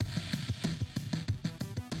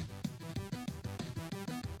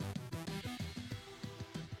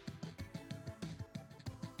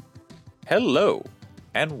Hello,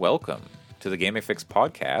 and welcome to the Gaming Fix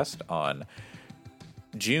podcast on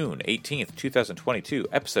June 18th, 2022,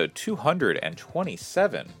 episode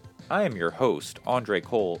 227. I am your host, Andre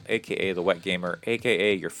Cole, aka The Wet Gamer,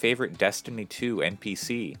 aka your favorite Destiny 2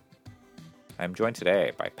 NPC. I'm joined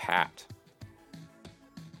today by Pat.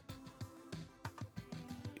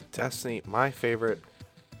 Destiny, my favorite.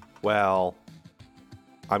 Well,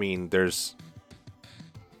 I mean, there's.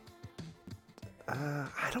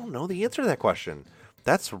 I don't know the answer to that question.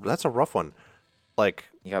 That's a rough one. Like,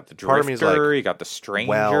 You got the part of me is like, Drifter, you got the Stranger,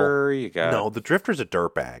 well, you got... No, the Drifter's a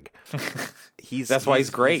dirtbag. That's why he's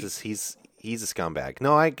great. He's a scumbag.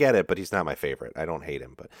 No, I get it, but he's not my favorite. I don't hate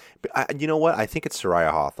him, but you know what? I think it's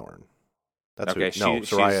Soraya Hawthorne. That's okay.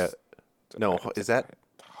 Soraya. No, is that?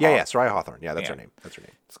 Yeah, Soraya Hawthorne. Yeah, that's her name. That's her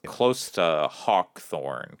name. It's close to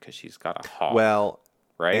Hawkthorne because she's got a hawk. Well,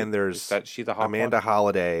 right? And there's is that she the hawk Amanda one?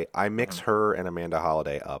 Holiday. I mix her and Amanda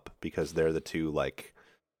Holiday up because they're the two like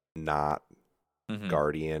not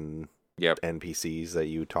Guardian NPCs that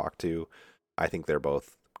you talk to. I think they're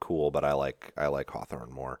both cool, but I like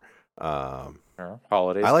Hawthorne more.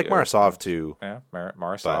 Holidays. I like Marasov too. Yeah,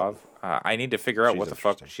 Marasov. I need to figure out what the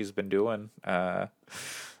fuck she's been doing.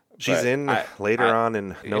 She's later on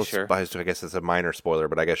in sure. I guess it's a minor spoiler,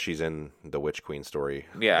 but I guess she's in the Witch Queen story.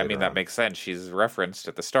 Yeah, I mean that makes sense. She's referenced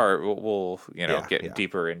at the start. We'll get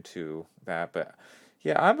deeper into that, but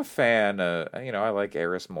yeah, I'm a fan. I like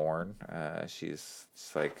Eris Morn. She's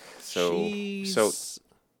like so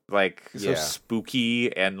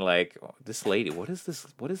spooky and like this lady. What is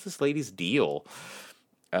this lady's deal?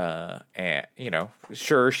 And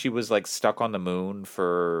sure, she was like stuck on the moon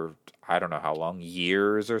for I don't know how long,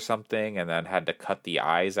 years or something, and then had to cut the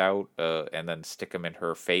eyes out and then stick them in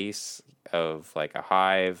her face of like a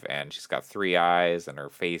hive, and she's got 3 eyes and her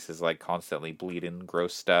face is like constantly bleeding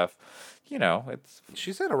gross stuff.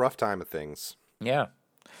 She's had a rough time of things. Yeah,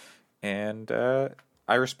 and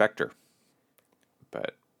I respect her,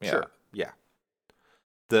 but yeah. Sure, yeah.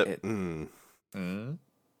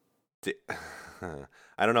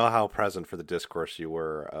 I don't know how present for the discourse you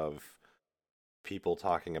were of people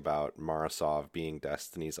talking about Marasov being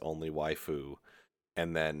Destiny's only waifu,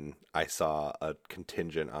 and then I saw a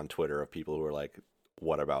contingent on Twitter of people who were like,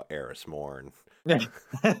 what about Eris Morn? It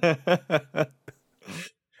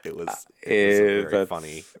was a very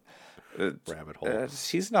funny rabbit hole.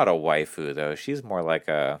 She's not a waifu, though. She's more like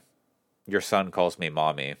your son calls me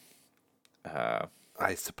mommy.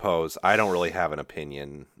 I suppose. I don't really have an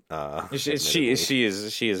opinion. She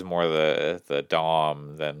is more the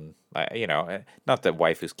dom than not that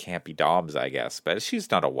waifus can't be doms, I guess, but she's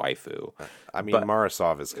not a waifu. I mean,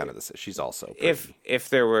 Marasov is kind of the. She's also pretty, if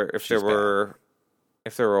there were a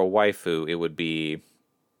waifu, it would be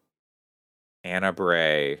Anna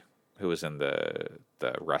Bray, who was in the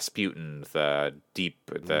Rasputin, the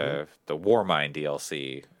Warmind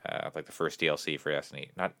DLC, like the first DLC for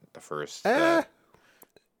Destiny, not the first.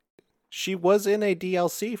 She was in a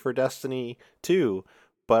DLC for Destiny 2,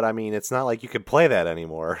 but I mean, it's not like you could play that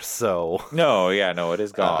anymore, so... No, it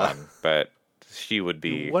is gone, but she would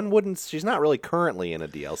be... She's not really currently in a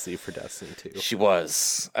DLC for Destiny 2. She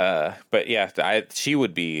was, but yeah, she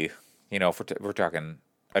would be, if we're talking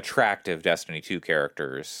attractive Destiny 2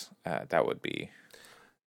 characters, that would be...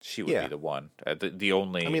 She would be the one. The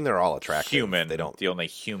only... I mean, they're all attractive. The only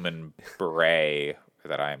human beret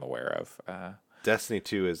that I am aware of. Destiny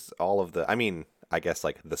 2 is all of the... I mean, I guess,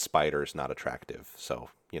 like, the spider's not attractive, so,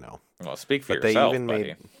 Well, speak for yourself,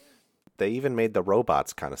 buddy. They even made the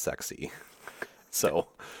robots kind of sexy. So...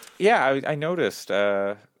 Yeah, I noticed.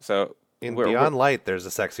 So... In Beyond Light, there's a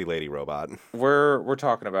sexy lady robot. We're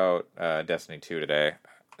talking about Destiny 2 today,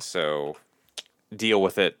 so deal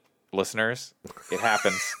with it, listeners. It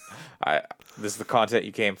happens. This is the content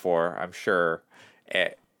you came for, I'm sure.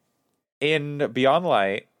 In Beyond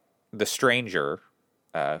Light, the Stranger,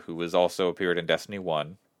 who has also appeared in Destiny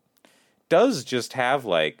 1, does just have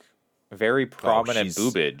like very prominent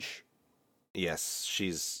boobage. Yes,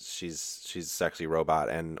 she's a sexy robot,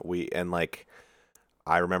 and like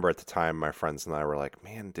I remember at the time my friends and I were like,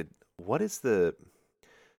 man,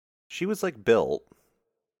 she was like built,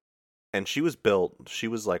 and she was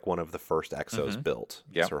like one of the first Exos built.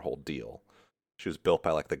 That's her whole deal. She was built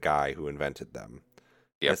by like the guy who invented them.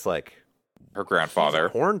 Yeah, it's like her grandfather.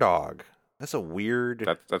 Horn dog. That's a weird...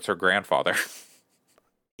 That's her grandfather.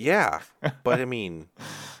 Yeah, but I mean...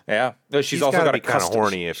 Yeah. No, she's also got a kind of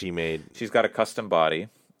horny if he made... She's got a custom body,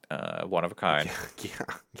 one of a kind. Yeah,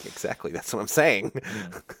 exactly. That's what I'm saying.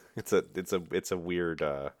 It's a weird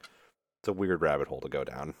It's a weird rabbit hole to go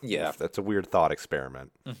down. Yeah. That's a weird thought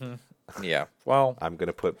experiment. Yeah. Well, I'm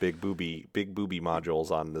gonna put big booby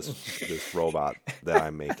modules on this robot that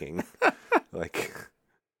I'm making. Like,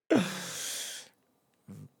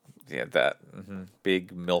 yeah, that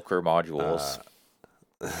big milker modules.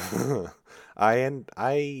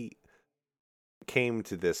 I came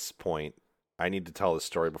to this point. I need to tell this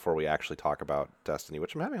story before we actually talk about Destiny,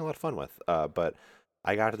 which I'm having a lot of fun with. But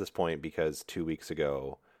I got to this point because 2 weeks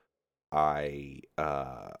ago, I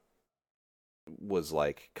was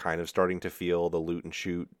like kind of starting to feel the loot and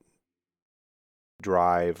shoot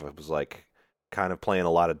drive. I was like kind of playing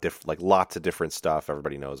a lot of lots of different stuff.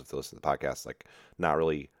 Everybody knows if they listen to the podcast, like not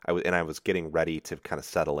really. I was getting ready to kind of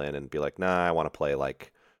settle in and be like, nah, I want to play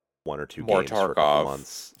like 1 or 2 More games for a couple Tarkov.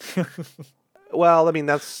 months. Well, I mean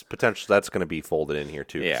that's potential. That's going to be folded in here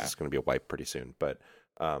too. 'Cause Yeah. it's going to be a wipe pretty soon. But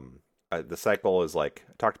the cycle is like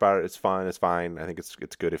I talked about it. It's fun. It's fine. I think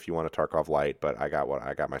it's good if you want a Tarkov light. But I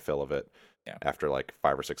got my fill of it after like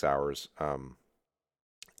 5 or 6 hours.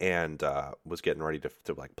 And was getting ready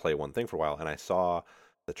to like play one thing for a while, and I saw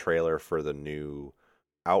the trailer for the new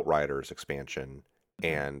Outriders expansion,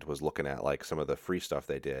 and was looking at like some of the free stuff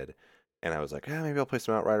they did, and I was like, maybe I'll play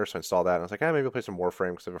some Outriders. So I installed that, and I was like, maybe I'll play some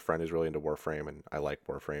Warframe because I have a friend who's really into Warframe, and I like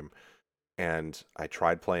Warframe. And I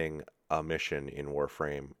tried playing a mission in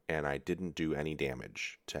Warframe, and I didn't do any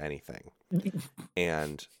damage to anything.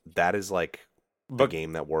 And that is like the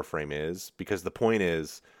game that Warframe is, because the point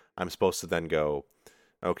is I'm supposed to then go,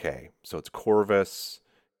 okay, so it's Corvus,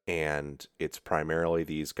 and it's primarily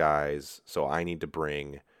these guys, so I need to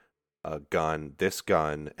bring a gun,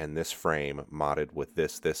 and this frame modded with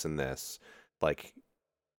this, and this. Like,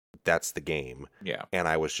 that's the game. Yeah. And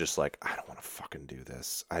I was just like, I don't want to fucking do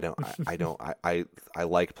this. I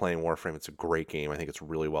like playing Warframe. It's a great game. I think it's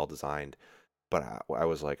really well designed. But I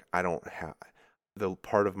was like, I don't have... The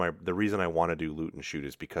reason I want to do loot and shoot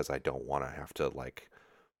is because I don't want to have to, like,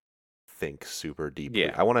 think super deeply.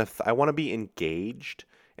 Yeah. I want to be engaged,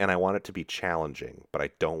 and I want it to be challenging, but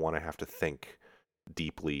I don't want to have to think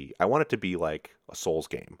deeply. I want it to be like a Souls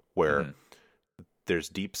game where there's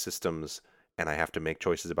deep systems, and I have to make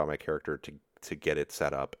choices about my character to get it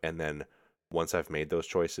set up, and then once I've made those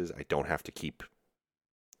choices, I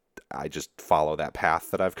just follow that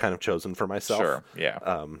path that I've kind of chosen for myself. Sure.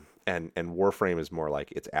 Yeah. And Warframe is more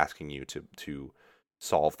like it's asking you to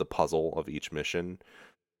solve the puzzle of each mission.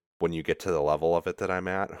 When you get to the level of it that I'm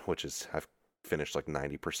at, which is I've finished like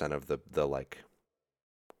 90% of the like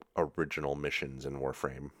original missions in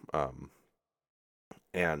Warframe.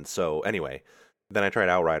 And so anyway, then I tried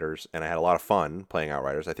Outriders, and I had a lot of fun playing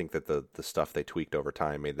Outriders. I think that the stuff they tweaked over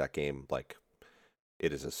time made that game like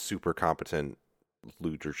it is a super competent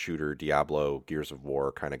looter shooter Diablo Gears of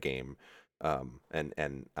War kind of game.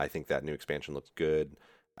 And I think that new expansion looks good.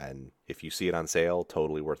 And if you see it on sale,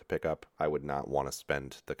 totally worth a pickup. I would not want to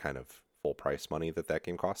spend the kind of full price money that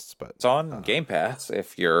game costs, but it's on Game Pass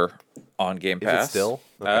if you're on Game Pass. Is it still?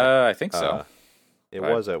 Okay. I think so. It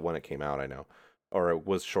was when it came out, I know, or it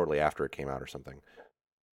was shortly after it came out or something.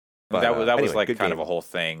 But that was anyway, like good kind game. of a whole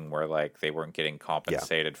thing where like they weren't getting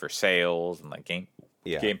compensated for sales, and like Game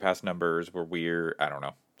Pass numbers were weird. I don't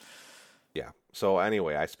know. Yeah. So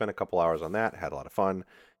anyway, I spent a couple hours on that, had a lot of fun,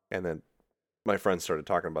 and then my friends started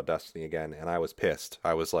talking about Destiny again, and I was pissed.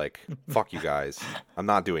 I was like, fuck you guys. I'm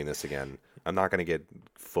not doing this again. I'm not going to get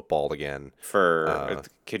footballed again.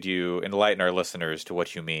 Could you enlighten our listeners to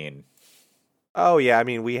what you mean? Oh, yeah. I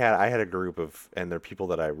mean, I had a group of, and they're people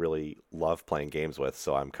that I really love playing games with,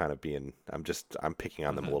 so I'm kind of I'm picking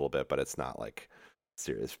on them a little bit, but it's not like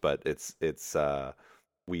serious. But it's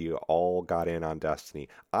we all got in on Destiny.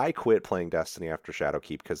 I quit playing Destiny after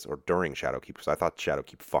Shadowkeep during Shadowkeep because I thought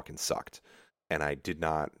Shadowkeep fucking sucked. And I did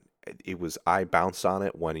not. I bounced on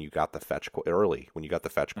it when you got the fetch early. When you got the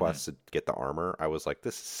fetch quest to get the armor, I was like,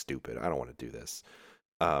 "This is stupid. I don't want to do this."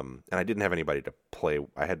 And I didn't have anybody to play.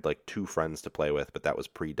 I had like 2 friends to play with, but that was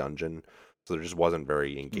pre-dungeon, so there just wasn't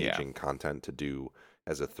very engaging content to do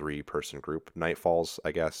as a 3-person group. Nightfalls,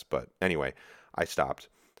 I guess. But anyway, I stopped,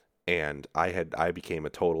 and I became a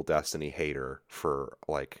total Destiny hater for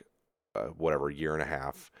like year and a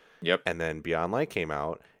half. Yep. And then Beyond Light came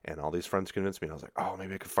out, and all these friends convinced me, and I was like, oh,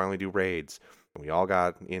 maybe I could finally do raids. And we all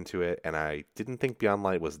got into it, and I didn't think Beyond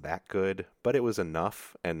Light was that good, but it was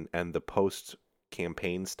enough, and the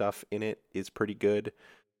post-campaign stuff in it is pretty good.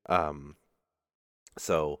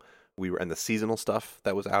 So and the seasonal stuff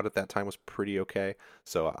that was out at that time was pretty okay.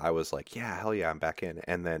 So I was like, yeah, hell yeah, I'm back in.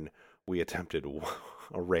 And then we attempted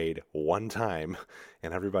a raid one time,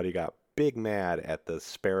 and everybody got big mad at the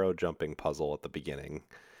sparrow jumping puzzle at the beginning.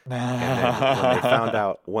 And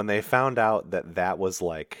then when they found out that was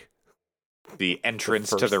like the entrance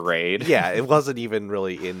to first- the raid. Yeah, it wasn't even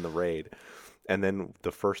really in the raid. And then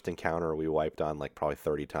the first encounter we wiped on like probably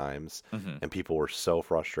 30 times, Mhm. and people were so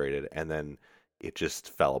frustrated. And then it just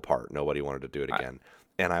fell apart. Nobody wanted to do it again.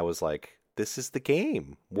 And I was like, "This is the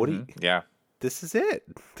game. What do you? Yeah, This is it.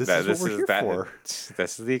 This is what we're here for."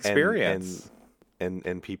 This is the experience.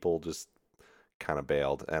 And people just kind of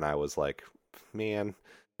bailed, and I was like, "Man."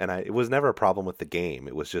 And it was never a problem with the game.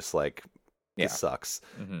 It was just like, Yeah. this sucks.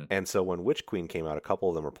 Mhm. And so when Witch Queen came out, a couple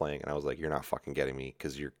of them were playing, and I was like, "You're not fucking getting me,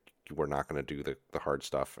 because we're not going to do the hard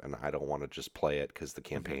stuff, and I don't want to just play it because the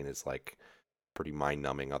campaign is like pretty mind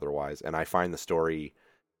numbing otherwise." And I find the story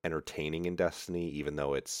entertaining in Destiny, even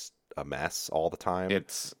though it's a mess all the time.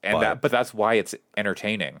 But that's why it's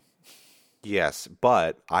entertaining. Yes,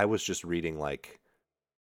 but I was just reading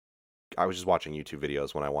I was just watching YouTube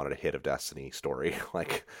videos when I wanted a hit of Destiny story.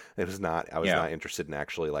 Like, I was not interested in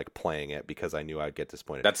actually like playing it because I knew I'd get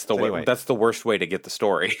disappointed. That's the worst way to get the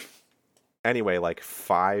story. Anyway, like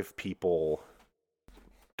 5 people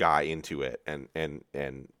got into it and in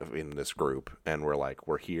this group, and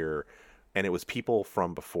we're here, and it was people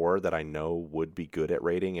from before that I know would be good at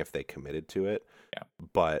raiding if they committed to it. Yeah.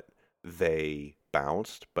 But they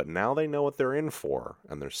bounced, but now they know what they're in for,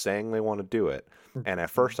 and they're saying they want to do it. And at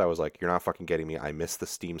first I was like, "You're not fucking getting me. I missed the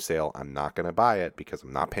Steam sale. I'm not going to buy it because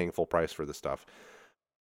I'm not paying full price for this stuff."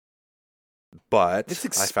 But It's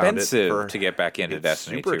I found it expensive to get back into it's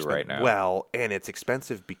Destiny super 2 right now. Well, and it's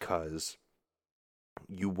expensive because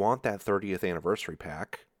you want that 30th anniversary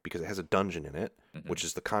pack because it has a dungeon in it, which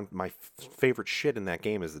is my favorite shit in that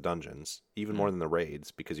game is the dungeons, even more than the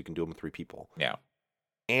raids, because you can do them with 3 people. Yeah.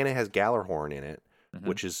 And it has Gallarhorn in it,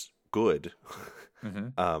 which is good.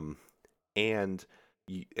 Mhm. And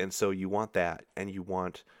so you want that, and you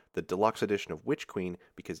want the deluxe edition of Witch Queen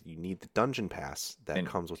because you need the dungeon pass that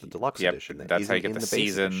comes with the deluxe edition. That's how you get isn't the in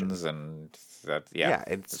base edition. seasons, and that. Yeah,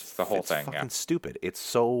 it's the whole it's thing. fucking Yeah. stupid. It's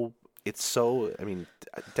so. I mean,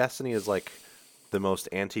 Destiny is like the most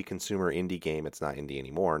anti-consumer indie game. It's not indie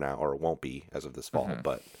anymore now, or it won't be as of this fall.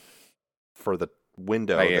 But for the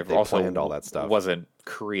window that they planned all that stuff, wasn't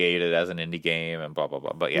created as an indie game and blah blah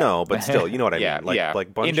blah. But yeah, no, but still, you know what I yeah, mean.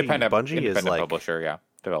 Like Bungie, independent is like publisher. Yeah,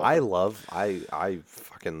 developer. I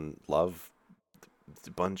fucking love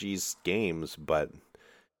Bungie's games,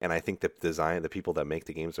 and I think the people that make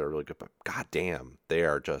the games are really good. But goddamn, they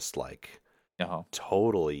are just like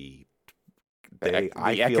totally. The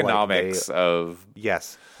I feel economics of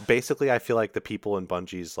yes, basically, I feel like the people in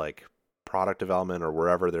Bungie's like product development or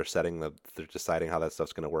wherever they're deciding how that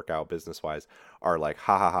stuff's going to work out business wise are like,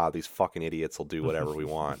 ha ha ha, these fucking idiots will do whatever we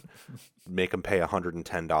want. Make them pay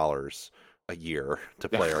 $110 a year to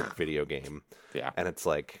play our video game. Yeah. And it's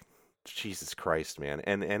like, Jesus Christ, man.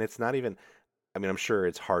 And it's not even, I mean, I'm sure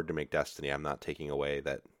it's hard to make Destiny. I'm not taking away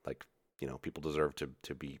that, like, you know, people deserve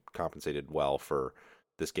to be compensated well for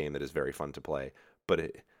this game that is very fun to play.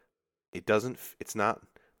 But the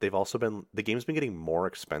game's been getting more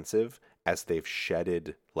expensive as they've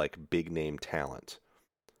shedded like big name talent.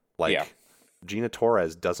 Like Gina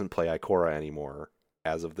Torres doesn't play Ikora anymore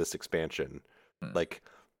as of this expansion. Like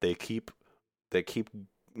they keep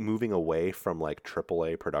moving away from like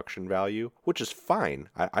AAA production value, which is fine.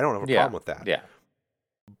 I don't have a problem with that. Yeah.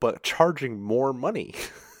 But charging more money.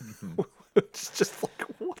 It's just like,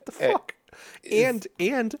 what the fuck? And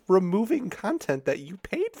removing content that you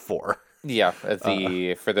paid for. Yeah,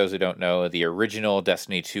 for those who don't know, the original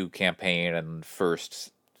Destiny 2 campaign and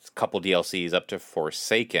first couple DLCs up to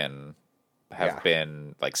Forsaken have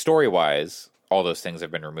been, like, story-wise, all those things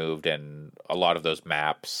have been removed, and a lot of those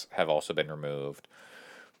maps have also been removed.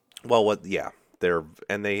 Well,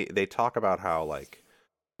 they talk about how, like,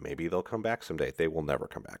 maybe they'll come back someday. They will never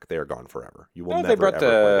come back. They are gone forever. You will never ever play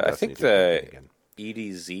the Destiny 2 campaign again.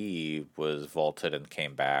 EDZ was vaulted and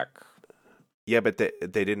came back. Yeah, but they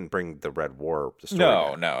didn't bring the Red War story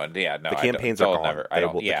No. The campaigns are gone.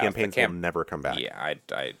 The campaigns will never come back. Yeah,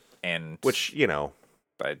 which, you know,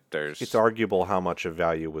 it's arguable how much of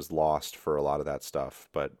value was lost for a lot of that stuff,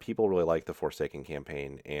 but people really like the Forsaken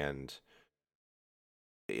campaign, and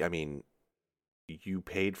I mean, you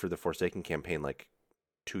paid for the Forsaken campaign like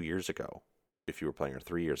 2 years ago if you were playing, or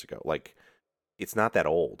 3 years ago. Like, it's not that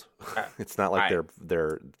old. It's not like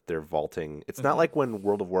they're vaulting. It's not like when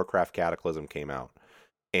World of Warcraft Cataclysm came out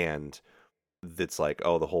and it's like,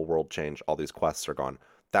 oh, the whole world changed, all these quests are gone.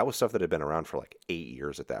 That was stuff that had been around for like 8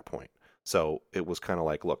 years at that point. So it was kind of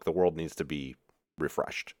like, look, the world needs to be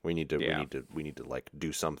refreshed. We need to like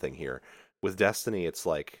do something here. With Destiny, it's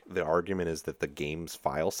like the argument is that the game's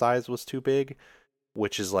file size was too big,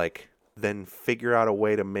 which is like, then figure out a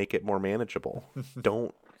way to make it more manageable.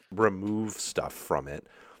 Don't remove stuff from it.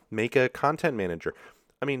 Make a content manager.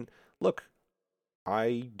 I mean, look,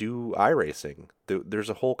 I do iRacing. There's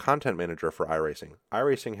a whole content manager for iRacing.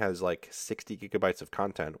 iRacing has like 60 gigabytes of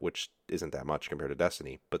content, which isn't that much compared to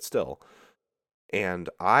Destiny, but still. And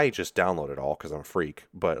I just download it all because I'm a freak.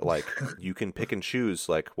 But like, you can pick and choose.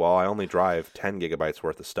 Like, well, I only drive 10 gigabytes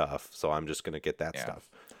worth of stuff, so I'm just gonna get that stuff.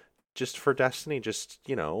 Just for Destiny, just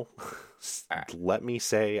let me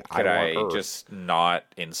say Could I want I Earth. just not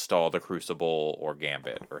install the Crucible or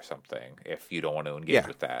Gambit or something if you don't want to engage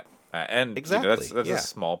with that? And Exactly. that's a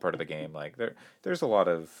small part of the game. Like there's a lot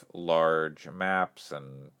of large maps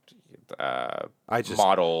and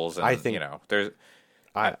models, and I think there's.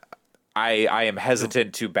 I am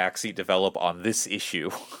hesitant to backseat develop on this issue.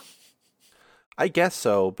 I guess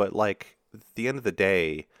so, but like at the end of the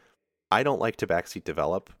day, I don't like to backseat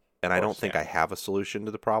develop, and I don't think I have a solution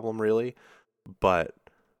to the problem really, but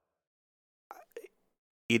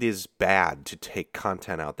it is bad to take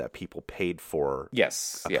content out that people paid for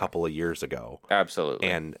a couple of years ago. Absolutely.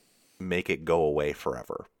 And make it go away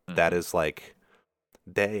forever. Mm-hmm. That is like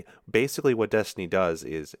basically what Destiny does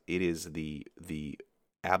is it is the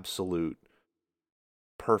absolute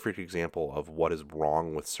perfect example of what is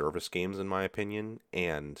wrong with service games in my opinion,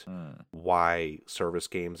 and why service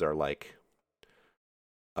games are like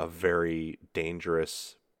a very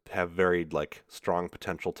dangerous, have very like strong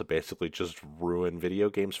potential to basically just ruin video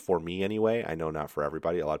games for me anyway. I know not for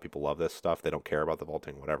everybody. A lot of people love this stuff. They don't care about the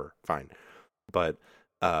vaulting, whatever. Fine. But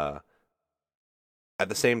at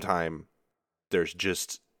the same time, there's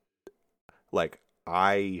just like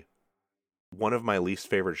one of my least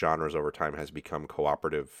favorite genres over time has become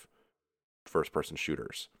cooperative first-person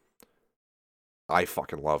shooters. I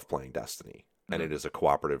fucking love playing Destiny, and it is a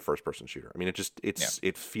cooperative first-person shooter. I mean,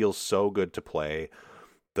 it feels so good to play.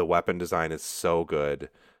 The weapon design is so good.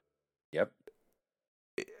 Yep.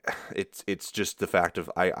 It's just the fact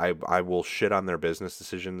of I will shit on their business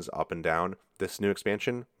decisions up and down. This new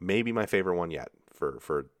expansion may be my favorite one yet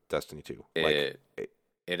for Destiny 2.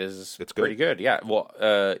 It's pretty good. Yeah. Well,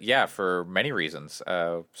 for many reasons.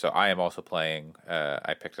 So I am also playing.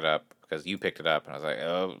 I picked it up because you picked it up, and I was like,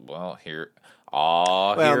 oh, well, here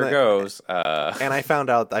it goes. And I found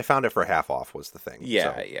it for half off was the thing.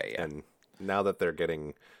 Yeah. And now that they're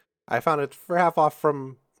getting, I found it for half off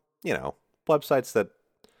from, websites that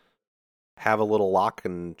have a little lock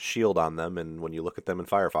and shield on them, and when you look at them in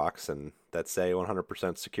Firefox, and that say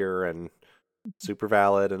 100% secure and super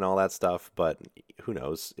valid and all that stuff, but who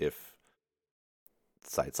knows if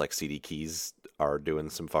sites like CD Keys are doing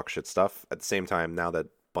some fuck shit stuff. At the same time, now that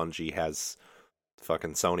Bungie has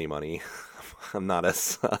fucking Sony money, I'm not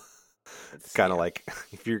as kind of like,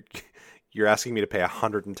 if you're asking me to pay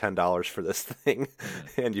 $110 for this thing,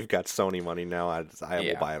 and you've got Sony money now, I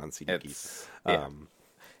will buy it on CD Keys.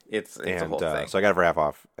 It's a whole thing. So I got it for half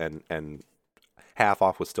off, and half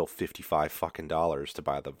off was still $55 to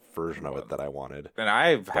buy the version of it that I wanted. And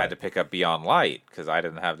I've had to pick up Beyond Light because I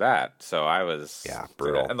didn't have that, so I was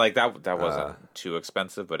brutal. And like that wasn't too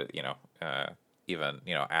expensive, but it, even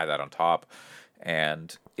add that on top,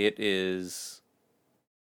 and it is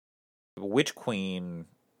Witch Queen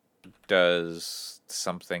does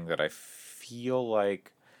something that I feel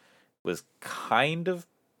like was kind of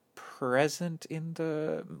present in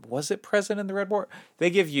the Red War? They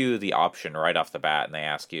give you the option right off the bat, and they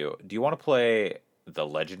ask you, do you want to play the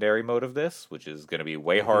legendary mode of this, which is going to be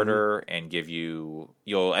way harder and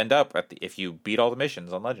you'll end up if you beat all the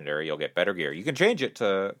missions on legendary, you'll get better gear. You can change it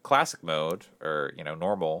to classic mode or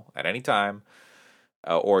normal at any time,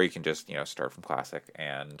 or you can just start from classic.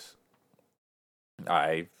 And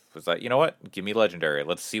I was like, you know what, give me legendary,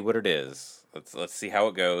 let's see what it is, let's see how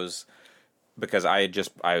it goes. Because I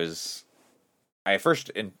first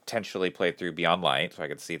intentionally played through Beyond Light so I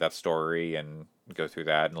could see that story and go through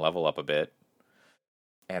that and level up a bit,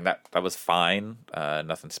 and that was fine.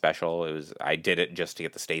 Nothing special. I did it just to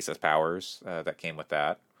get the stasis powers that came with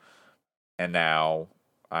that, and now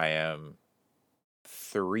I am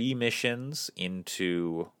 3 missions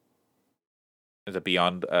into the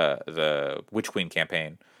Beyond the Witch Queen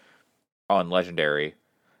campaign on legendary,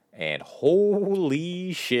 and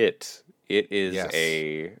holy shit. It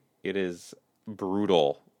is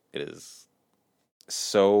brutal. It is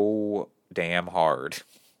so damn hard.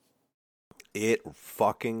 It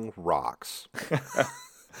fucking rocks.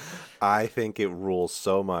 I think it rules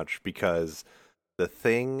so much because the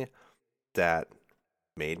thing that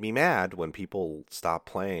made me mad when people stopped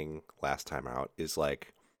playing last time out is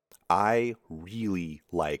like, I really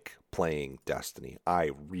like playing Destiny.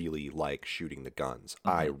 I really like shooting the guns.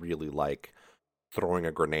 I really like throwing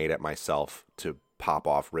a grenade at myself to pop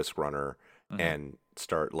off Risk Runner and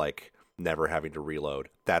start like never having to reload.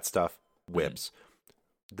 That stuff whips.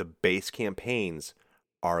 The base campaigns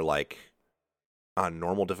are like on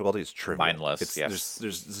normal difficulty, it's trivial. Mindless, yes.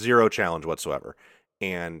 There's zero challenge whatsoever.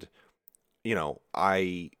 And we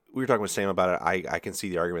were talking with Sam about it. I can see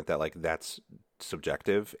the argument that like that's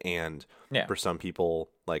subjective, and for some people,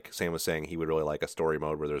 like Sam was saying, he would really like a story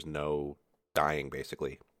mode where there's no dying,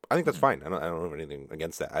 basically. I think that's fine. I don't have anything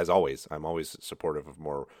against that. As always, I'm always supportive of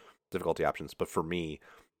more difficulty options. But for me,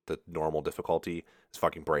 the normal difficulty is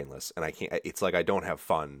fucking brainless, and I can't. It's like I don't have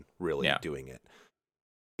fun really doing it.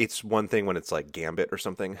 It's one thing when it's like Gambit or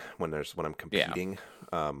something when I'm competing,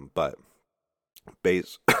 but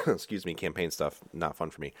base excuse me, campaign stuff not fun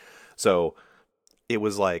for me. So it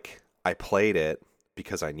was like I played it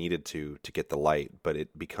because I needed to get the light, but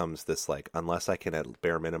it becomes this like, unless I can at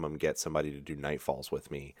bare minimum get somebody to do Nightfalls with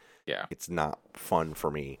me, it's not fun for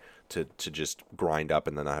me to just grind up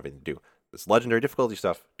and then not having to do this. Legendary difficulty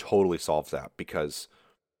stuff totally solves that, because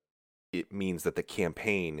it means that the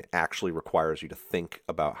campaign actually requires you to think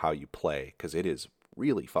about how you play, because it is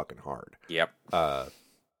really fucking hard. Yep.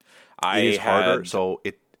 It is harder, so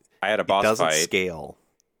I had a boss doesn't fight. Scale.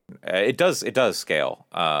 It does scale.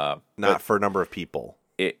 Not for a number of people.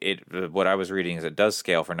 What I was reading is it does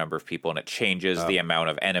scale for a number of people, and it changes the amount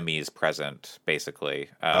of enemies present, basically.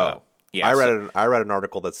 Yeah, I read an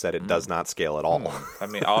article that said it does not scale at all. I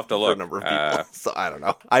mean, I'll have to look. For a number of people. So I don't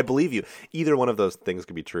know. I believe you. Either one of those things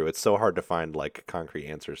could be true. It's so hard to find like concrete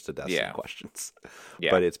answers to Destiny questions.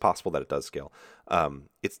 Yeah. But it's possible that it does scale.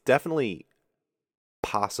 It's definitely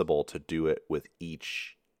possible to do it with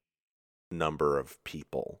each number of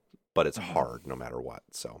people, but it's hard no matter what.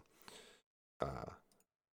 So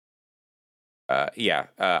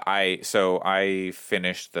I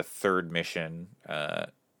finished the third mission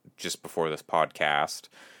just before this podcast,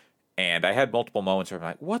 and I had multiple moments where I'm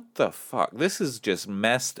like, what the fuck? This is just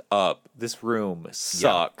messed up. This room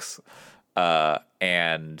sucks.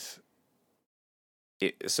 And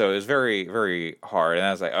so it was very, very hard. And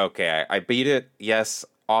I was like, okay, I beat it. Yes,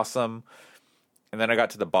 awesome. And then I got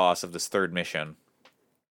to the boss of this third mission.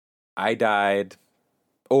 I died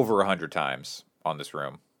over 100 times on this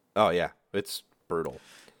room. Oh, yeah. It's brutal.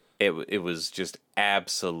 It was just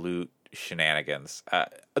absolute shenanigans.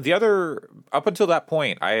 Up until that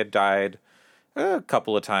point, I had died a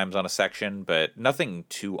couple of times on a section, but nothing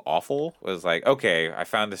too awful. It was like, okay, I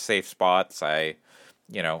found the safe spots. I,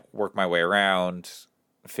 work my way around,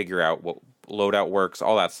 figure out what loadout works,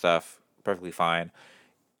 all that stuff, perfectly fine.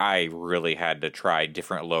 I really had to try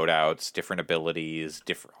different loadouts, different abilities,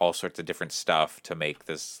 all sorts of different stuff to make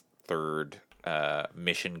this third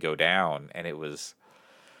mission go down, and it was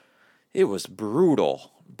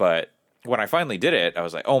brutal. But when I finally did it, I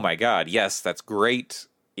was like, oh my god, yes, that's great.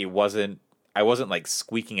 I wasn't like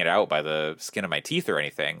squeaking it out by the skin of my teeth or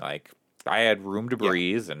anything. Like, I had room to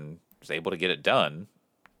breathe and was able to get it done,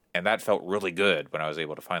 and that felt really good when I was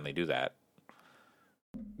able to finally do that.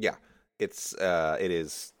 Yeah. It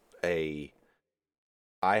is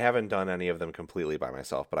I haven't done any of them completely by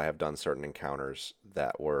myself, but I have done certain encounters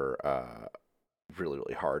that were really,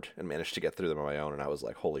 really hard and managed to get through them on my own, and I was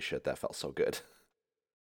like, holy shit, that felt so good.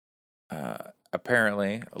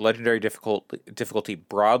 Apparently, legendary difficulty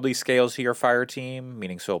broadly scales to your fire team,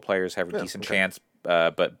 meaning solo players have a decent chance,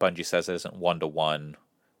 but Bungie says it isn't 1-to-1,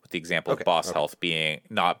 with the example of boss health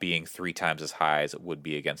not being 3 times as high as it would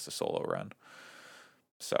be against a solo run.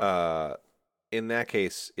 So, in that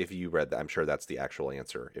case, if you read that, I'm sure that's the actual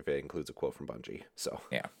answer, if it includes a quote from Bungie. So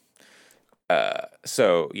yeah.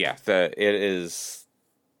 It is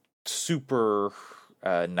super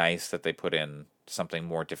nice that they put in something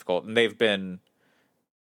more difficult. And they've been,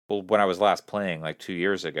 when I was last playing like 2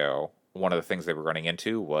 years ago, one of the things they were running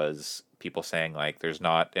into was people saying like there's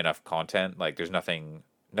not enough content, like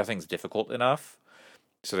nothing's difficult enough.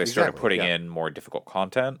 So they started putting in more difficult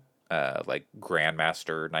content. Like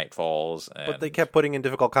Grandmaster Nightfalls, but they kept putting in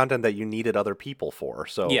difficult content that you needed other people for,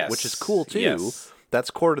 so which is cool too. Yes. That's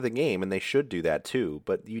core to the game, and they should do that too.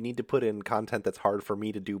 But you need to put in content that's hard for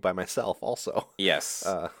me to do by myself, also. Yes,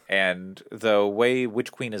 and the way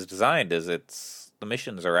Witch Queen is designed is the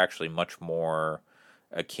missions are actually much more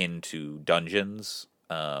akin to dungeons.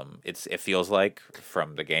 It feels like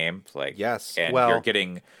from the game, like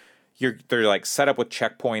they're like set up with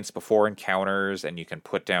checkpoints before encounters, and you can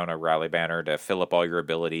put down a rally banner to fill up all your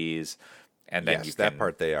abilities, and then that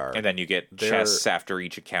part they are, and then you get chests after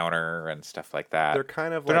each encounter and stuff like that. They're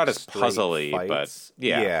not as puzzly, fights. But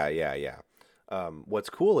yeah. What's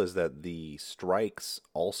cool is that the strikes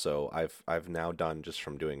also I've now done just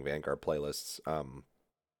from doing Vanguard playlists.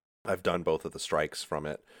 I've done both of the strikes from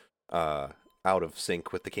it, out of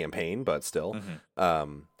sync with the campaign, but still.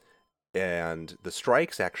 And the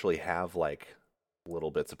strikes actually have like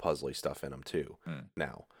little bits of puzzly stuff in them too. Hmm.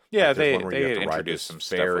 Now, Yeah, like, there's one where you they have to ride introduced this some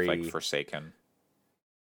stuff with like very. Forsaken.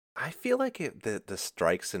 I feel like the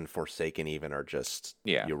strikes in Forsaken even are just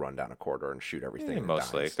Yeah, you run down a corridor and shoot everything and it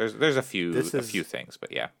mostly. dies. There's a few This a few is things,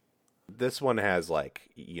 but yeah. this one has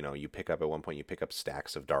like you pick up at one point you pick up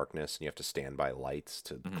stacks of darkness and you have to stand by lights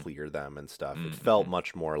to Mhm. clear them and stuff. It Mm-hmm. felt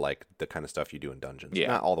much more like the kind of stuff you do in dungeons. Yeah.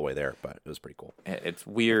 Not all the way there, but it was pretty cool. It's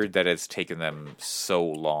weird that it's taken them so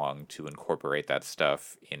long to incorporate that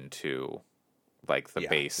stuff into like the Yeah,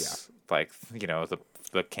 base, like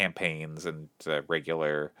the campaigns and the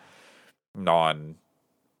regular non.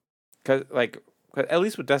 Cause like 'cause at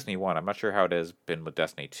least with Destiny 1, I'm not sure how it has been with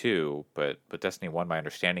Destiny 2, but with Destiny 1, my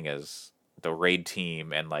understanding is the raid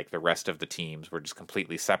team and like the rest of the teams were just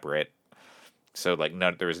completely separate. So like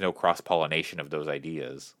there was no cross pollination of those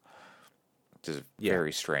ideas, which is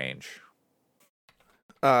very strange.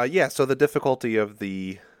 Yeah, so the difficulty of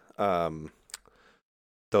the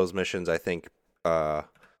those missions I think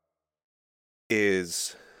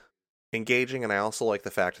is engaging, and I also like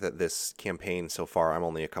the fact that this campaign so far I'm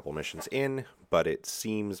only a couple missions in, but it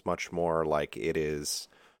seems much more like it is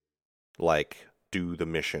like do the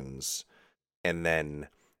missions and then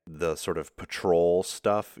the sort of patrol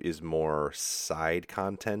stuff is more side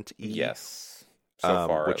content. Yes. So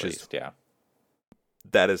far, which at is least, yeah.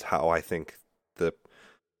 that is how I think the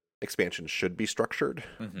expansion should be structured,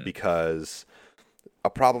 Mhm. because a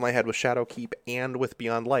problem I had with Shadowkeep and with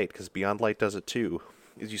Beyond Light, because Beyond Light does it too,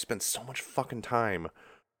 is you spend so much fucking time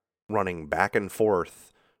running back and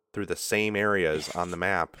forth through the same areas on the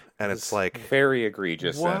map, and it's like very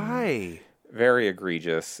egregious. Why? Very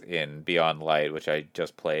egregious in Beyond Light, which I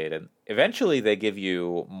just played, and eventually they give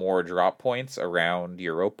you more drop points around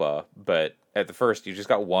Europa, but at the first you just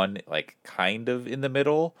got one like kind of in the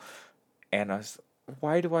middle, and I was,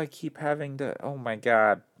 why do I keep having to? Oh my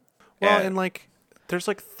god! Well, and like there's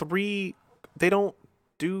like three. They don't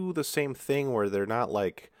do the same thing where they're not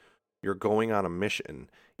like you're going on a mission.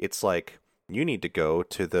 It's like you need to go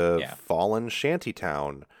to the fallen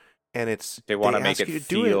shantytown, and they want to make it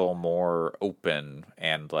feel it more open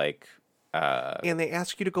and like. And they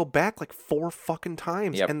ask you to go back like 4 fucking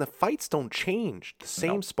times, Yep. and the fights don't change. The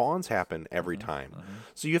same spawns happen every time.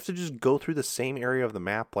 So you have to just go through the same area of the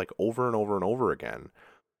map like over and over and over again.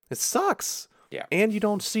 It sucks. Yeah. And you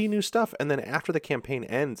don't see new stuff. And then after the campaign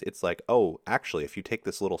ends, it's like, oh, actually, if you take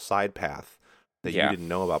this little side path that you didn't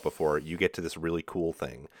know about before, you get to this really cool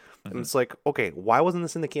thing. And it's like, okay, why wasn't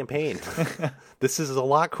this in the campaign? This is a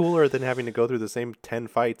lot cooler than having to go through the same 10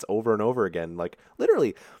 fights over and over again. Like,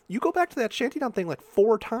 literally, you go back to that Shantytown thing like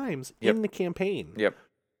 4 times in the campaign. Yep.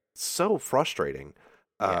 So frustrating.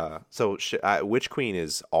 Yeah. So Witch Queen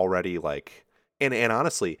is already like... And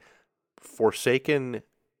honestly, Forsaken...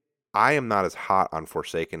 I am not as hot on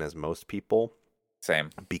Forsaken as most people.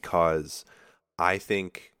 Same. Because I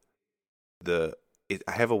think I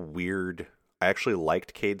have a weird... I actually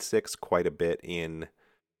liked Cade 6 quite a bit in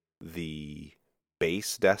the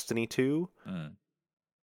base Destiny 2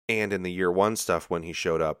 and in the Year 1 stuff when he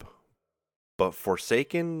showed up. But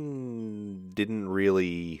Forsaken didn't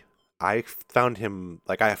really... I found him...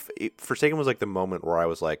 Forsaken was like the moment where I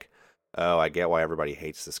was like, oh, I get why everybody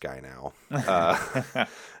hates this guy now.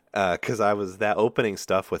 Because that opening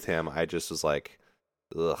stuff with him, I just was like,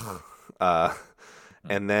 ugh.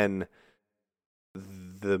 And then...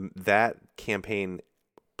 that campaign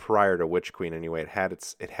prior to Witch Queen anyway, it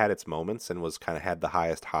had its moments and was kind of had the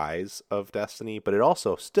highest highs of Destiny, but it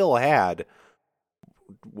also still had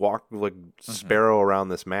Sparrow around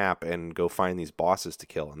this map and go find these bosses to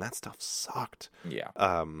kill, and that stuff sucked. Yeah.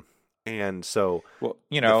 And so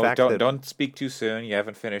don't speak too soon. You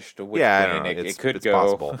haven't finished a Witch Queen. It could go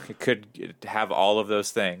possible. It could have all of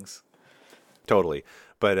those things. Totally.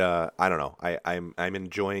 But I don't know. I'm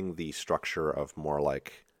enjoying the structure of more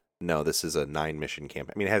like, no, this is a 9-mission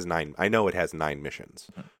campaign. I mean, it has 9. I know it has 9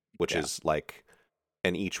 missions, which is like,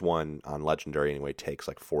 and each one on Legendary anyway takes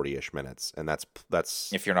like 40-ish minutes, and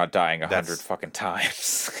that's if you're not dying 100 fucking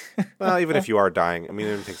times. Well, even if you are dying, I mean,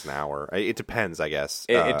 it takes an hour. It depends, I guess.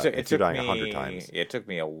 If you're dying 100 times, it took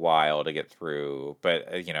me a while to get through, but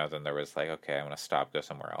then there was like, okay, I'm gonna stop, go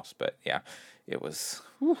somewhere else. But yeah, it was.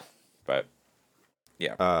 Whew, but.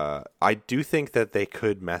 Yeah. I do think that they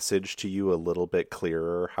could message to you a little bit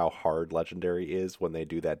clearer how hard Legendary is when they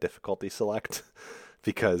do that difficulty select,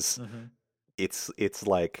 because it's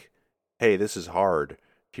like, hey, this is hard.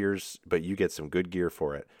 But you get some good gear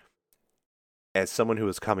for it. As someone who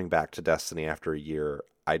was coming back to Destiny after a year,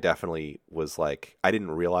 I definitely was like, I didn't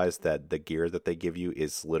realize that the gear that they give you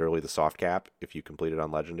is literally the soft cap if you complete it on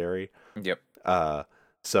Legendary. Yep.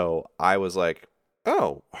 So I was like,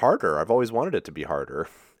 oh, harder. I've always wanted it to be harder.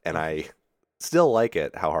 And I still like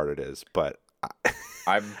it, how hard it is. But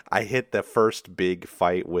I'm I hit the first big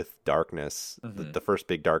fight with darkness, Mhm. the first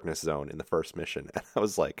big darkness zone in the first mission. And I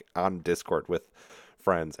was like on Discord with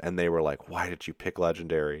friends, and they were like, why did you pick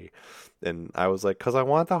legendary? And I was like, because I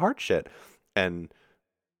want the hard shit. And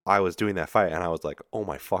I was doing that fight, and I was like, oh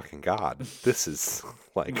my fucking God, this is you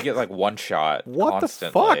like, get like one shot what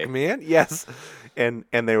constantly. the fuck, man? Yes. And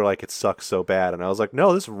they were like, it sucks so bad. And I was like,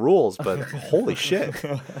 no, this rules, but holy shit.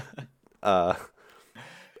 Uh,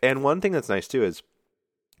 and one thing that's nice too is,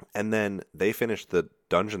 and then they finished the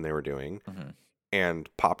dungeon they were doing Mhm. and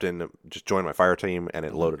popped in, just joined my fire team, and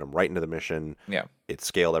it loaded them right into the mission. Yeah. It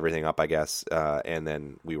scaled everything up, I guess, and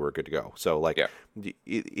then we were good to go. So, like, Yeah.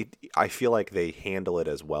 I feel like they handle it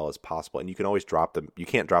as well as possible. And you can always drop them. You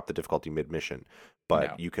can't drop the difficulty mid-mission, but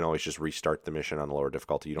No. you can always just restart the mission on the lower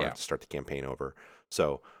difficulty. You don't Yeah. have to start the campaign over.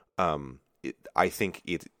 So, I think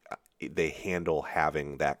they handle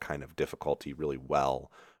having that kind of difficulty really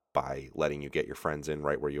well by letting you get your friends in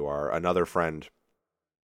right where you are. Another friend,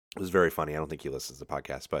 it was very funny. I don't think he listens to the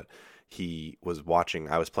podcast, but he was watching.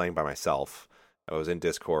 I was playing by myself. I was in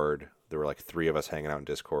Discord. There were like 3 of us hanging out in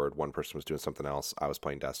Discord. One person was doing something else. I was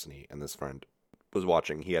playing Destiny, and this friend was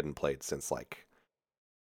watching. He hadn't played since like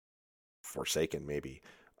Forsaken, maybe.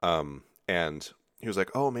 And he was like,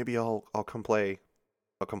 "Oh, maybe I'll come play.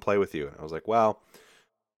 I'll come play with you." And I was like, "Well,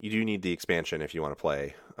 you do need the expansion if you want to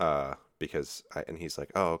play." Because and he's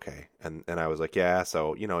like, oh, okay. And I was like, yeah,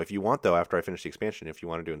 so, if you want, though, after I finish the expansion, if you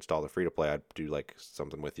wanted to install the free-to-play, I'd do, like,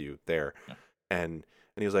 something with you there. Yeah. And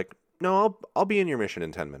he was like, no, I'll be in your mission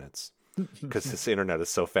in 10 minutes. Because his internet is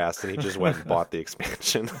so fast, and he just went and bought the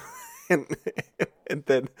expansion. and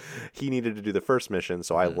then he needed to do the first mission,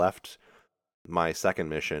 so I left my second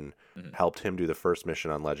mission, helped him do the first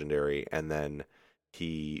mission on Legendary, and then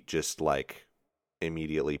he just, like,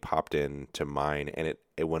 immediately popped in to mine, and it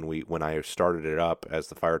when I started it up as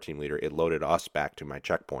the fire team leader, it loaded us back to my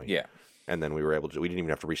checkpoint. Yeah. And then we didn't even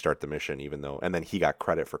have to restart the mission, and then he got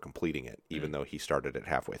credit for completing it, even though he started it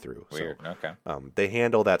halfway through. Weird. So, Okay. they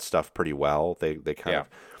handle that stuff pretty well. They kind of,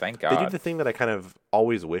 Thank they do God. the thing that I kind of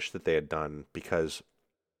always wish that they had done, because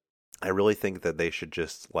I really think that they should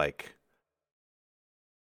just, like,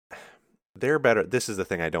 they're better. This is the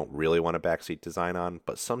thing I don't really want a backseat design on,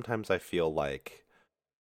 but sometimes I feel like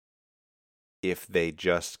if they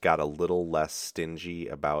just got a little less stingy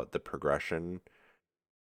about the progression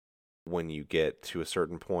when you get to a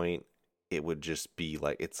certain point, it would just be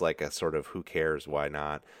like, it's like a sort of who cares, why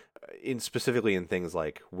not? Specifically in things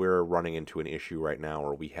like, we're running into an issue right now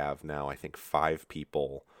where we have now, I think, 5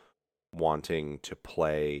 people wanting to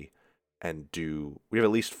play and do. We have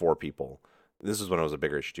at least 4 people. This is when it was a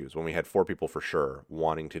bigger issue, is when we had 4 people for sure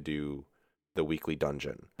wanting to do the weekly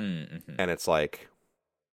dungeon. Mm-hmm. And it's like,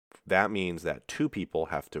 that means that 2 people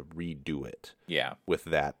have to redo it. Yeah. With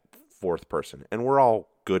that 4th person. And we're all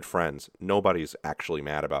good friends. Nobody's actually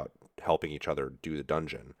mad about helping each other do the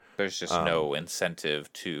dungeon. There's just no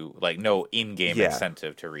incentive to, like, no in-game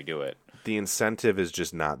incentive to redo it. The incentive is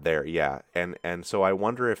just not there. Yeah. And so I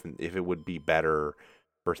wonder if it would be better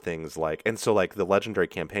for things like, and so like the legendary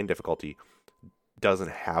campaign difficulty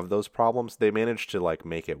doesn't have those problems. They managed to like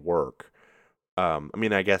make it work. I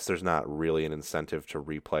mean, I guess there's not really an incentive to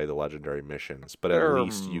replay the legendary missions, but at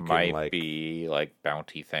least you can might be like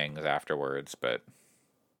bounty things afterwards, but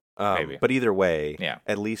maybe. But either way, Yeah.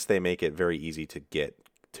 at least they make it very easy to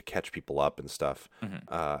catch people up and stuff.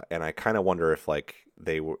 And I kind of wonder if like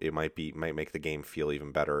it might make the game feel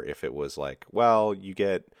even better if it was like, well, you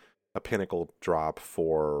get a pinnacle drop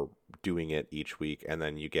for doing it each week, and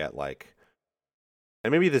then you get like,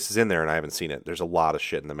 and maybe this is in there and I haven't seen it. There's a lot of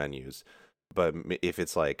shit in the menus. But if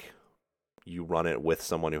it's like you run it with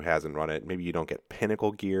someone who hasn't run it, maybe you don't get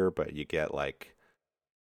pinnacle gear, but you get like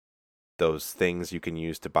those things you can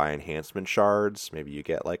use to buy enhancement shards. Maybe you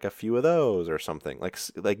get like a few of those or something.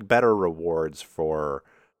 Like better rewards for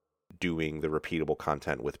doing the repeatable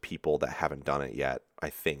content with people that haven't done it yet, I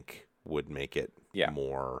think would make it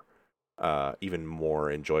more even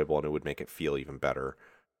more enjoyable, and it would make it feel even better.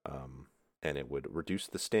 And it would reduce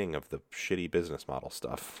the sting of the shitty business model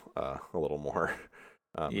stuff a little more.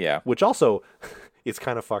 Which also, it's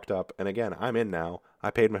kind of fucked up. And again, I'm in now. I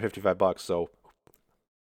paid my $55, so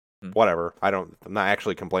whatever. I'm not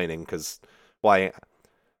actually complaining because, well,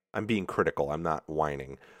 I'm being critical. I'm not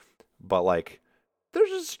whining. But, like, there's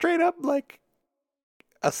just straight up, like,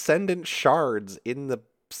 Ascendant shards in the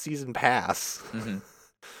season pass. Mm-hmm.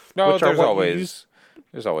 No, there's always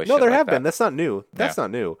no, there have been. That's not new. That's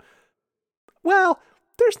not new. Well,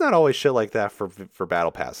 there's not always shit like that for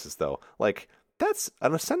battle passes, though. Like, That's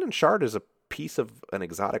an Ascendant Shard is a piece of an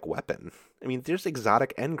exotic weapon. I mean, there's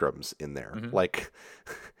exotic engrams in there. Mm-hmm. Like,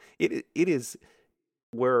 it is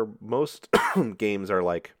where most games are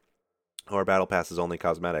like, oh, our battle pass is only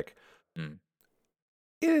cosmetic. Mm.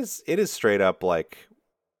 It is straight up like,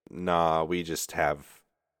 nah, we just have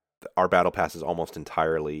our battle pass is almost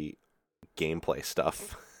entirely gameplay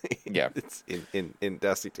stuff. Yeah, It's in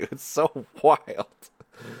Destiny 2. It's so wild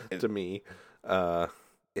to me.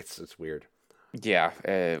 It's weird. Yeah,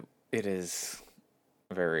 it is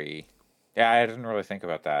very. Yeah, I didn't really think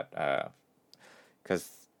about that because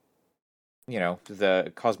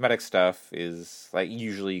the cosmetic stuff is like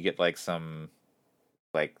usually you get like some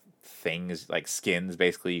like things like skins.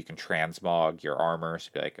 Basically, you can transmog your armor,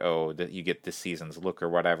 so be like, oh, that you get this season's look or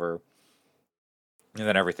whatever, and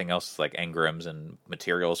then everything else is like engrams and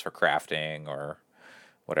materials for crafting or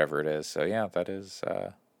whatever it is. So yeah, that is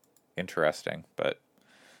interesting, but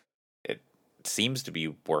it seems to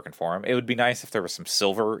be working for him. It would be nice if there was some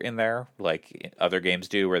silver in there, like other games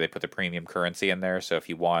do, where they put the premium currency in there. So if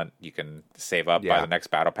you want, you can save up by the next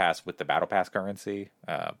battle pass with the battle pass currency.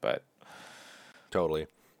 But totally,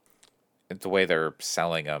 the way they're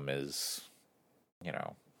selling them is,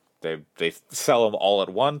 they sell them all at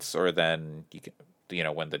once, or then you can,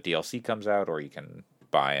 when the DLC comes out, or you can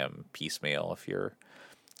buy them piecemeal if you're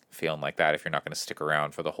feeling like that. If you're not going to stick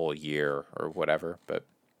around for the whole year or whatever, but.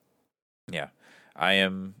 Yeah, I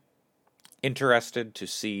am interested to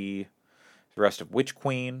see the rest of Witch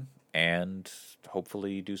Queen and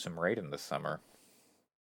hopefully do some raiding this summer.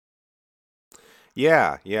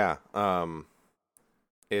 Yeah.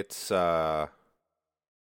 It's I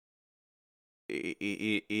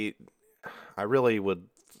really would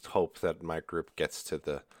hope that my group gets to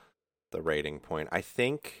the rating point. I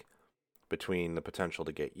think between the potential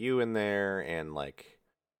to get you in there and like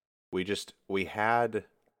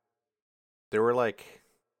there were like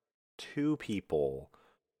two people.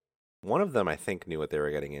 One of them I think knew what they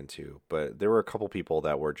were getting into, but there were a couple people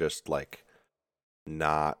that were just like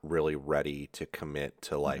not really ready to commit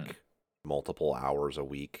to like multiple hours a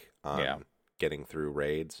week on getting through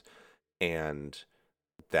raids. And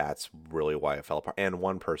that's really why it fell apart. And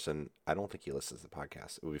one person, I don't think he listens to the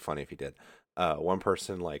podcast. It would be funny if he did. One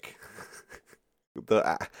person like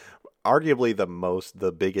arguably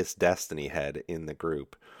the biggest Destiny head in the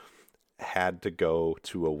group had to go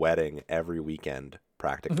to a wedding every weekend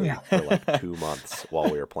practically for like 2 months while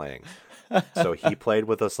we were playing. So he played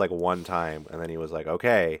with us like one time, and then he was like,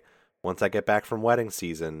 okay, once I get back from wedding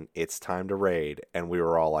season, it's time to raid. And we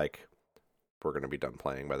were all like, we're going to be done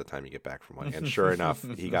playing by the time you get back from wedding. And sure enough,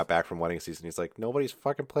 he got back from wedding season. He's like, nobody's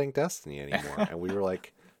fucking playing Destiny anymore. And we were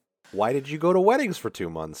like, why did you go to weddings for 2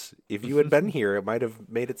 months? If you had been here, it might have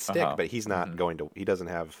made it stick. But he's not going to, he doesn't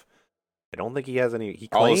have, I don't think he has any. He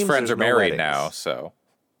claims all his friends are married now, so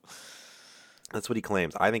that's what he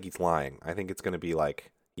claims. I think he's lying. I think it's going to be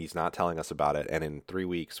like he's not telling us about it, and in 3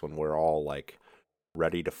 weeks, when we're all like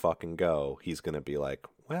ready to fucking go, he's going to be like,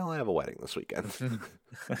 "Well, I have a wedding this weekend."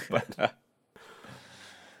 But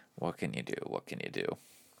what can you do? What can you do?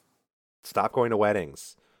 Stop going to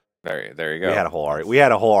weddings. There you go. We had a whole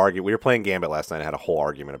argument. We were playing Gambit last night. And had a whole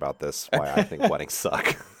argument about this. Why I think weddings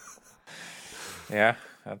suck. Yeah.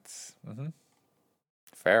 That's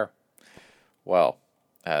fair. Well,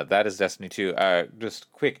 that is Destiny 2.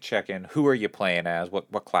 Just quick check-in. Who are you playing as?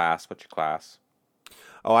 What class? What's your class?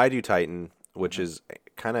 Oh, I do Titan, which is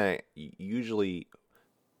kind of usually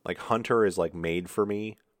like Hunter is like made for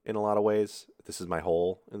me in a lot of ways. This is my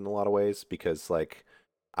hole in a lot of ways because like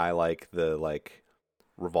I like the like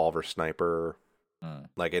revolver sniper.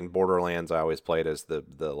 Like in Borderlands, I always played as the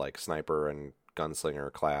like sniper and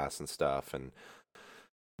gunslinger class and stuff,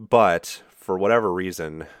 but for whatever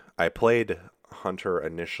reason, I played Hunter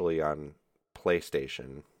initially on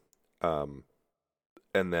PlayStation, and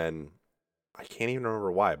then I can't even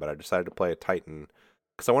remember why, but I decided to play a Titan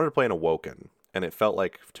because I wanted to play an Awoken, and it felt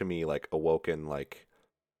like to me like Awoken, like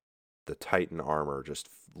the Titan armor just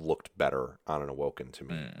looked better on an Awoken to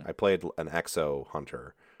me. I played an Exo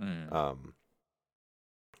Hunter,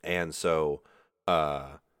 and so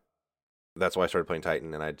that's why I started playing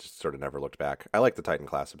Titan, and I just sort of never looked back. I like the Titan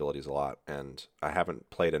class abilities a lot, and I haven't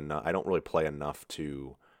played enough. I don't really play enough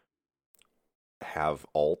to have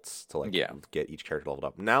alts to like get each character leveled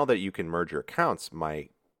up. Now that you can merge your accounts, my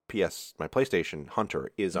PlayStation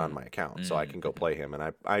Hunter is on my account, so I can go play him.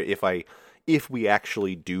 And if we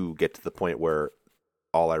actually do get to the point where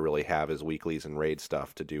all I really have is weeklies and raid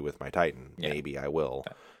stuff to do with my Titan, maybe I will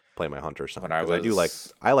play my Hunter something.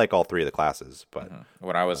 I like all three of the classes, but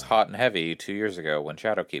when I was hot and heavy 2 years ago when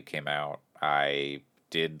Shadowkeep came out, I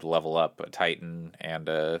did level up a Titan and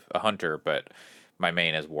a Hunter, but my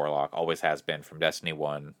main is Warlock. Always has been from Destiny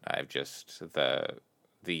 1. I've just the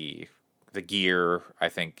gear, I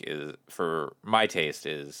think, is, for my taste,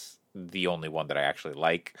 is the only one that I actually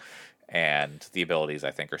like, and the abilities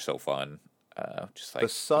I think are so fun. Just like the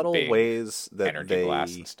subtle big ways that energy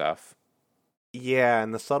blast and stuff. Yeah,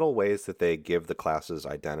 and the subtle ways that they give the classes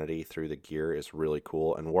identity through the gear is really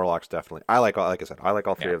cool. And Warlock's definitely, like I said, I like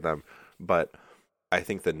all three of them, but I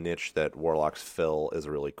think the niche that Warlocks fill is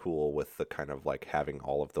really cool with the kind of like having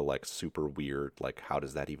all of the like super weird, like how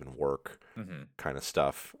does that even work kind of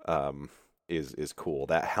stuff is cool.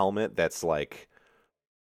 That helmet that's like,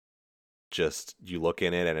 just you look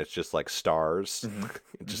in it and it's just like stars.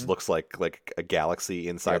 It just looks like a galaxy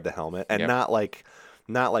inside the helmet, and not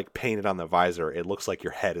like painted on the visor. It looks like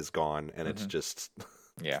your head is gone and it's just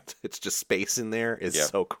it's just space in there. Is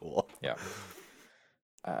so cool.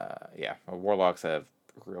 Warlocks have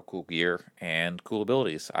real cool gear and cool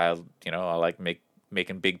abilities. I like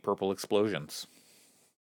making big purple explosions.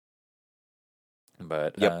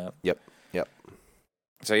 But Yep.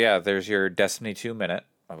 So yeah, there's your Destiny 2 minute.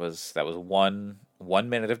 That was 1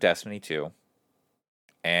 minute of Destiny 2.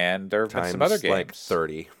 And there have been some other games. Like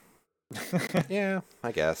 30. Yeah,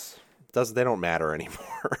 I guess. They don't matter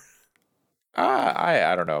anymore.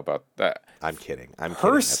 I don't know about that. I'm kidding.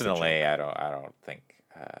 Personally, I don't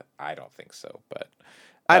think so, but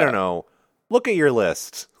I don't know. Look at your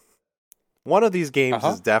list. One of these games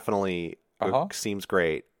is definitely seems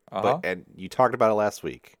great. And you talked about it last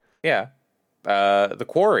week. Yeah. The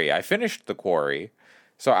Quarry. I finished The Quarry.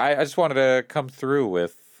 So I just wanted to come through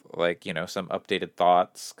with some updated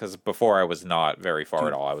thoughts, because before I was not very far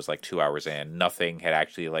at all. I was like 2 hours in. Nothing had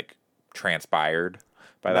actually transpired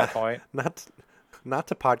by that point. Not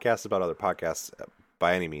to podcast about other podcasts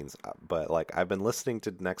by any means, but I've been listening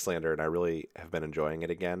to Nextlander and I really have been enjoying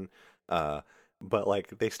it again. But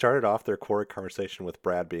they started off their Quarry conversation with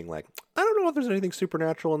Brad being like, I don't know if there's anything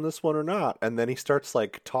supernatural in this one or not. And then he starts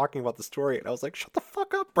talking about the story and I was like, shut the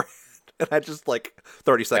fuck up, Brad. And I just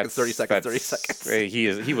 30 seconds.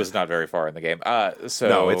 He was not very far in the game. So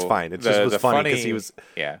no, it's fine. It just was funny because he was.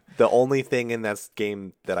 Yeah. The only thing in that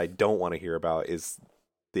game that I don't want to hear about is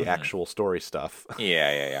the actual story stuff.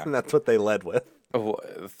 Yeah. And that's what they led with.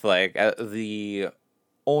 The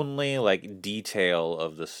only detail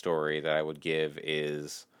of the story that I would give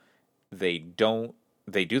is they do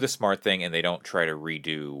the smart thing and they don't try to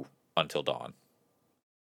redo Until Dawn.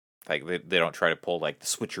 They don't try to pull the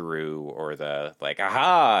switcheroo or the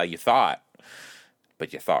aha, you thought,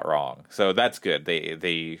 but you thought wrong. So that's good.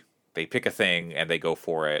 They pick a thing and they go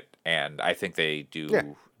for it, and I think they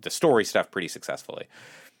do the story stuff pretty successfully.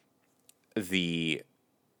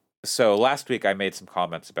 So last week I made some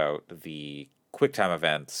comments about the QuickTime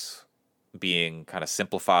events being kind of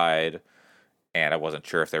simplified, and I wasn't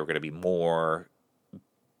sure if there were going to be more,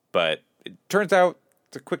 but it turns out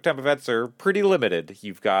the QuickTime events are pretty limited.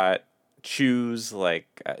 You've got choose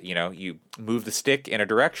you move the stick in a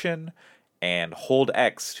direction and hold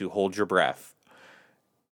X to hold your breath.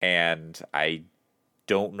 And I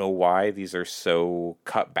don't know why these are so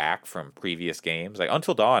cut back from previous games.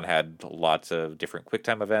 Until Dawn had lots of different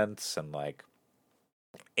QuickTime events and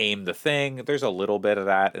aim the thing. There's a little bit of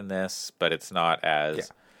that in this, but it's not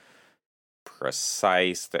as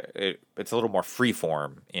precise. It's a little more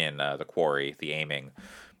freeform in the Quarry, the aiming,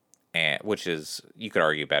 and which is, you could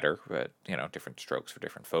argue, better, but different strokes for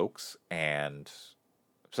different folks. And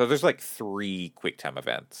so there's 3 QuickTime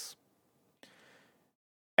events,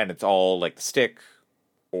 and it's all the stick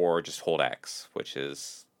or just hold X, which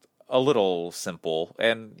is a little simple.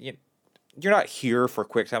 And you're not here for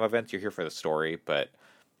QuickTime events; you're here for the story. But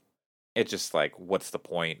it's just what's the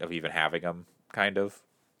point of even having them? Kind of.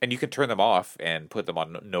 And you can turn them off and put them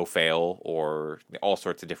on no fail or all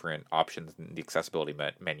sorts of different options in the accessibility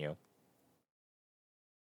menu.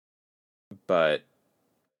 But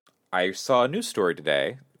I saw a news story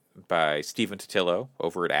today by Stephen Totillo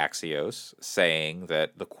over at Axios saying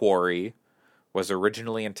that The Quarry was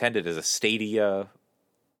originally intended as a Stadia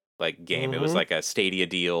game. It was a Stadia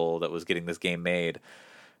deal that was getting this game made.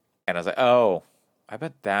 And I was like, oh, I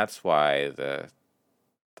bet that's why the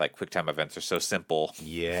QuickTime events are so simple.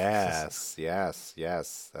 Yes.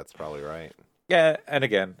 That's probably right. Yeah, and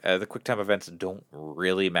again, the QuickTime events don't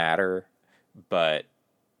really matter, but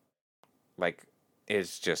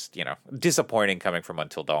it's just, disappointing coming from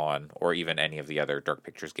Until Dawn or even any of the other Dark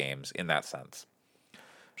Pictures games in that sense.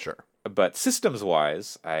 Sure. But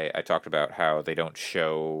systems-wise, I talked about how they're not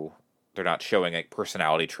showing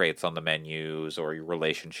personality traits on the menus or your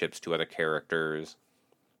relationships to other characters.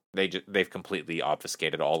 They've completely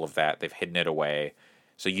obfuscated all of that. They've hidden it away.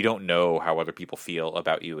 So you don't know how other people feel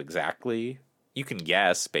about you exactly. You can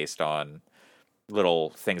guess based on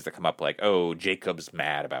little things that come up, like, oh, Jacob's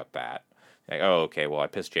mad about that. Like, oh, okay, well, I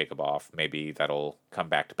pissed Jacob off. Maybe that'll come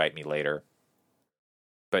back to bite me later.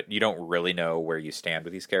 But you don't really know where you stand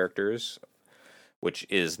with these characters, which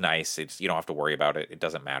is nice. You don't have to worry about it. It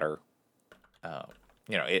doesn't matter.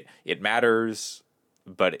 It matters,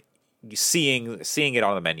 but seeing it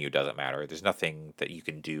on the menu doesn't matter. There's nothing that you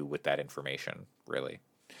can do with that information, really.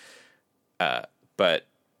 But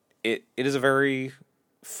it is a very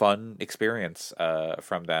fun experience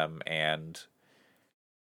from them, and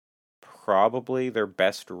probably their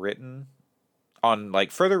best written. On like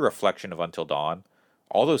further reflection of Until Dawn,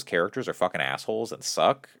 all those characters are fucking assholes and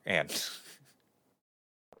suck and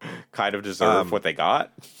kind of deserve what they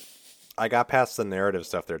got. I got past the narrative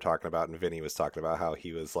stuff they're talking about, and Vinny was talking about how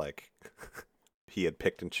he was like, he had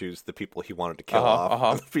picked and choose the people he wanted to kill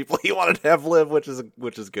off, the people he wanted to have live, which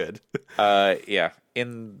is good. Yeah.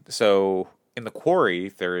 In the Quarry,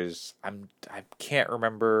 there is I can't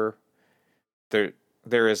remember.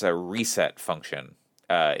 There is a reset function.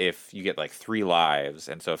 If you get like 3 lives,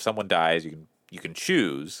 and so if someone dies, you can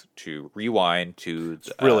choose to rewind to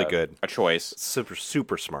really good a choice.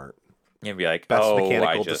 Super smart. And be like, best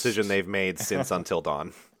mechanical decision they've made since Until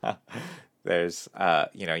Dawn. There's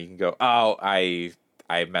you can go, oh, I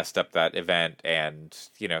messed up that event, and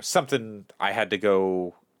something, I had to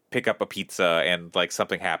go pick up a pizza and like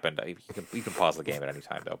something happened. You can pause the game at any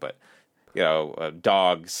time though, but a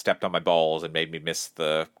dog stepped on my balls and made me miss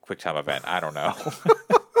the QuickTime event. I don't know.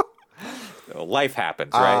 Life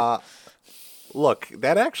happens, right? Look,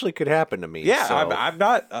 that actually could happen to me. Yeah, so.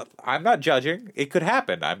 I'm not judging. It could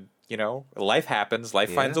happen. Life happens.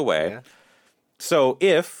 Life finds a way. Yeah. So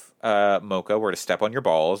if Mocha were to step on your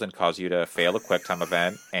balls and cause you to fail a QuickTime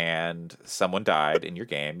event, and someone died in your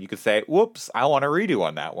game, you could say, "Whoops, I want to redo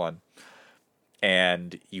on that one,"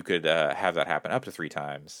 and you could have that happen up to 3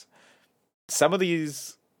 times. Some of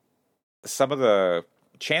the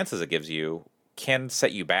chances it gives you can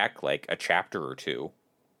set you back like a chapter or 2.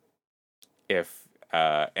 If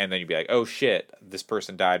and then you'd be like, oh shit, this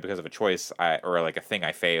person died because of a choice or like a thing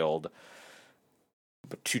I failed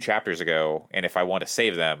 2 chapters ago, and if I want to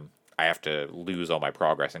save them, I have to lose all my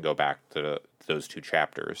progress and go back to those 2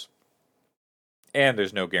 chapters. And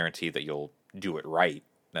there's no guarantee that you'll do it right.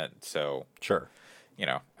 And so sure,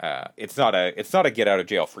 it's not a get out of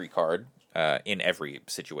jail free card in every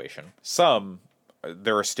situation.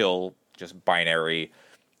 There are still just binary.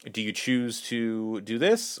 Do you choose to do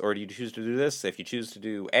this, or do you choose to do this? If you choose to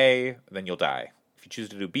do A, then you'll die. If you choose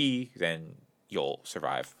to do B, then you'll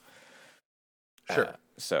survive. Sure.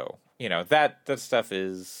 So that stuff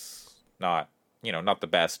is not not the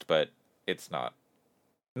best, but it's not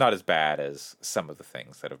as bad as some of the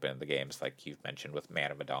things that have been in the games, like you've mentioned with Man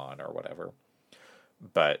of Medan or whatever.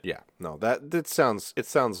 But yeah, no, it sounds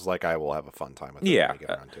like I will have a fun time with it when I get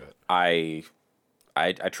around to it.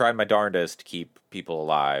 I tried my darndest to keep people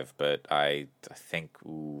alive, but I think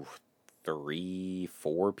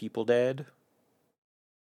 3-4 people dead.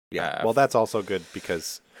 Yeah, well, that's also good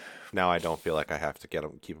because now I don't feel like I have to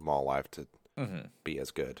keep them all alive to be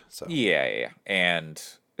as good. So yeah, and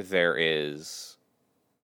there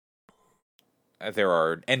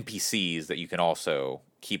are NPCs that you can also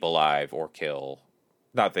keep alive or kill.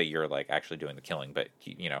 Not that you're like actually doing the killing, but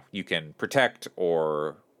you can protect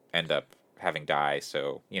or end up having die.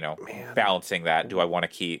 So balancing that. Do I want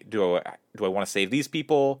to save these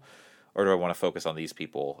people, or do I want to focus on these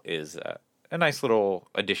people? Is a nice little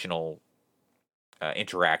additional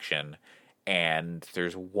interaction. And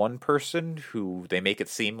there's one person who they make it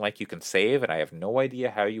seem like you can save, and I have no idea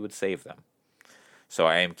how you would save them. So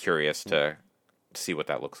I am curious to see what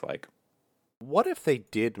that looks like. What if they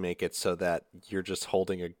did make it so that you're just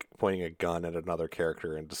pointing a gun at another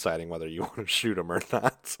character and deciding whether you want to shoot him or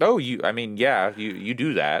not? Oh, you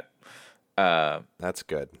do that. That's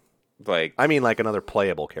good. Like another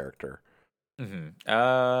playable character.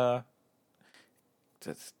 Mm-hmm.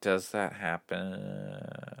 Does that happen?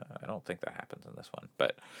 I don't think that happens in this one,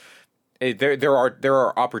 but there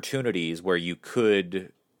are opportunities where you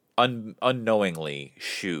could unknowingly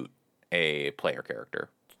shoot a player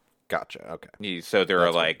character. Gotcha. Okay. So there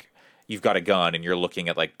are like, you've got a gun and you're looking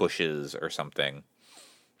at like bushes or something,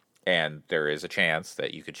 and there is a chance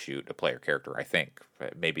that you could shoot a player character. I think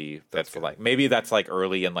maybe that's like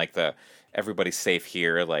early in like the everybody's safe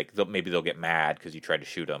here. Like maybe they'll get mad because you tried to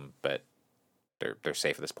shoot them, but they're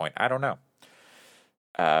safe at this point. I don't know.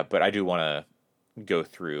 But I do want to go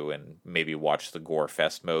through and maybe watch the Gore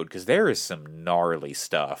Fest mode, because there is some gnarly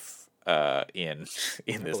stuff in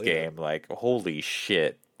this game. Like, holy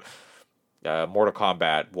shit. Mortal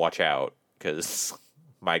Kombat, watch out, because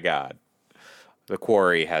my God, the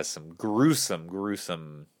Quarry has some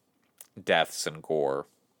gruesome deaths and gore,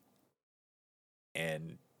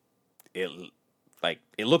 and it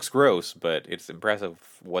looks gross, but it's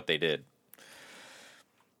impressive what they did.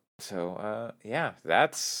 So yeah,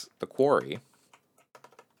 that's the Quarry,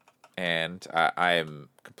 and I am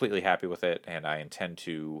completely happy with it, and I intend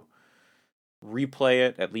to replay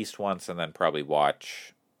it at least once, and then probably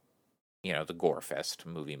watch, the Gore Fest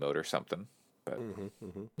movie mode or something. But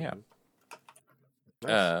yeah.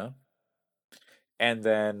 Nice. And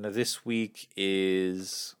then this week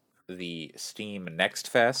is the Steam Next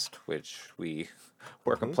Fest, which we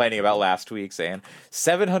were complaining about last week, saying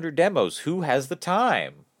 700 demos. Who has the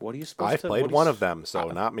time? What are you supposed to? I played one of them, so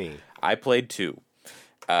not me. I played two,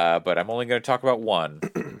 but I'm only going to talk about one,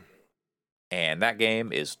 and that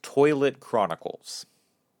game is Toilet Chronicles.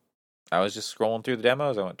 I was just scrolling through the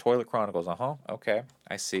demos. I went, Toilet Chronicles. Okay,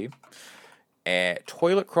 I see.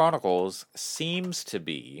 Toilet Chronicles seems to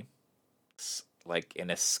be like an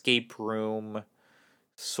escape room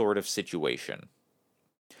sort of situation.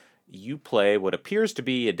 You play what appears to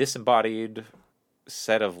be a disembodied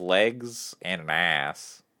set of legs and an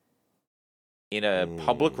ass in a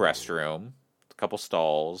public restroom, a couple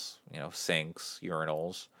stalls, sinks,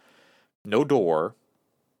 urinals, no door.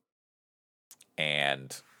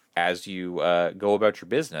 And as you go about your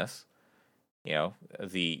business,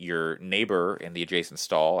 your neighbor in the adjacent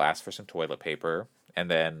stall asks for some toilet paper, and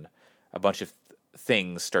then a bunch of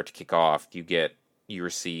things start to kick off. You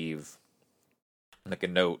receive like a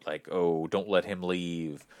note like, oh, don't let him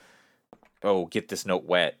leave. Oh, get this note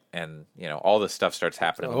wet. And, all this stuff starts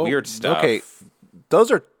happening. Weird stuff. Okay.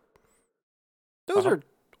 Those are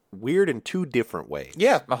weird in two different ways.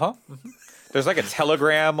 Yeah. There's like a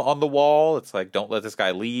telegram on the wall. It's like, don't let this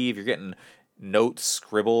guy leave. You're getting notes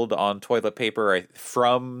scribbled on toilet paper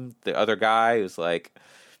from the other guy who's like,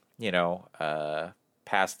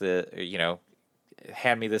 pass the,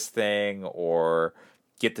 hand me this thing or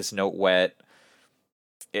get this note wet.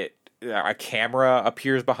 A camera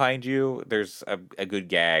appears behind you. There's a good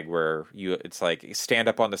gag where it's like, stand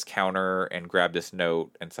up on this counter and grab this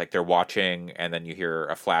note, and it's like they're watching, and then you hear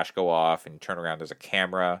a flash go off, and you turn around, there's a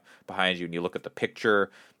camera behind you, and you look at the picture,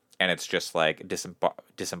 and it's just like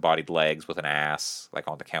disembodied legs with an ass like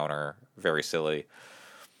on the counter. Very silly.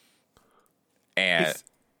 And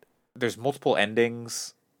there's multiple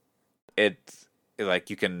endings. It's like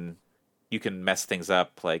you can mess things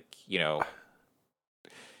up, like,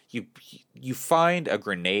 you find a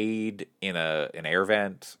grenade in an air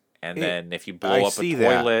vent, and then if you blow up a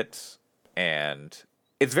toilet, and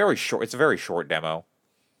it's very short. It's a very short demo.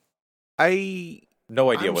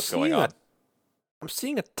 No idea what's going on. I'm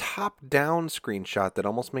seeing a top-down screenshot that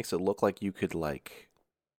almost makes it look like you could like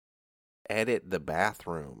edit the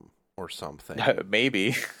bathroom or something.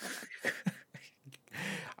 Maybe.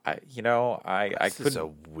 That's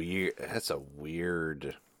a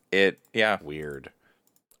weird. Weird.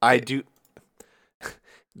 I do.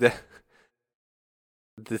 That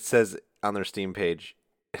says on their Steam page,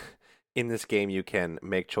 in this game you can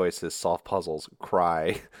make choices, solve puzzles,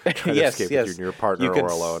 cry, try to escape with your partner or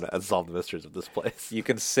alone, and solve the mysteries of this place. You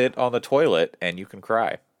can sit on the toilet and you can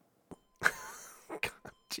cry. God,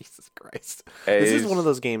 Jesus Christ. This is one of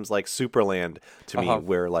those games like Superland to me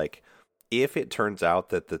where like, if it turns out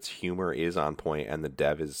that the humor is on point and the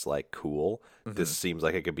dev is like cool, this seems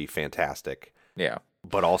like it could be fantastic. Yeah.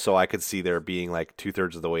 But also I could see there being like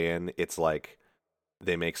 2/3 of the way in, it's like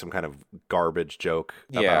they make some kind of garbage joke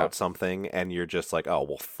about something, and you're just like, oh,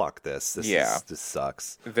 well, fuck this. This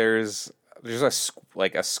sucks. There's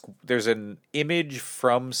an image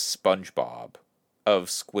from SpongeBob of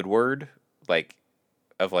Squidward,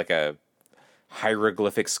 of a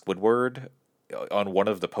hieroglyphic Squidward on one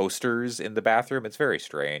of the posters in the bathroom. It's very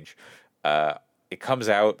strange. It comes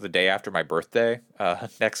out the day after my birthday,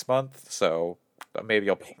 next month, so maybe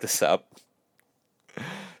I'll pick this up.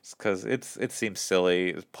 Because it seems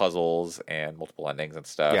silly, puzzles and multiple endings and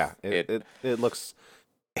stuff. Yeah, it looks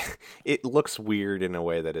it looks weird in a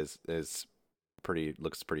way that is pretty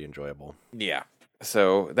enjoyable. Yeah.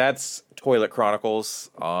 So that's Toilet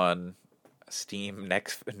Chronicles on Steam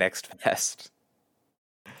Next Fest.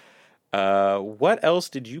 What else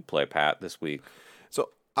did you play, Pat, this week? So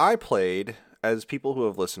I played, as people who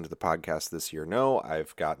have listened to the podcast this year know,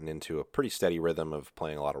 I've gotten into a pretty steady rhythm of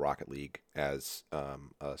playing a lot of Rocket League as a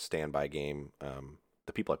standby game.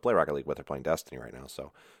 The people I play Rocket League with are playing Destiny right now,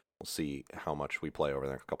 so we'll see how much we play over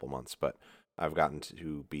the next couple months. But I've gotten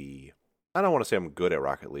to be, I don't want to say I'm good at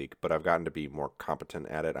Rocket League, but I've gotten to be more competent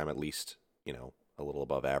at it. I'm at least, a little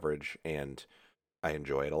above average, and I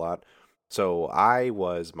enjoy it a lot. So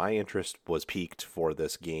my interest was piqued for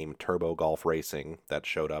this game, Turbo Golf Racing, that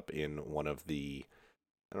showed up in one of the,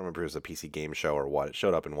 I don't remember if it was a PC game show or what. It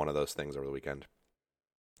showed up in one of those things over the weekend.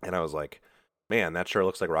 And I was like, man, that sure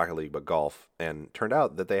looks like Rocket League, but golf. And turned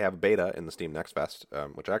out that they have a beta in the Steam Next Fest,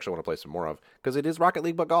 which I actually want to play some more of, because it is Rocket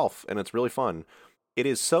League, but golf, and it's really fun. It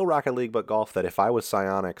is so Rocket League, but golf that if I was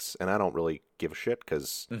Psyonix, and I don't really give a shit,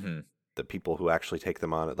 because Mm-hmm. the people who actually take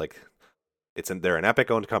them on it, like, they're an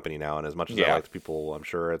Epic owned company now, and as much as I Yeah. like the people, I'm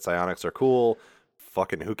sure at Psyonix are cool.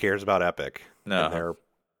 Fucking who cares about Epic No. and their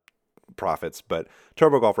profits? But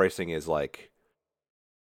Turbo Golf Racing is like,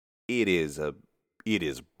 it is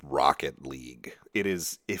Rocket League. It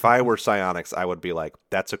is. If I were Psyonix, I would be like,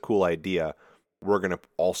 that's a cool idea. We're gonna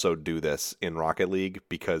also do this in Rocket League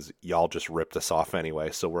because y'all just ripped us off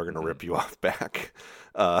anyway, so we're gonna rip you off back.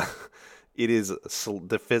 Uh, it is,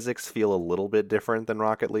 the physics feel a little bit different than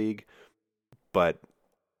Rocket League, but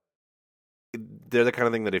they're the kind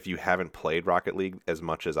of thing that if you haven't played Rocket League as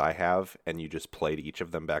much as I have, and you just played each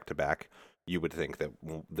of them back to back, you would think that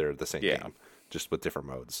they're the same game, just with different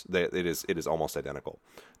modes. It is almost identical.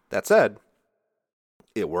 That said,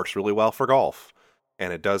 it works really well for golf,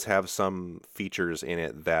 and it does have some features in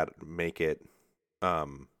it that make it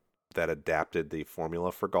that adapted the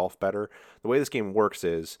formula for golf better. The way this game works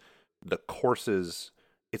is the courses,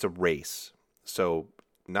 it's a race. So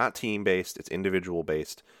not team based, it's individual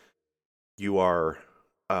based. You are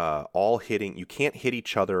all hitting, you can't hit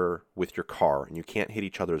each other with your car, and you can't hit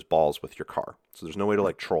each other's balls with your car. So there's no way to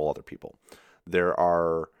like troll other people. There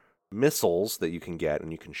are missiles that you can get,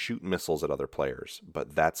 and you can shoot missiles at other players,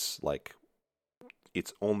 but that's like,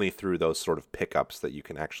 it's only through those sort of pickups that you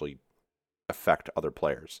can actually affect other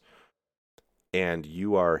players. And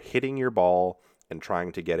you are hitting your ball and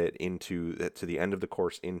trying to get it into to the end of the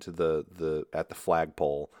course, into the at the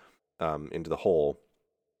flagpole, into the hole.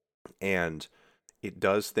 And it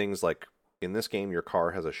does things like, in this game, your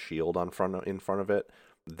car has a shield in front of it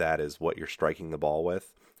that is what you're striking the ball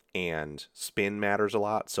with, and spin matters a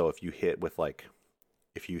lot. So if you hit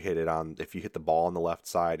if you hit the ball on the left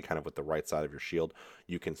side, kind of with the right side of your shield,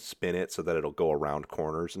 you can spin it so that it'll go around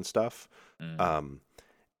corners and stuff.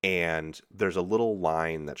 And there's a little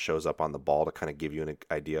line that shows up on the ball to kind of give you an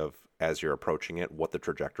idea of, as you're approaching it, what the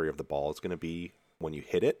trajectory of the ball is going to be when you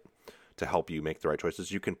hit it, to help you make the right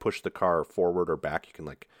choices. You can push the car forward or back. You can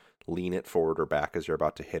like lean it forward or back as you're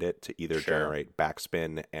about to hit it, to either generate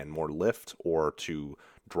backspin and more lift, or to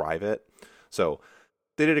drive it. So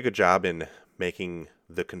they did a good job in making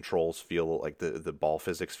the controls feel like the ball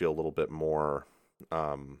physics feel a little bit more.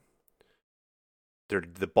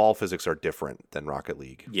 The ball physics are different than Rocket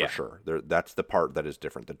League, for sure. That's the part that is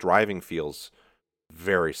different. The driving feels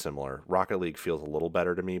very similar. Rocket League feels a little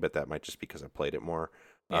better to me, but that might just be because I played it more.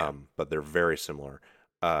 But they're very similar.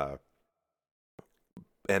 And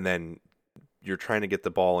then you're trying to get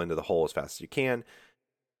the ball into the hole as fast as you can,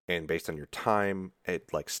 and based on your time,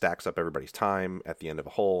 it like stacks up everybody's time at the end of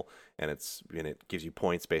a hole, and it gives you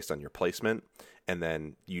points based on your placement. And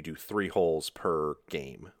then you do 3 holes per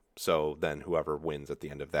game. So then whoever wins at the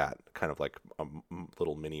end of that, kind of like a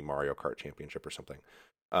little mini Mario Kart championship or something.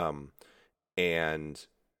 And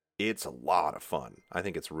it's a lot of fun. I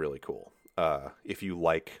think it's really cool. If you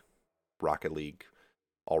like Rocket League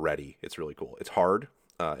already, it's really cool. It's hard.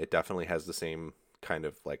 It definitely has the same kind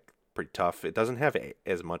of like pretty tough. It doesn't have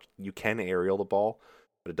as much. You can aerial the ball,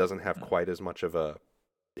 but it doesn't have quite as much of a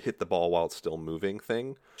hit the ball while it's still moving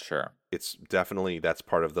thing. Sure. It's definitely, that's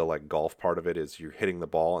part of the like golf part of it, is you're hitting the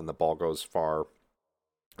ball and the ball goes far,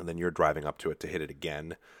 and then you're driving up to it to hit it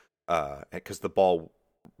again. Because the ball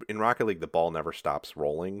in Rocket League, the ball never stops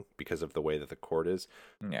rolling because of the way that the court is.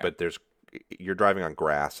 Yeah. But you're driving on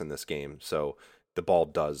grass in this game, so the ball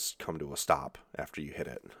does come to a stop after you hit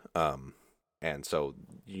it. And so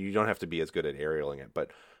you don't have to be as good at aerialing it,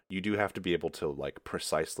 but you do have to be able to like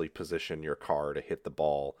precisely position your car to hit the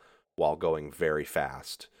ball while going very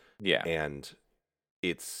fast. Yeah. And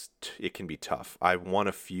it can be tough. I won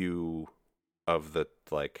a few of the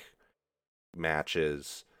like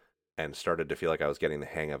matches and started to feel like I was getting the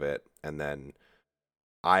hang of it, and then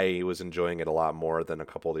I was enjoying it a lot more than a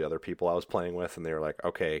couple of the other people I was playing with, and they were like,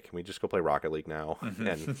 "Okay, can we just go play Rocket League now?"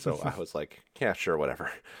 And so I was like, "Yeah, sure,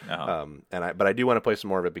 whatever." But I do want to play some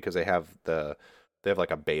more of it because they have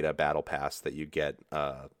like a beta battle pass that you get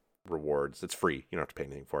rewards. It's free; you don't have to pay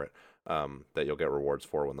anything for it. That you'll get rewards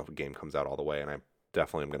for when the game comes out all the way, and I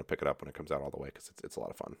definitely am going to pick it up when it comes out all the way because it's a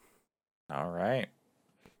lot of fun. All right,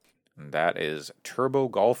 and that is Turbo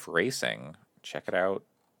Golf Racing. Check it out.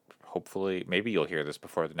 Hopefully, maybe you'll hear this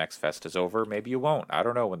before the next fest is over. Maybe you won't. I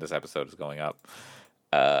don't know when this episode is going up.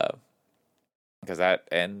 because that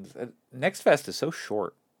and Next Fest is so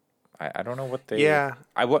short. I don't know what they. Yeah,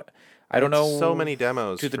 I don't it's so know. many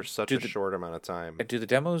demos Do the for such do a the short amount of time. do the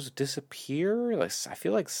demos disappear? Like I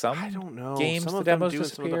feel like I some don't know. games Some the of them demos do, and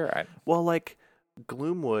some of them. disappear. Well, like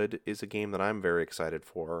Gloomwood is a game that I'm very excited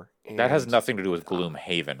for, That has and nothing to do with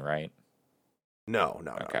Gloomhaven, right? no,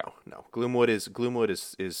 Okay. no. Gloomwood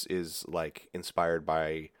is like inspired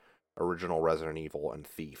by original Resident Evil and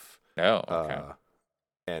Thief, No. Okay. uh,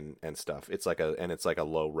 and stuff. It's like a it's like a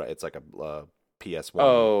PS1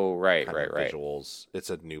 Oh, right, kind of right, right. visuals. It's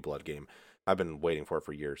a New Blood game. I've been waiting for it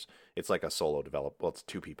for years. It's like a solo develop. Well, it's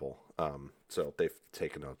two people. So they've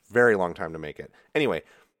taken a very long time to make it. Anyway,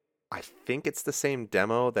 I think it's the same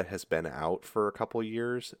demo that has been out for a couple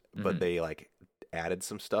years, but Mhm. they like added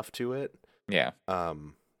some stuff to it. Yeah.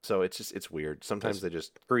 So it's weird. Sometimes they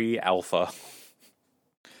just Pre-alpha.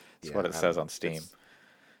 That's yeah, what it I says don't on know. Steam.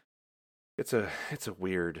 It's a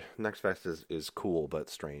weird. Next Fest is cool but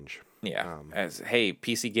strange. Yeah. Um, As hey,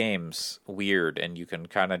 PC games weird, and you can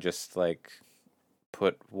kind of just like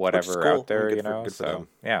put which is whatever cool. out there, Good you for know. good for So them.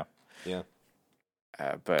 yeah. Yeah.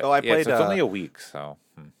 But Oh, I yeah, played. it's only a week, so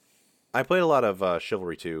I played a lot of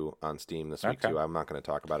Chivalry 2 on Steam this week okay. too. I'm not going to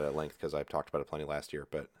talk about it at length because I've talked about it plenty last year,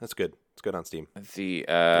 but that's good. It's good on Steam. The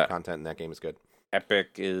The content in that game is good.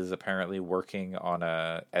 Epic is apparently working on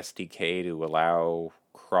a SDK to allow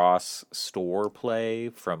cross store play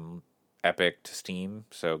from Epic to Steam.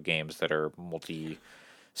 So games that are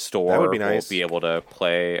multi-store That would be will nice. be able to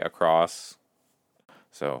play across.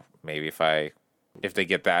 So maybe if they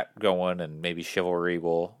get that going, and maybe Chivalry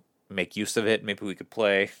will make use of it, maybe we could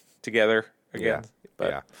play together again. Yeah. But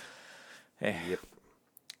Yeah. eh, Yep.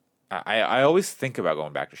 I always think about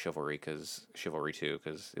going back to Chivalry 2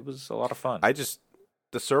 because it was a lot of fun.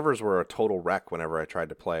 The servers were a total wreck whenever I tried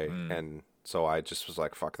to play, Mm. and so I just was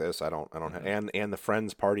like, "Fuck this! I don't." Mhm. And the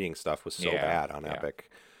friends partying stuff was so Yeah, bad on yeah. Epic.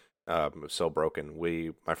 It was so broken.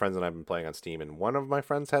 My friends and I have been playing on Steam, and one of my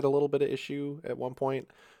friends had a little bit of issue at one point.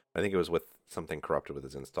 I think it was with something corrupted with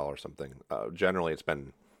his install or something. Generally, it's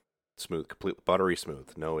been smooth, complete buttery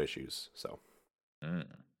smooth, no issues. So Mm.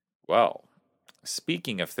 Well,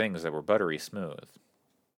 speaking of things that were buttery smooth,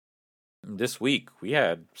 this week we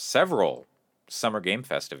had several Summer Game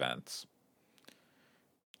Fest events,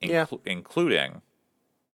 Yeah. including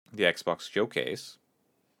the Xbox Showcase,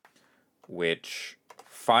 which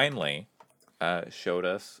finally showed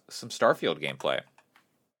us some Starfield gameplay.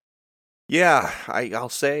 yeah, I'll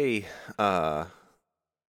say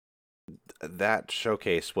that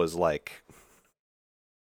showcase was like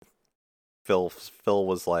Phil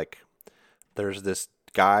was like, there's this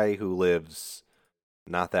guy who lives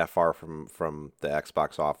not that far from the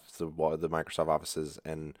Xbox office, the Microsoft offices,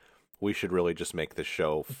 and we should really just make this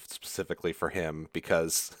show specifically for him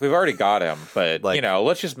because We've already got him, but Like,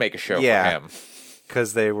 let's just make a show yeah. for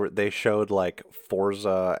him. they showed like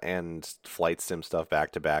Forza and Flight Sim stuff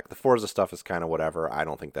back to back. The Forza stuff is kind of whatever. I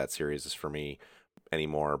don't think that series is for me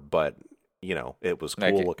anymore, but it was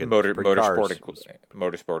cool Like looking. Pretty cars.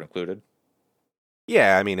 motorsport included.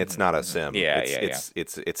 Yeah, I mean it's not a Mhm. sim. Yeah,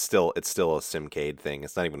 It's still a simcade thing.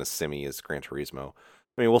 It's not even as simmy as Gran Turismo.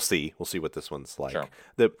 I mean, we'll see. We'll see what this one's like. Sure.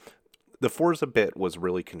 The Forza bit was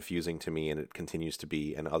really confusing to me, and it continues to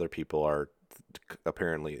be. And other people are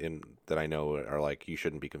apparently that I know are like, you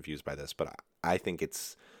shouldn't be confused by this, but I think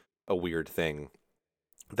it's a weird thing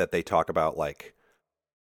that they talk about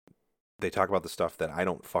the stuff that I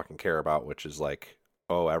don't fucking care about, which is like,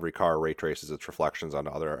 oh, every car ray traces its reflections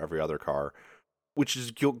onto every other car, which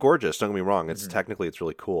is gorgeous. Don't get me wrong; it's Mhm. technically it's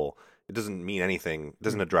really cool. It doesn't mean anything. It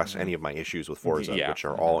doesn't address any of my issues with Forza, Yeah. which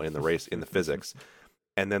are all in the physics.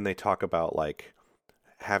 And then they talk about like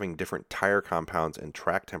having different tire compounds and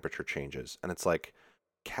track temperature changes, and it's like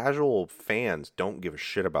casual fans don't give a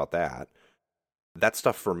shit about that. That's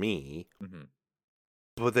stuff for me, Mhm.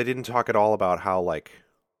 but they didn't talk at all about how like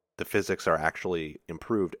the physics are actually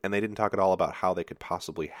improved, and they didn't talk at all about how they could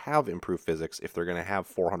possibly have improved physics if they're going to have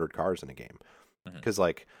 400 cars in a game. Mhm. Because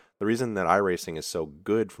like the reason that iRacing is so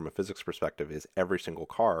good from a physics perspective is every single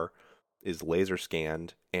car is laser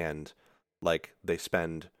scanned, and like they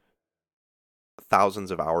spend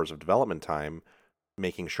thousands of hours of development time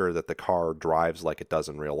making sure that the car drives like it does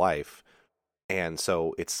in real life. And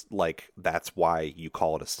so it's like that's why you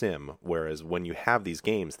call it a sim. Whereas when you have these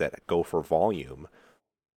games that go for volume,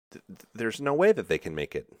 there's no way that they can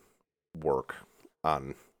make it work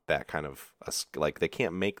on that kind of like they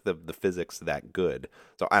can't make the physics that good.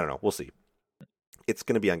 So I don't know. We'll see. It's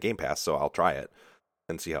going to be on Game Pass, so I'll try it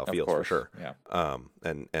and see how it Of feels course. for sure. Yeah.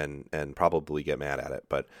 And probably get mad at it.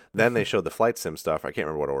 But then they showed the flight sim stuff. I can't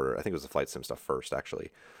remember what order. I think it was the flight sim stuff first,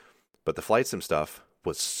 actually. But the flight sim stuff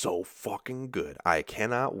was so fucking good. I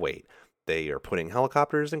cannot wait. They are putting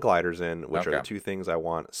helicopters and gliders in, which are the two things I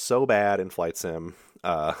want so bad in Flight Sim.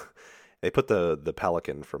 They put the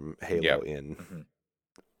Pelican from Halo in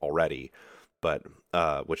already, but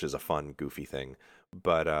which is a fun, goofy thing.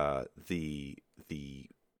 But the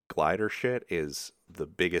glider shit is the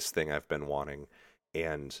biggest thing I've been wanting,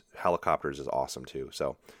 and helicopters is awesome too.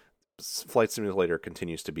 So Flight Simulator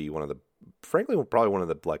continues to be one of the, frankly, probably one of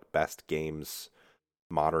the like best games,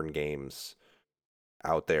 modern games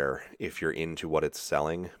out there if you're into what it's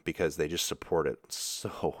selling, because they just support it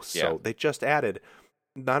so. They just added,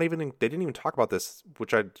 they didn't even talk about this,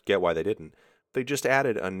 which I get why they didn't. They just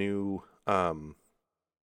added a new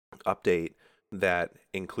update that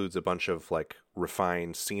includes a bunch of like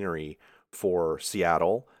refined scenery for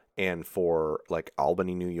Seattle and for like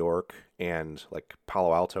Albany, New York, and like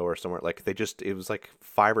Palo Alto or somewhere. Like it was like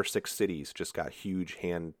 5 or 6 cities just got huge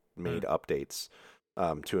handmade updates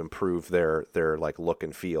to improve their like look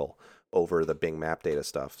and feel over the Bing Map data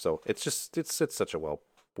stuff. So it's such a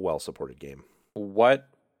well supported game. What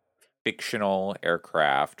fictional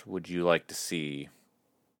aircraft would you like to see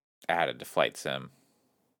added to Flight Sim?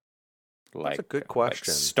 That's a good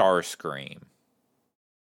question. Like Starscream.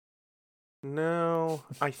 No,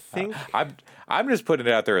 I think I'm just putting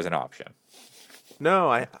it out there as an option. No,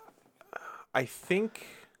 I think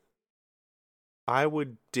I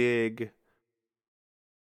would dig.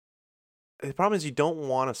 The problem is you don't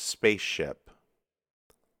want a spaceship.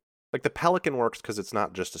 Like the Pelican works because it's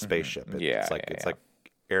not just a spaceship. It's like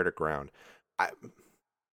air to ground.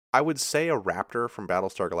 I would say a Raptor from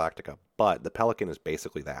Battlestar Galactica, but the Pelican is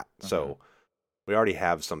basically that. So we already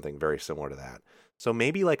have something very similar to that. So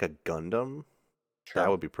maybe like a Gundam. Sure. That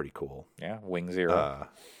would be pretty cool. Yeah, Wing Zero.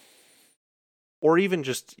 Or even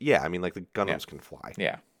just, I mean, like the Gundams can fly.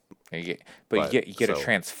 Yeah. You get a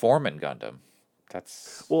transforming Gundam.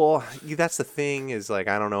 That's the thing is, like,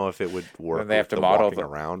 I don't know if it would work. They have to model walking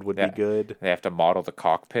around would be good. They have to model the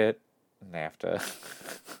cockpit. And they have to.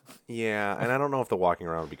 Yeah, and I don't know if the walking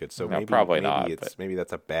around would be good. So maybe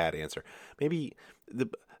that's a bad answer. Maybe the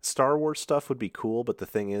Star Wars stuff would be cool, but the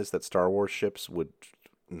thing is that Star Wars ships would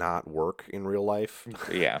not work in real life.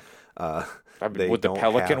 Yeah. Would the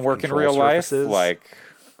Pelican work in real life? Like,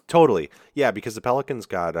 totally. Yeah, because the Pelican's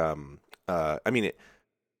got I mean,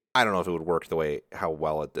 I don't know if it would work how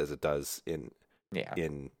well as it does in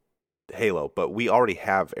Halo, but we already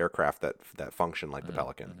have aircraft that function like the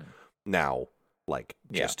Pelican. Now, like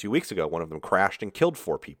just 2 weeks ago, one of them crashed and killed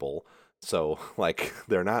 4 people. So like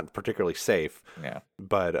they're not particularly safe. Yeah.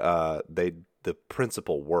 But the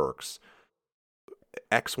principle works.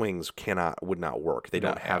 X-wings would not work. They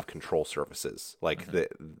don't have control surfaces. Like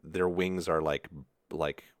their wings are like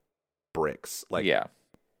bricks. Like you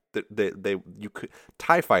could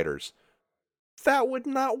TIE fighters. That would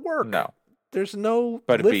not work. No. There's no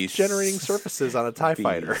lift generating surfaces on a TIE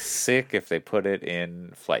fighter. Sick if they put it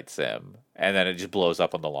in Flight Sim and then it just blows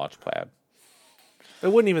up on the launch pad.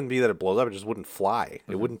 It wouldn't even be that it blows up; it just wouldn't fly.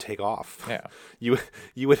 It wouldn't take off. Yeah, you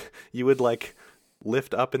would like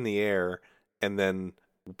lift up in the air, and then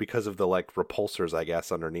because of the like repulsors, I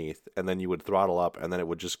guess, underneath, and then you would throttle up, and then it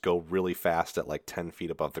would just go really fast at like 10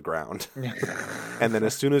 feet above the ground. And then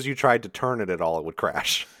as soon as you tried to turn it at all, it would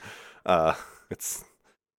crash. It's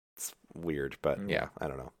weird, but I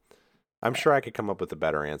don't know. I'm sure I could come up with a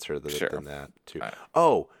better answer than that too.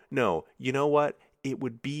 Oh no, you know what? It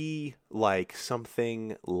would be like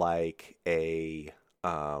something like it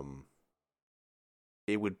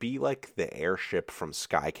would be like the airship from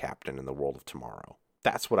Sky Captain in the World of Tomorrow.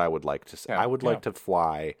 That's what I would like to say. I would like to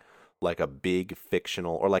fly like a big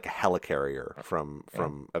fictional, or like a helicarrier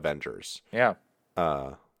from Avengers. Yeah.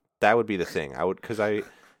 That would be the thing.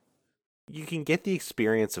 You can get the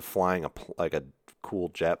experience of flying a cool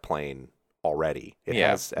jet plane already. It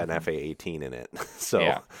has an FA-18 in it.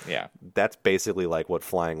 So that's basically like what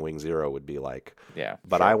flying Wing Zero would be like. Yeah.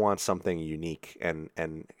 But I want something unique, and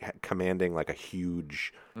commanding like a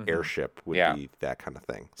huge airship would be that kind of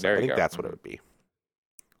thing. So I think that's what it would be.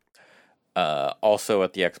 Also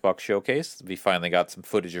at the Xbox showcase, we finally got some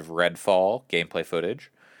footage of Redfall, gameplay footage,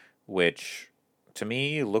 which to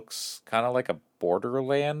me looks kind of like a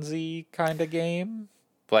Borderlands-y kind of game.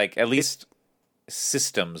 Like, at least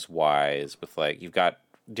systems-wise, with like, you've got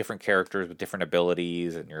different characters with different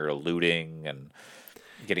abilities, and you're looting and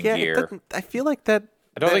getting gear. I feel like that...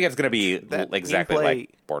 I don't think it's going to be exactly gameplay,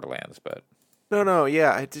 like Borderlands, but... No,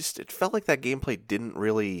 yeah, it felt like that gameplay didn't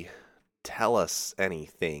really tell us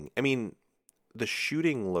anything. I mean, the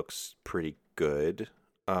shooting looks pretty good.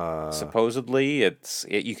 Supposedly,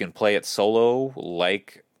 you can play it solo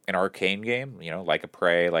like an Arcane game, like a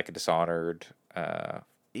Prey, like a Dishonored.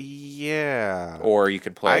 Yeah. Or you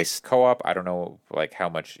can play I, co-op. I don't know like how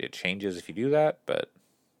much it changes if you do that, but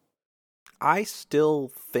I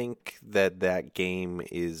still think that game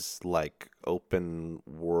is like open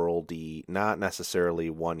worldy, not necessarily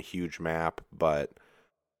one huge map, but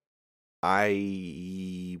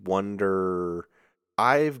I wonder.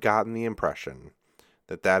 I've gotten the impression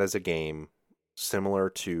that that is a game similar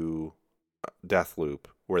to Deathloop,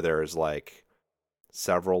 where there is like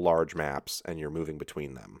several large maps and you're moving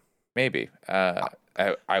between them. maybe. I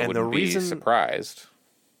And the wouldn't be reason surprised.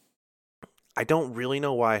 I don't really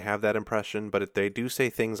know why I have that impression, but they do say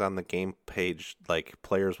things on the game page like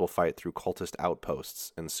players will fight through cultist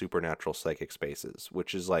outposts and supernatural psychic spaces,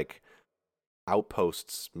 which is like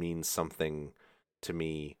outposts means something to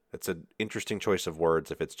me. It's an interesting choice of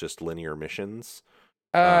words if it's just linear missions.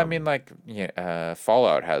 I mean, like, yeah,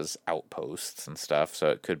 Fallout has outposts and stuff, so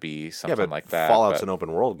it could be Yeah, something but like that. Fallout's But an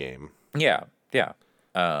open world game. yeah, yeah.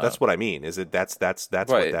 That's what I mean. Is it that's what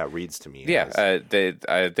But that reads to me yeah, as.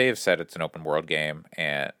 they have said it's an open world game,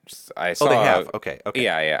 and I Oh, saw. they have. Okay.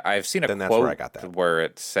 Yeah. I've seen a Then that's quote where I got that. where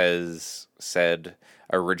it said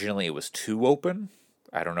originally it was too open.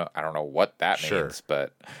 I don't know what that Sure. means,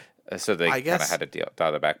 but so they I kind of guess had to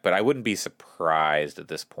dial that back. But I wouldn't be surprised at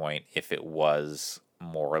this point if it was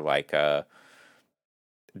more like a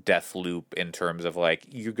death loop in terms of like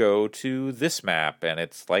you go to this map and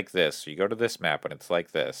it's like this, you go to this map and it's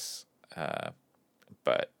like this.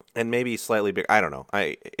 But and maybe slightly big. I don't know.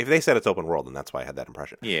 If they said it's open world, then that's why I had that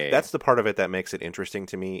impression. yeah, That's the part of it that makes it interesting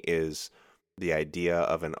to me is the idea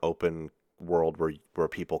of an open world where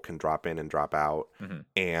people can drop in and drop out, Mhm.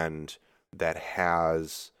 and that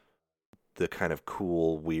has the kind of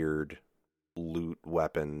cool, weird loot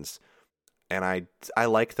weapons. And I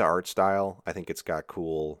like the art style. I think it's got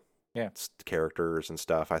cool Yeah. characters and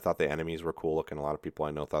stuff. I thought the enemies were cool looking. A lot of people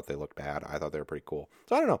I know thought they looked bad. I thought they were pretty cool.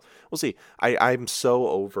 So I don't know. We'll see. I'm so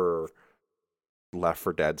over Left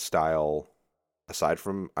 4 Dead style. Aside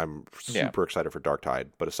from, I'm super excited for Dark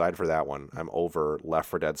Tide, but aside for that one, I'm over Left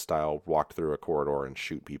 4 Dead style. Walk through a corridor and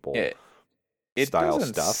shoot people. It style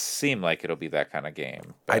doesn't stuff. seem like it'll be that kind of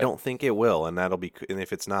game. I But don't think it will, and that'll be. And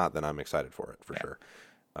if it's not, then I'm excited for it for sure.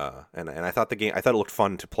 And I thought I thought it looked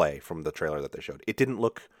fun to play from the trailer that they showed. It didn't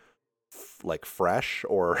look like fresh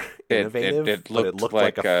or innovative, but it looked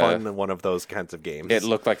like a fun one of those kinds of games. It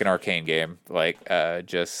looked like an arcane game, like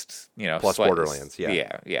just plus Borderlands,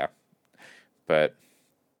 yeah. But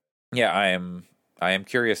yeah, I am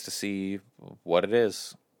curious to see what it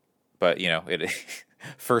is. But it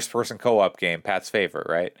first person co-op game, Pat's favorite,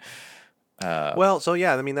 right? Well, so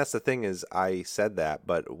yeah, I mean that's the thing is I said that,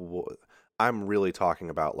 but I'm really talking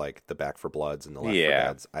about like the Back 4 Bloods and the Left 4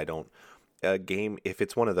 Deads. I don't a game if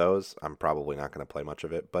it's one of those, I'm probably not going to play much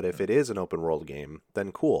of it. But if it is an open world game,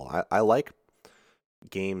 then cool. I like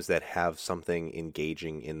games that have something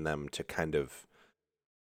engaging in them to kind of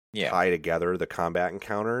tie together the combat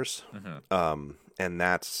encounters. Mm-hmm. And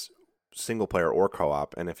that's single player or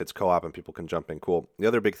co-op. And if it's co-op and people can jump in, cool. The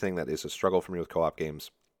other big thing that is a struggle for me with co-op games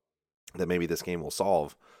that maybe this game will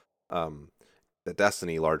solve, that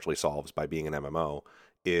Destiny largely solves by being an MMO,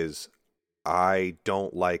 is I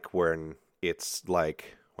don't like when it's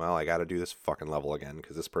like, well, I got to do this fucking level again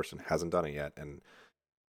because this person hasn't done it yet, and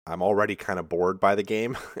I'm already kind of bored by the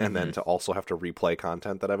game, and then to also have to replay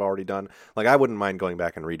content that I've already done. Like, I wouldn't mind going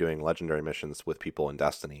back and redoing legendary missions with people in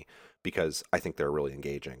Destiny because I think they're really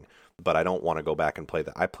engaging, but I don't want to go back and play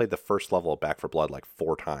that. I played the first level of Back 4 Blood like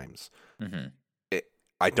 4 times. Mm-hmm.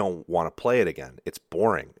 I don't want to play it again. It's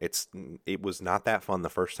boring. It was not that fun the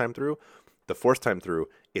first time through. The fourth time through,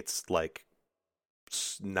 it's like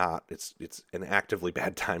it's an actively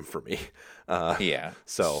bad time for me.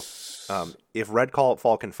 So if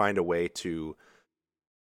Redfall can find a way to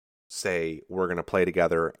say we're going to play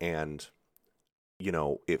together and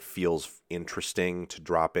it feels interesting to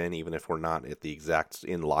drop in even if we're not at the exact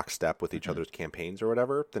in lockstep with each other's campaigns or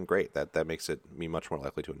whatever, then great. That makes me much more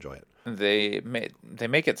likely to enjoy it. They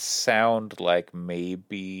make it sound like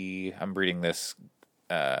maybe I'm reading this.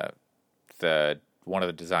 One of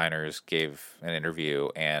the designers gave an interview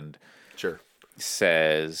and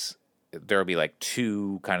says there'll be like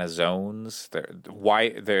 2 kind of zones.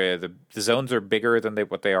 The zones are bigger than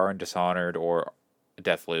what they are in Dishonored or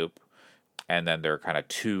Deathloop, and then there are kind of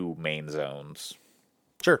 2 main zones.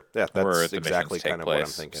 Sure, yeah, that's exactly kind of what I'm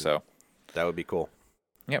thinking. So that would be cool.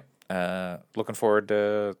 Yep, looking forward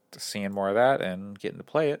to seeing more of that and getting to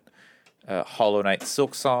play it. Hollow Knight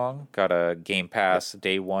Silksong got a Game Pass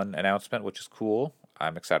Day 1 announcement, which is cool.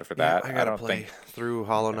 I'm excited for that. I gotta play through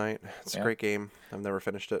Hollow Knight. It's a great game. I've never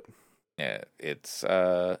finished it. Yeah, it's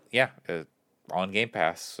on Game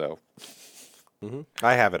Pass, so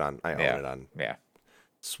I have it on. I own Yeah. it on Yeah.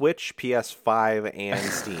 Switch, PS5, and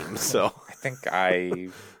Steam. So I think I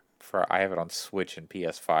have it on Switch and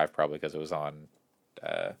PS5 probably because it was on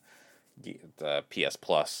the PS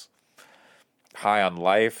Plus. High on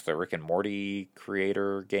Life, the Rick and Morty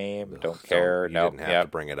creator game. Don't care. You Nope. didn't have to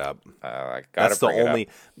bring it up. I gotta That's the bring it only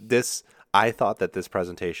up. this. I thought that this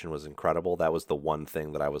presentation was incredible. That was the one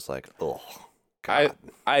thing that I was like, oh, God.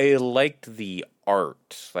 I liked the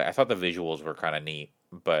art. Like I thought the visuals were kind of neat,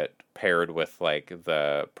 but paired with like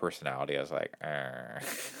the personality, I was like, Yeah,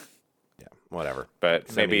 whatever. But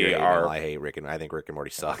Send me maybe your email. I think Rick and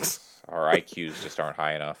Morty sucks. our IQs just aren't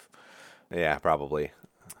high enough. Yeah, probably.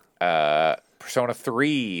 Persona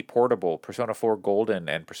 3 Portable, Persona 4 Golden,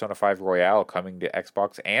 and Persona 5 Royale coming to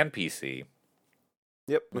Xbox and PC.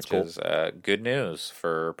 Yep, that's which cool. is good news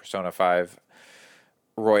for Persona 5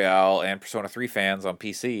 Royale and Persona 3 fans on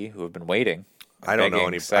PC who have been waiting. I don't know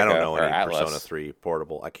any Atlas. Persona 3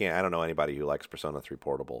 Portable. I don't know anybody who likes Persona 3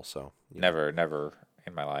 Portable. So Never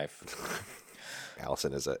in my life.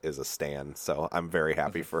 Allison is a stan, so I'm very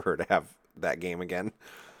happy for her to have that game again.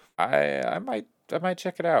 I might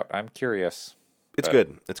check it out. I'm curious. It's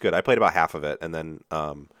good. It's good. I played about half of it, and then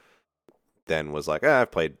was like,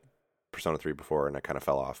 I've played Persona 3 before, and I kind of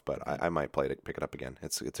fell off. But I might pick it up again.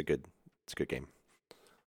 It's a good game.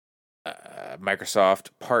 Microsoft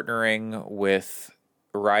partnering with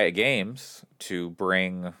Riot Games to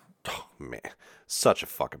bring Oh man, such a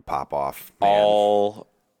fucking pop off. Man. all.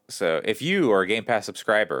 So if you are a Game Pass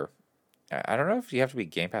subscriber, I don't know if you have to be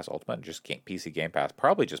Game Pass Ultimate or just PC Game Pass.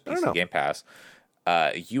 Probably just PC Game Pass.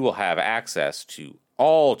 You will have access to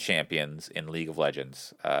all champions in League of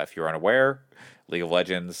Legends. If you're unaware, League of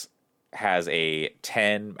Legends has a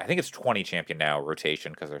 20 champion now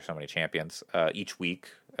rotation because there's so many champions each week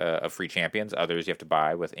of free champions. Others you have to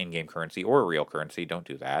buy with in-game currency or real currency. Don't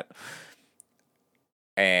do that.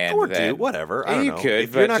 And or then, do whatever. I don't know. Could,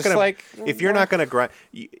 if you're not gonna if you're not gonna grind,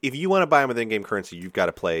 if you want to buy them with in-game currency, you've got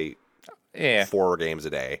to play 4 games a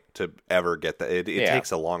day to ever get that. It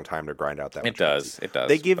takes a long time to grind out that. It does.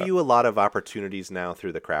 They give you a lot of opportunities now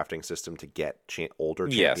through the crafting system to get older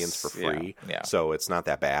champions for free. Yeah. So it's not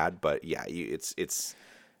that bad. But yeah, it's.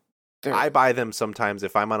 I buy them sometimes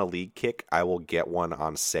if I'm on a league kick. I will get one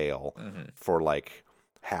on sale for like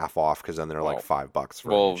half off because then they're like $5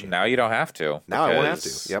 for. Now you don't have to. Now I won't have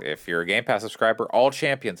to. Yep. If you're a Game Pass subscriber, all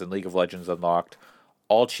champions in League of Legends unlocked.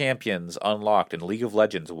 All champions unlocked in League of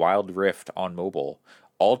Legends Wild Rift on mobile.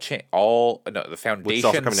 The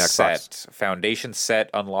foundation set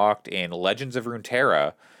unlocked in Legends of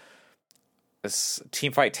Runeterra.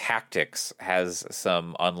 Teamfight Tactics has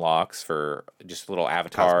some unlocks for just little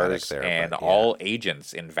avatars there, all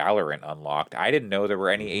agents in Valorant unlocked. I didn't know there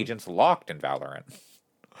were any agents locked in Valorant.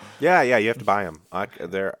 Yeah, you have to buy them.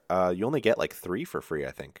 You only get like 3 for free,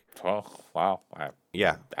 I think. Oh, wow. I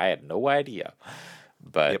had no idea.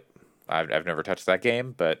 But I've never touched that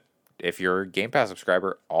game. But if you're a Game Pass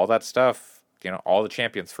subscriber, all that stuff, all the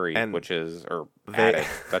champions free, which is added.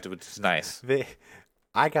 Which is nice.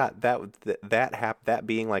 I got that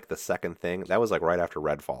being like the second thing. That was like right after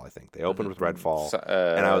Redfall, I think. They opened with Redfall,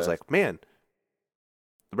 and I was like, man,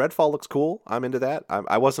 Redfall looks cool. I'm into that.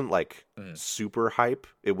 I wasn't like super hype.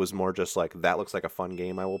 It was more just like, that looks like a fun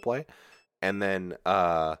game I will play. And then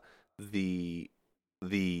the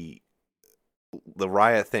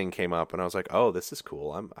Riot thing came up, and I was like, oh, this is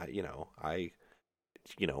cool. I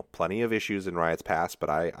plenty of issues in Riot's past, but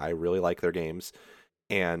I really like their games.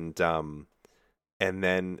 And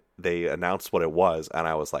then they announced what it was, and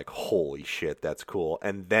I was like, holy shit, that's cool.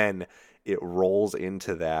 And then it rolls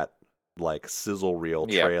into that like sizzle reel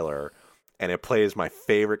trailer, and it plays my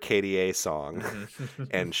favorite KDA song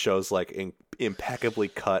and shows like impeccably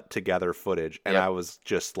cut together footage. And I was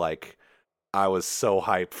just like, I was so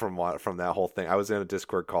hyped from that whole thing. I was in a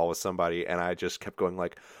Discord call with somebody, and I just kept going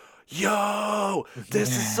like, yo,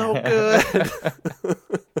 this is so good.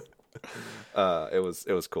 It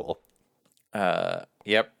was cool.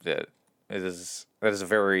 Yep. That is a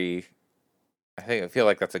very. I feel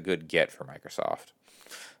like that's a good get for Microsoft.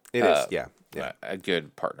 It is, yeah. A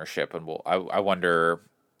good partnership, and I wonder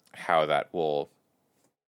how that will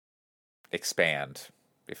expand,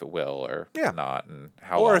 if it will or not, and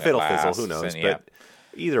how or long if it'll lasts, fizzle. Who knows? But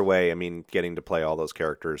either way, I mean, getting to play all those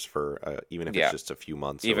characters for even if it's just a few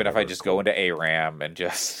months, even if I just go into ARAM and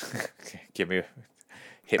just hit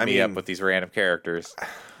me up with these random characters.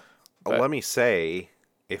 Let me say,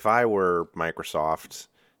 if I were Microsoft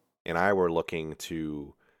and I were looking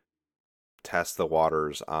to test the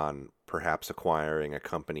waters on perhaps acquiring a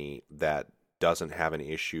company that doesn't have an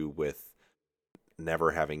issue with never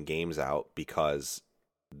having games out because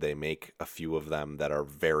they make a few of them that are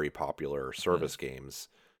very popular service games.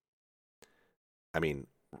 I mean,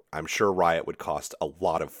 I'm sure Riot would cost a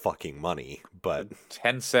lot of fucking money, but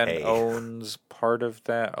Tencent hey. owns part of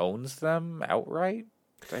that, owns them outright,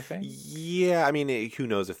 I think. Yeah, I mean, who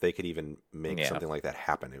knows if they could even make Yeah. something like that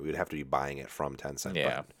happen? We would have to be buying it from Tencent.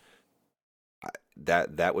 Yeah.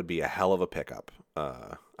 But that would be a hell of a pickup.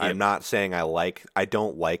 I'm not saying I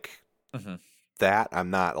don't like that. I'm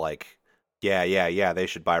not like, yeah, they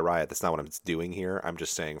should buy Riot. That's not what I'm doing here. I'm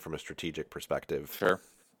just saying from a strategic perspective. Sure.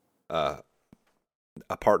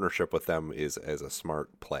 A partnership with them is a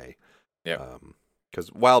smart play. Yeah.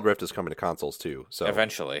 Because Wild Rift is coming to consoles too. So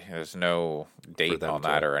eventually, there's no date on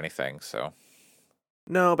that or anything. So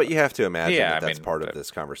no, but you have to imagine that's mean, part of this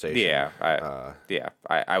conversation. Yeah,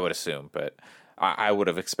 I would assume, but I would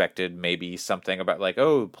have expected maybe something about like,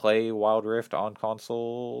 oh, play Wild Rift on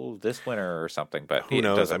console this winter or something. But who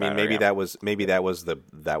knows? I mean, maybe that was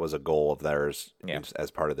a goal of theirs as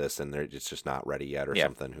part of this, and it's just not ready yet or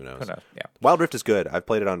something. Who knows? Yeah, Wild Rift is good. I've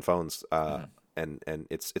played it on phones, and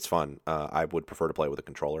it's fun. I would prefer to play it with a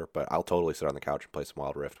controller, but I'll totally sit on the couch and play some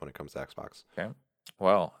Wild Rift when it comes to Xbox. Okay.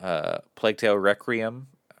 Well, Plague Tale Requiem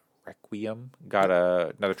got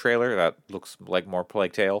another trailer that looks like more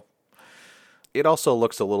Plague Tale. It also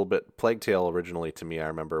looks a little bit Plague Tale originally to me. I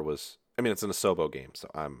remember it's an Asobo game, so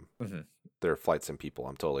they're flight sim people.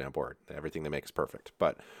 I'm totally on board. Everything they make is perfect.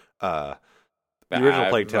 But the original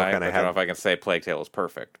Plague Tale kind of I don't know if I can say Plague Tale is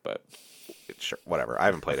perfect, but sure, whatever. I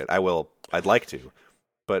haven't played it. I will. I'd like to,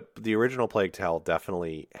 but the original Plague Tale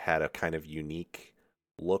definitely had a kind of unique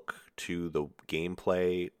look to the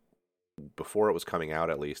gameplay. Before it was coming out,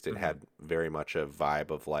 at least, it had very much a vibe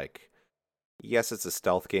of like, yes, it's a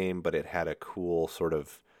stealth game, but it had a cool sort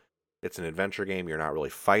of, it's an adventure game. You're not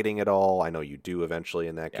really fighting at all. I know you do eventually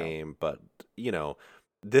in that game, but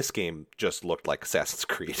this game just looked like Assassin's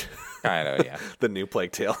Creed. I know, yeah. The new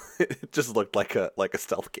Plague Tale, it just looked like a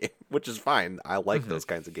stealth game, which is fine. I like those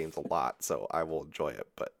kinds of games a lot, so I will enjoy it.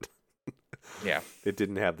 But yeah, it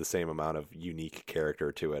didn't have the same amount of unique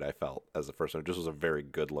character to it. I felt as the first one. It just was a very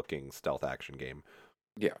good looking stealth action game.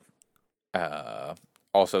 Yeah.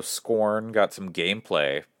 Also, Scorn got some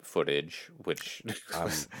gameplay footage, which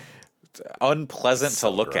was unpleasant to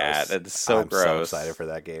look at. It's so gross. I'm so excited for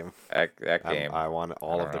that game. That game. I want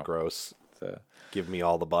all of the gross. Give me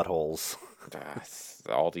all the buttholes.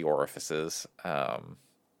 All the orifices.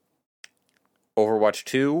 Overwatch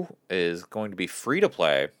 2 is going to be free to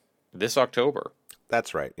play this October.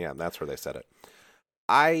 That's right. Yeah, that's where they said it.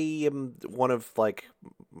 I am one of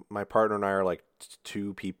my partner and I are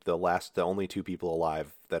two people, the only two people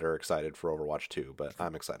alive that are excited for Overwatch 2, but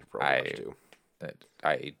I'm excited for Overwatch 2.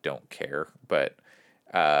 I don't care, but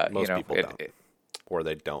most people don't, or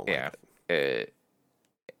they don't like it.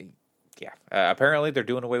 Apparently they're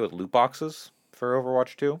doing away with loot boxes for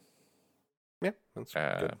Overwatch 2. Yeah, that's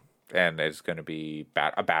good. And it's going to be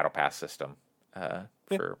a battle pass system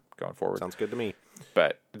for going forward. Sounds good to me.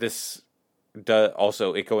 But this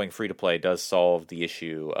also, it going free to play does solve the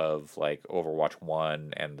issue of Overwatch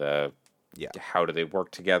 1 and how do they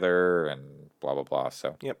work together and blah blah blah.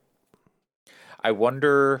 So I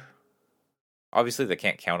wonder. Obviously, they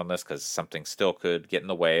can't count on this because something still could get in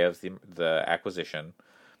the way of the acquisition.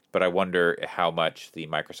 But I wonder how much the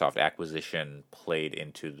Microsoft acquisition played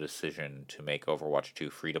into the decision to make Overwatch 2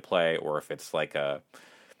 free to play, or if it's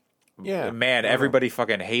everybody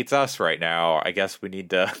fucking hates us right now. I guess we need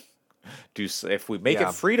to if we make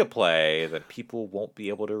it free to play, then people won't be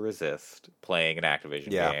able to resist playing an Activision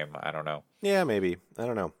game. I don't know. Yeah, maybe. I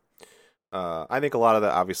don't know. I think a lot of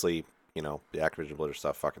that, obviously, the Activision Blizzard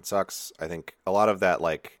stuff fucking sucks. I think a lot of that,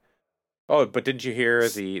 Oh, but didn't you hear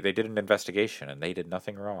they did an investigation and they did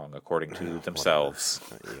nothing wrong according to themselves?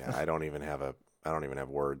 Yeah, I don't even have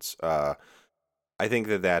words. I think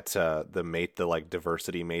that the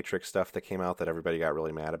diversity matrix stuff that came out that everybody got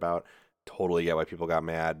really mad about. Totally get why people got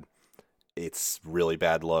mad. It's really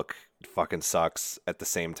bad look. It fucking sucks. At the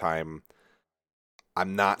same time,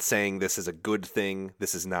 I'm not saying this is a good thing.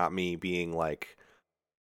 This is not me being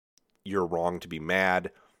you're wrong to be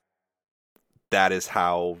mad. That is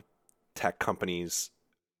how tech companies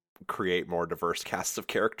create more diverse casts of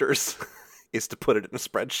characters is to put it in a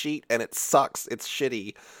spreadsheet, and it sucks. It's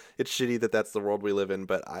shitty. It's shitty that that's the world we live in,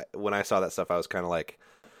 but when I saw that stuff, I was kind of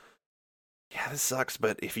yeah, this sucks,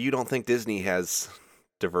 but if you don't think Disney has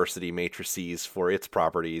diversity matrices for its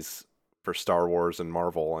properties for Star Wars and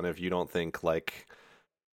Marvel, and if you don't think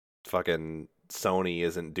fucking Sony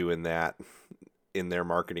isn't doing that in their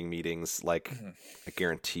marketing meetings, I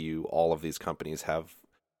guarantee you all of these companies have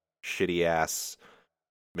shitty ass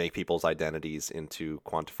make people's identities into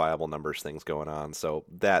quantifiable numbers things going on. So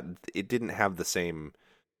that it didn't have the same.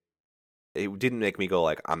 It didn't make me go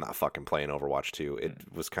like, I'm not fucking playing Overwatch 2. It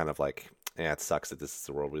was kind of like, yeah, it sucks that this is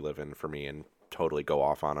the world we live in for me, and totally go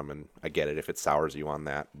off on them. And I get it if it sours you on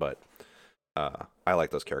that, but I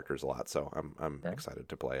like those characters a lot, so I'm excited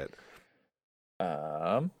to play it.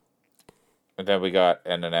 And then we got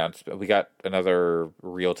an announcement. We got another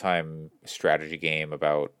real-time strategy game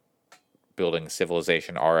about building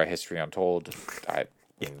civilization. Aura History Untold. I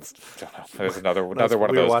don't know. There's another one of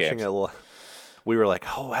those games. We were like,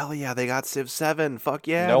 oh hell yeah, they got Civ 7. Fuck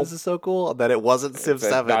yeah, Nope. This is so cool. That it wasn't Civ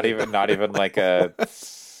 7. Not even like a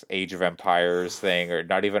Age of Empires thing, or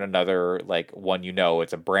not even another like one.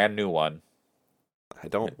 It's a brand new one. I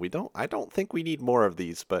don't think we need more of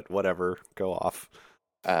these, but whatever. Go off.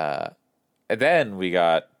 And then we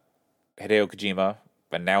got Hideo Kojima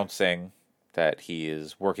announcing that he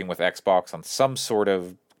is working with Xbox on some sort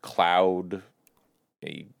of cloud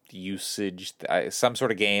usage, some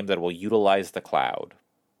sort of game that will utilize the cloud.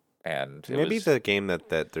 And maybe the game that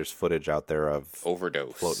there's footage out there of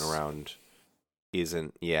Overdose floating around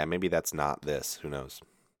isn't. Yeah, maybe that's not this. Who knows?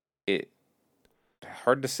 It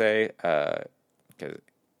hard to say.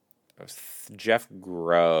 Because Jeff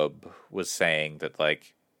Grubb was saying that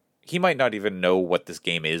like he might not even know what this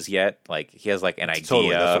game is yet. Like he has like an idea.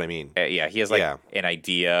 Totally, that's what I mean. Yeah, he has like an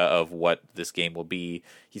idea of what this game will be.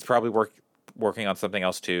 He's probably working on something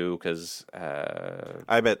else too, because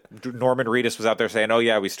I bet Norman Reedus was out there saying, "Oh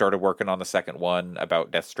yeah, we started working on the second one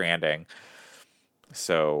about Death Stranding."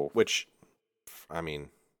 So, which, I mean,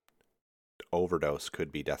 Overdose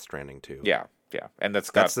could be Death Stranding too. Yeah, and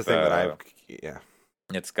that's the thing that I've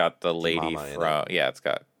It's got the lady from it's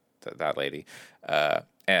got that lady,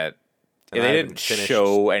 and they didn't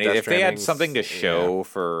show any. If they had something to show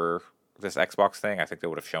for this Xbox thing, I think they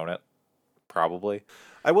would have shown it. Probably.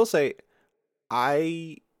 I will say,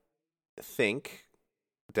 I think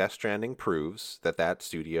Death Stranding proves that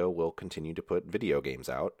studio will continue to put video games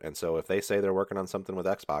out, and so if they say they're working on something with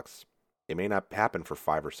Xbox, it may not happen for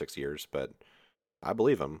 5 or 6 years, but I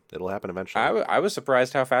believe them. It'll happen eventually. I was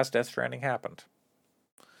surprised how fast Death Stranding happened.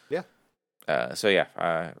 Yeah.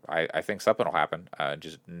 I think something will happen.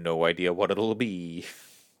 Just no idea what it'll be.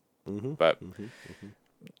 Mm-hmm. But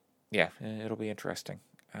yeah, it'll be interesting.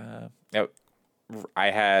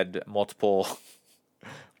 I had multiple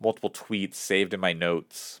tweets saved in my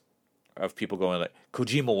notes of people going like,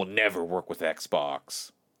 Kojima will never work with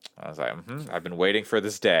Xbox. I was like, I've been waiting for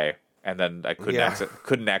this day, and then I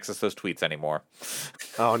couldn't access those tweets anymore.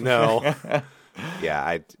 Oh no. Yeah,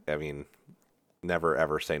 I mean, never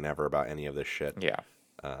ever say never about any of this shit. Yeah.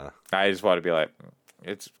 I just want to be like,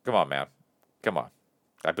 come on, man. Come on.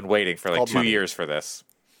 I've been waiting for like 2 years for this.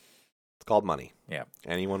 It's called money. Yeah.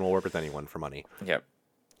 Anyone will work with anyone for money. Yep.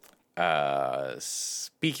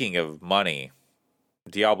 Speaking of money,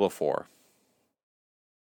 Diablo 4.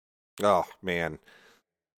 Oh, man.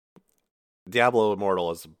 Diablo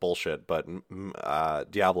Immortal is bullshit, but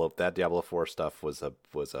Diablo 4 stuff was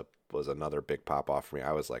another big pop off for me.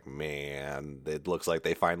 I was like, man, it looks like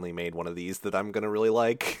they finally made one of these that I'm gonna really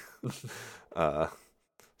like.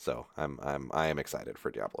 So I am excited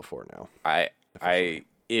for Diablo 4 now.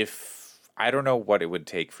 I don't know what it would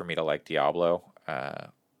take for me to like Diablo.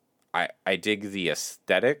 I dig the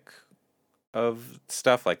aesthetic of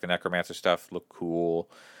stuff, like the Necromancer stuff look cool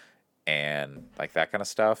and like that kind of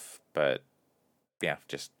stuff, but yeah,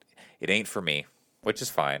 just it ain't for me, which is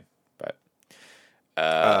fine. But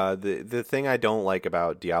the thing I don't like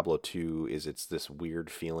about Diablo 2 is it's this weird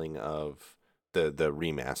feeling of the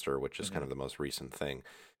remaster, which is kind of the most recent thing.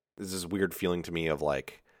 There's this weird feeling to me of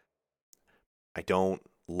like, I don't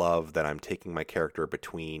love that I'm taking my character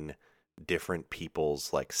between different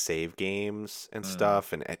people's like save games and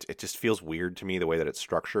stuff, and it just feels weird to me the way that it's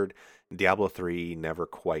structured. Diablo 3 never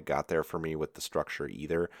quite got there for me with the structure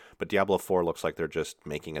either, but Diablo 4 looks like they're just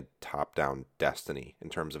making a top-down Destiny in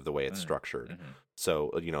terms of the way it's structured.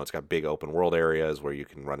 So, it's got big open world areas where you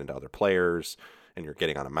can run into other players, and you're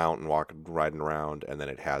getting on a mountain, riding around, and then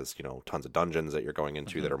it has, tons of dungeons that you're going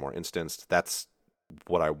into that are more instanced. That's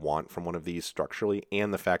what I want from one of these structurally,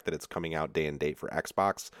 and the fact that it's coming out day and date for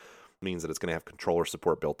Xbox means that it's going to have controller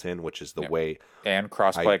support built in, which is the way... And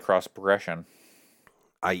cross-play, cross-progression.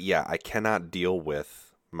 I cannot deal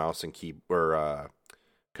with mouse and keyboard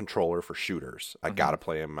controller for shooters. I gotta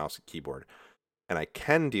play a mouse and keyboard. And I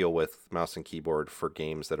can deal with mouse and keyboard for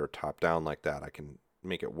games that are top-down like that. I can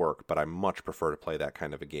make it work, but I much prefer to play that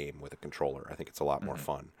kind of a game with a controller. I think it's a lot more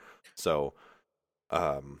fun. So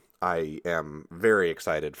I am very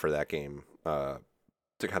excited for that game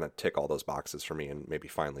to kind of tick all those boxes for me and maybe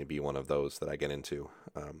finally be one of those that I get into.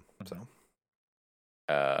 So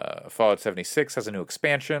Fallout 76 has a new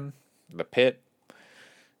expansion, The Pit.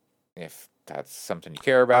 If that's something you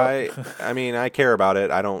care about. I mean, I care about it.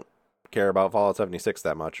 I don't care about Fallout 76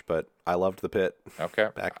 that much, but I loved The Pit. Okay.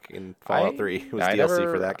 Back in Fallout 3. It was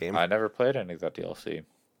DLC for that game. I never played any of that DLC.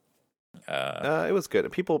 It was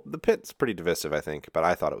good. The Pit's pretty divisive, I think, but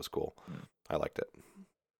I thought it was cool. I liked it.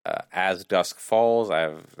 As Dusk Falls, I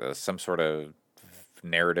have some sort of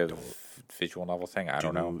narrative visual novel thing. I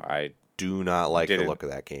don't know. I do not like the look of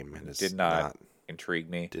that game. It did not intrigue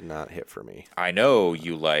me. Did not hit for me. I know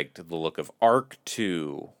you liked the look of Ark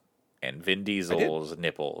 2 and Vin Diesel's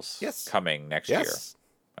nipples coming next year.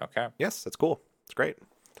 Okay. Yes, that's cool. It's great.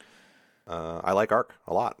 I like Ark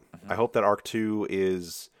a lot. I hope that Ark 2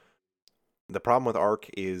 is... The problem with Ark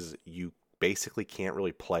is you basically can't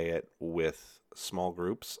really play it with small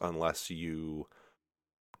groups unless you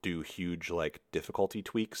do huge like difficulty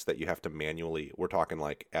tweaks that you have to manually... We're talking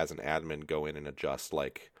like as an admin go in and adjust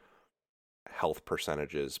like health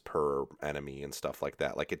percentages per enemy and stuff like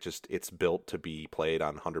that. Like it's built to be played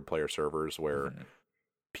on 100-player servers where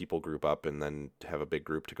people group up and then have a big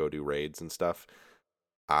group to go do raids and stuff.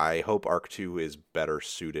 I hope Ark 2 is better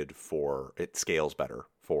suited for... It scales better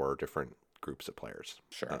for different groups of players.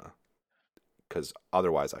 Sure. Because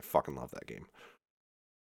otherwise, I fucking love that game.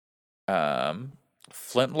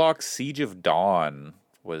 Flintlock Siege of Dawn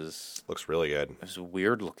looks really good. It was a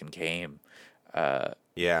weird looking game.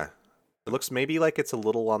 Yeah. It looks maybe like it's a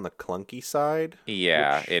little on the clunky side.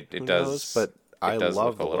 Yeah, it does. But I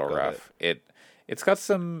love the look of it. It's got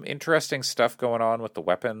some interesting stuff going on with the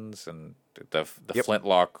weapons and the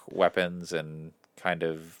flintlock weapons and kind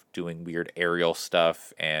of doing weird aerial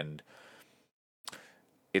stuff. And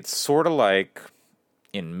it's sort of like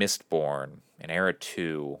in Mistborn in Era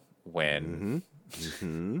 2 when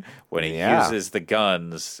when he uses the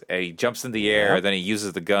guns, he jumps in the air, then he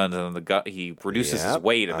uses the guns, and then he reduces his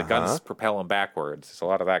weight, and the guns propel him backwards. There's a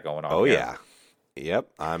lot of that going on. Oh yeah, yep.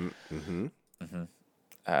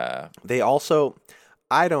 They also,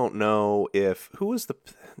 I don't know if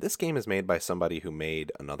this game is made by somebody who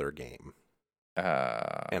made another game,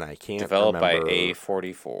 and I can't developed remember, by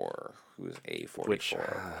A44. Who's A44? Which,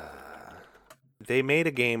 they made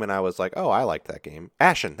a game, and I was like, oh, I liked that game.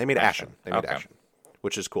 Ashen. They made Ashen. Ashen,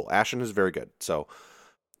 which is cool. Ashen is very good. So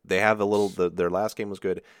they have their last game was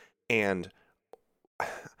good, and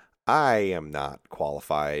I am not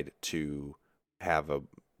qualified to have a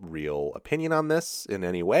real opinion on this in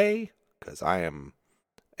any way because I am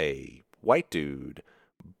a white dude,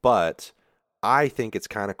 but I think it's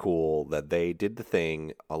kind of cool that they did the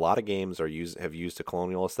thing. A lot of games have used a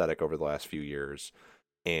colonial aesthetic over the last few years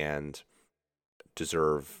and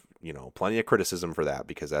deserve, plenty of criticism for that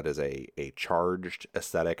because that is a charged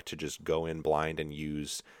aesthetic to just go in blind and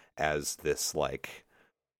use as this like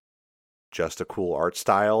just a cool art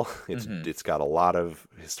style. It's got a lot of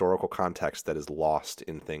historical context that is lost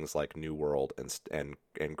in things like New World and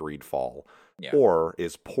Greedfall, or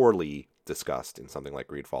is poorly discussed in something like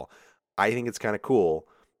Greedfall. I think it's kind of cool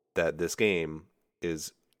that this game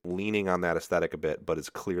is leaning on that aesthetic a bit, but is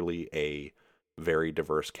clearly a very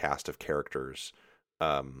diverse cast of characters,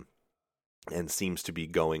 and seems to be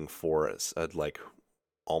going for like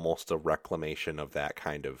almost a reclamation of that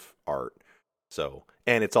kind of art. So,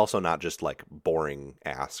 and it's also not just like boring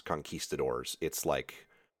ass conquistadors. It's like,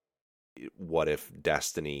 what if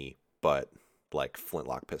Destiny, but like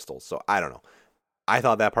flintlock pistols? So I don't know. I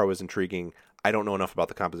thought that part was intriguing. I don't know enough about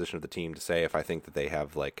the composition of the team to say if I think that they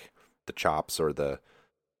have like the chops or the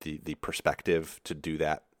perspective to do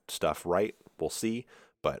that stuff right. We'll see.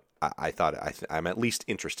 But I thought I'm at least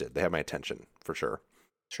interested. They have my attention for sure.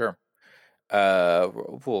 Sure.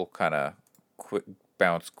 We'll kind of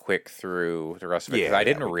bounce quick through the rest of it because I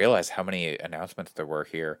didn't realize how many announcements there were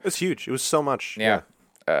here. It was huge. It was so much. Yeah.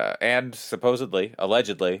 And supposedly,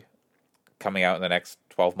 allegedly, coming out in the next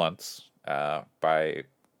 12 months.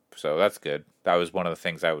 So that's good. That was one of the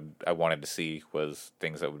things I wanted to see was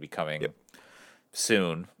things that would be coming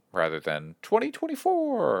soon rather than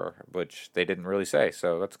 2024, which they didn't really say.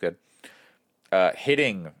 So that's good.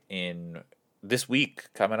 Hitting in this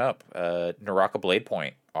week coming up, Naraka Blade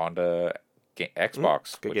Point on the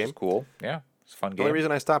Xbox, which is cool. Yeah, it's a fun game. The only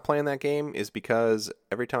reason I stopped playing that game is because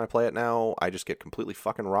every time I play it now, I just get completely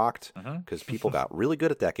fucking rocked because people got really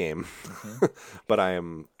good at that game. But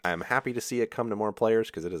I'm happy to see it come to more players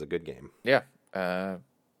because it is a good game. Yeah,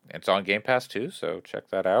 it's on Game Pass too, so check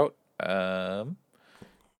that out.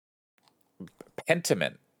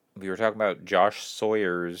 Pentiment. We were talking about Josh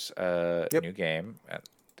Sawyer's new game.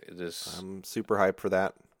 I'm super hyped for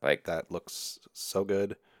that. Like, That looks so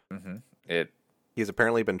good. hmm it. He's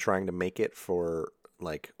apparently been trying to make it for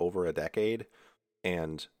like over a decade.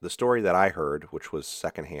 And the story that I heard, which was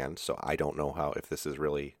secondhand, so I don't know how if this is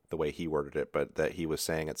really the way he worded it, but that he was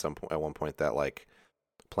saying at some point at one point that like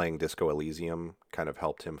playing Disco Elysium kind of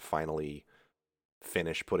helped him finally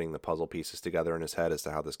finish putting the puzzle pieces together in his head as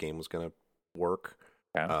to how this game was going to work,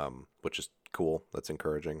 Yeah. which is cool. That's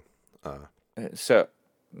encouraging. So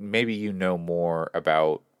maybe you know more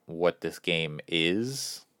about what this game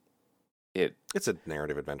is. It's a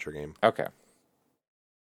narrative adventure game. Okay.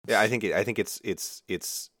 Yeah, I think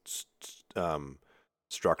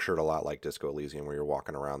structured a lot like Disco Elysium, where you're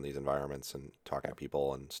walking around these environments and talking to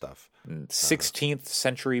people and stuff. 16th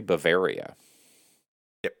century Bavaria.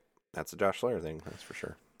 Yep, that's a Josh Slayer thing, that's for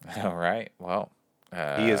sure. All right. Well,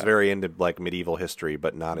 He is very into like medieval history,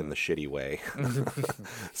 but not in the shitty way.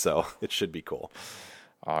 So it should be cool.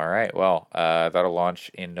 all right. Well, that'll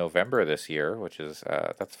launch in November this year, which is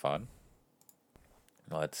that's fun.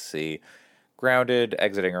 Let's see. Grounded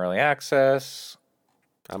exiting early access.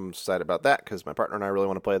 I'm excited about that because my partner and I really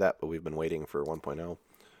want to play that, but we've been waiting for 1.0.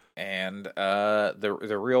 And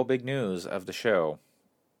the real big news of the show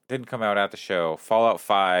didn't come out at the show. Fallout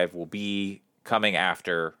 5 will be coming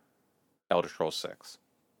after Elder Scrolls 6.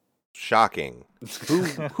 Shocking.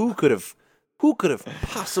 Who could have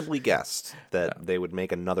possibly guessed that they would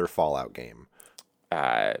make another Fallout game?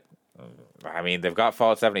 I mean, they've got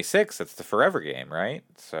Fallout 76. It's the forever game, right?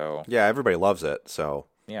 So Yeah, everybody loves it. So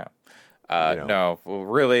yeah. know. No, well,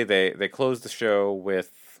 really, they closed the show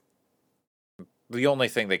with the only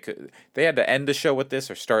thing they had to end the show with this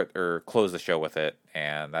or close the show with it,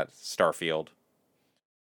 and that's Starfield.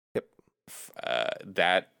 Yep.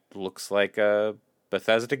 That looks like a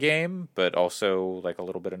Bethesda game, but also like a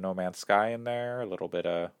little bit of No Man's Sky in there, a little bit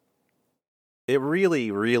of. It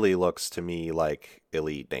really, really looks to me like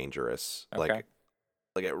Elite Dangerous. Okay.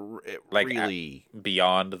 Like it Like, really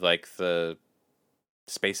beyond like the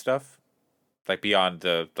space stuff, like beyond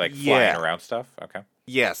the like flying Yeah. around stuff. Okay.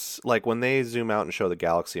 Yes, like when they zoom out and show the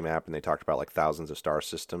galaxy map and they talked about like thousands of star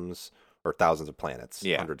systems or thousands of planets,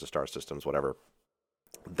 Yeah. hundreds of star systems, whatever.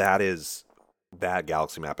 That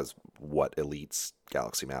galaxy map is what Elite's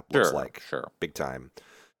galaxy map looks like. Sure. Big time.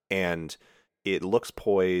 And it looks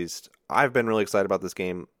poised. I've been really excited about this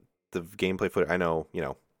game. The gameplay footage, I know,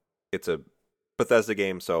 it's a Bethesda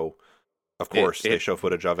game, so of course they show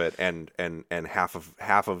footage of it, and half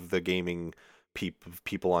of the gaming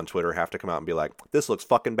people on Twitter have to come out and be like, "This looks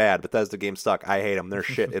fucking bad. Bethesda games suck. I hate them. They're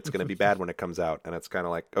shit. It's gonna be bad when it comes out." And it's kind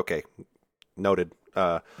of like, okay, noted.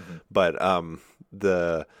 But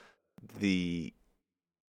the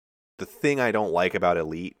thing I don't like about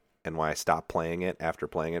Elite and why I stopped playing it after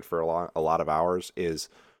playing it for a lot of hours is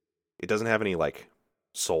it doesn't have any like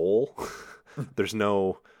soul. There's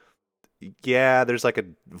like a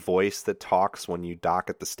voice that talks when you dock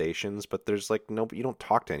at the stations, but there's like you don't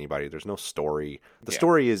talk to anybody. There's no story.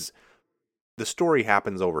 The story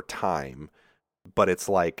happens over time, but it's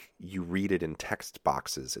like you read it in text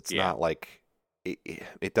boxes. It's not like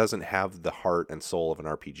it doesn't have the heart and soul of an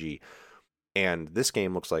RPG. And this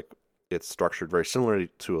game looks like it's structured very similarly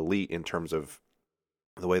to Elite in terms of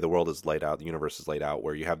the way the world is laid out, the universe is laid out,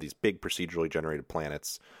 where you have these big procedurally generated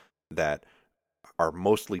planets that are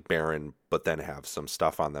mostly barren, but then have some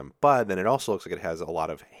stuff on them. But then it also looks like it has a lot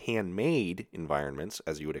of handmade environments,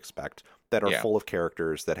 as you would expect, that are full of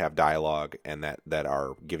characters that have dialogue and that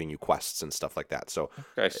are giving you quests and stuff like that. So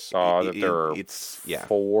I saw that there are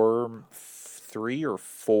 3 or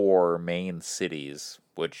 4 main cities,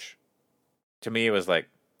 which to me was like,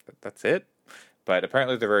 that's it. But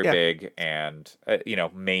apparently they're very big and,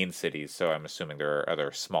 main cities. So I'm assuming there are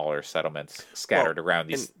other smaller settlements scattered around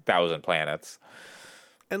these 1,000 planets.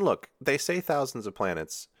 And look, they say thousands of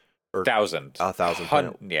planets. Or 1,000. 1,000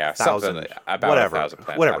 planets. Yeah, 1,000. Something about whatever. 1,000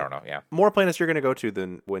 planets. Whatever. I don't know, yeah. More planets you're going to go to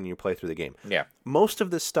than when you play through the game. Yeah. Most of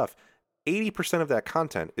this stuff, 80% of that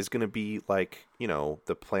content is going to be like,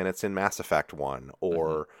 the planets in Mass Effect 1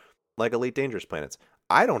 or like Elite Dangerous planets.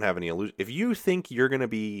 I don't have any illusion. If you think you're going to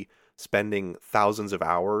be spending thousands of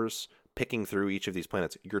hours picking through each of these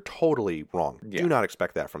planets, you're totally wrong. Yeah. Do not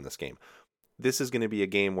expect that from this game. This is going to be a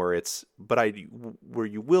game where where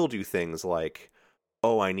you will do things like,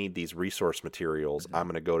 oh, I need these resource materials. I'm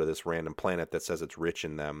going to go to this random planet that says it's rich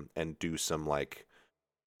in them and do some like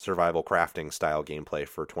survival crafting style gameplay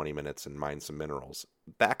for 20 minutes and mine some minerals.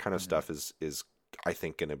 That kind of stuff is I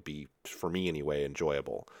think going to be, for me anyway,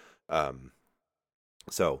 enjoyable.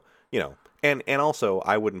 So, and also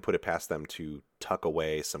I wouldn't put it past them to tuck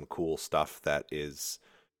away some cool stuff that is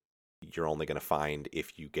you're only going to find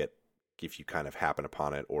if you kind of happen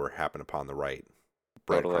upon it or happen upon the right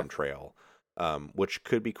Totally. breadcrumb trail, which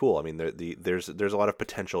could be cool. I mean, there's a lot of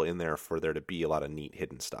potential in there for there to be a lot of neat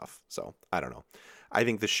hidden stuff. So I don't know. I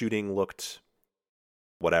think the shooting looked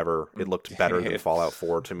whatever. It looked better than It, Fallout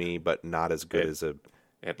 4 to me, but not as good it, as a.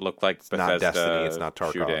 it looked like It's not Destiny. It's Bethesda not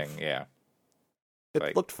Tarkov. shooting. Yeah. It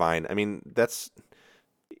Like, looked fine. I mean,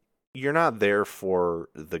 you're not there for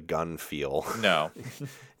the gun feel. no.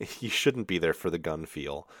 You shouldn't be there for the gun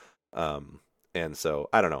feel. And so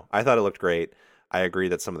I don't know. I thought it looked great. I agree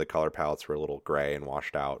that some of the color palettes were a little gray and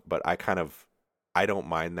washed out, but I don't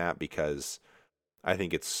mind that because I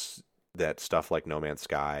think it's that stuff like No Man's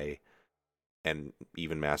Sky and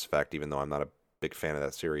even Mass Effect, even though I'm not a big fan of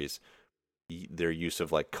that series, their use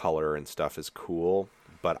of like color and stuff is cool,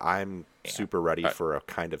 but I'm super ready for a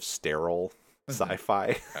kind of sterile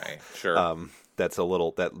sci-fi. Okay, sure. That's a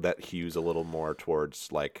little that hews a little more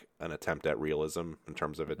towards like an attempt at realism in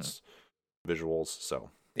terms of its visuals. So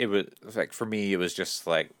It was like, for me, it was just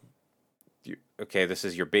like, okay, this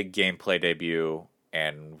is your big gameplay debut,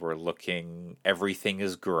 and we're looking, everything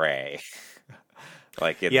is gray.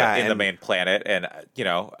 Like in the main planet, and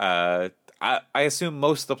I assume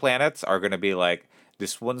most of the planets are going to be like,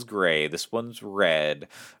 this one's gray, this one's red,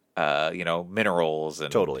 minerals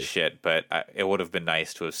and Totally. shit. But it would have been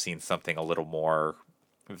nice to have seen something a little more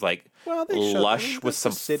like they lush with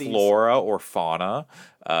some flora or fauna.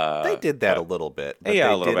 They did that a little bit. But yeah,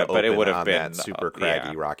 they a little did bit, but it open would have on been that super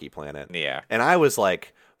craggy, rocky planet. Yeah, and I was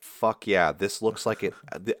like, "Fuck yeah, this looks like it."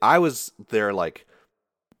 I was there like,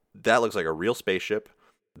 that looks like a real spaceship.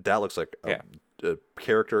 That looks like a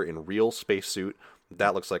character in real spacesuit.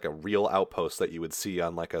 That looks like a real outpost that you would see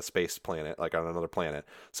on like a space planet, like on another planet.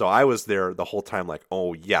 So I was there the whole time like,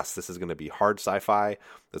 oh yes, this is going to be hard sci-fi.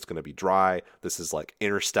 That's going to be dry. This is like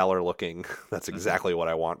interstellar looking. That's exactly what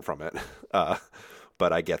I want from it.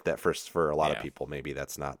 But I get that for a lot of people, maybe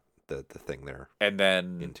that's not the thing they're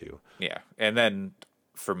into. Yeah. And then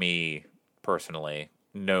for me personally,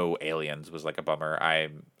 no aliens was like a bummer.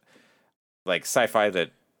 I'm like sci-fi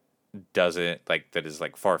that is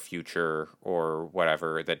like far future or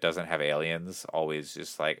whatever, that doesn't have aliens, always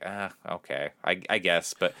just like, okay, I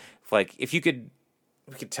guess. But if we could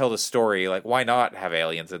tell the story, like, why not have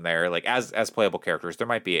aliens in there? Like as playable characters, there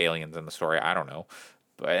might be aliens in the story. I don't know.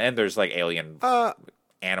 And there's like alien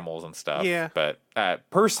animals and stuff. Yeah. But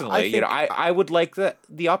personally, I would like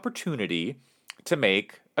the opportunity to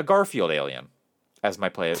make a Garfield alien as my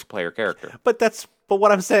player character. But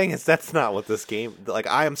what I'm saying is that's not what this game. Like,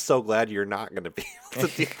 I am so glad you're not going to be able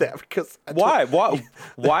to do that because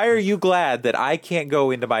why are you glad that I can't go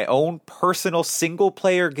into my own personal single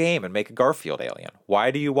player game and make a Garfield alien?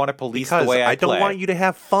 Why do you want to police the way I play? don't want you to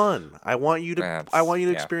have fun. I want you to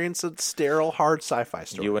experience a sterile, hard sci-fi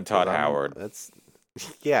story. You and Todd Howard. That's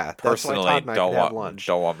personally that's why Todd and I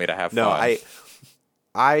don't want me to have fun. No,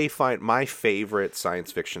 I find my favorite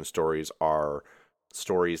science fiction stories are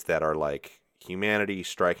stories that are like humanity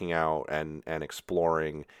striking out and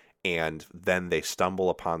exploring, and then they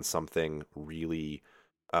stumble upon something really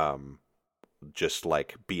just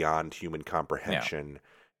like beyond human comprehension.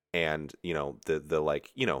 And the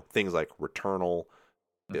like things like Returnal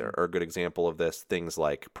are a good example of this. Things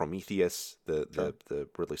like Prometheus, the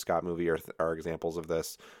Ridley Scott movie, are examples of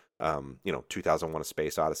this. 2001: A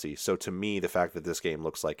Space Odyssey. So to me, the fact that this game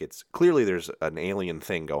looks like it's clearly there's an alien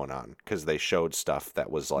thing going on, because they showed stuff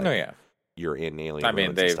that was like, you're in alien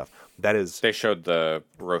ruins and stuff. They showed the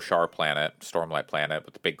Roshar planet, Stormlight planet,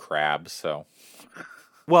 with the big crabs. So,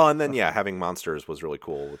 well, and then having monsters was really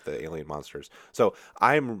cool with the alien monsters. So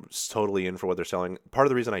I'm totally in for what they're selling. Part of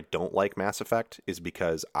the reason I don't like Mass Effect is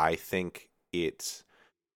because I think it's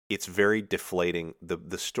very deflating.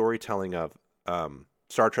 The storytelling of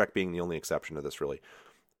Star Trek being the only exception to this, really.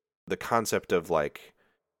 The concept of like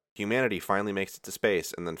humanity finally makes it to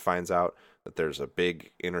space and then finds out that there's a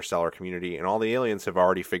big interstellar community and all the aliens have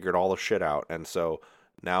already figured all the shit out, and so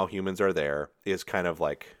now humans are there, is kind of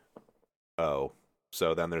like, oh,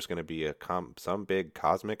 so then there's going to be some big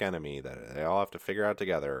cosmic enemy that they all have to figure out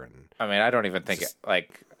together. And I mean, I don't even think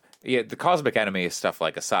the cosmic enemy stuff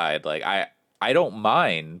like aside, like I don't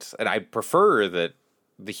mind, and I prefer that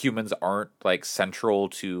the humans aren't like central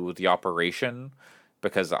to the operation,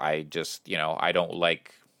 because I just, I don't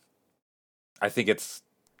like, I think it's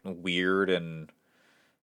weird and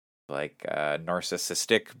like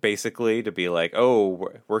narcissistic, basically, to be like, oh,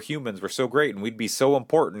 we're humans, we're so great, and we'd be so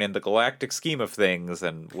important in the galactic scheme of things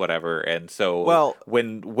and whatever. And so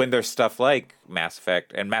when there's stuff like Mass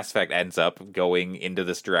Effect, and Mass Effect ends up going into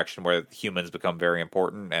this direction where humans become very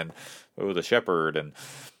important, and the Shepherd and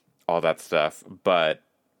all that stuff, but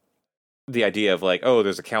the idea of like, oh,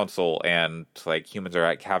 there's a council and like humans are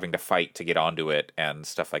like having to fight to get onto it and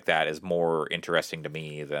stuff like that is more interesting to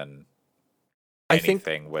me than I think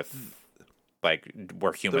anything with like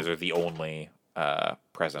where humans the are the only yeah,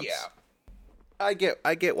 presence. I get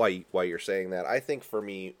why you're saying that. I think for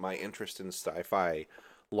me, my interest in sci-fi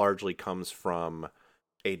largely comes from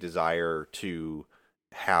a desire to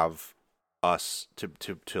have us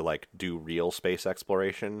to like do real space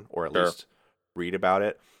exploration, or at Sure. least read about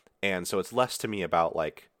it. And so it's less to me about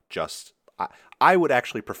like just I would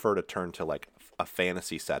actually prefer to turn to like a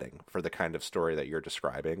fantasy setting for the kind of story that you're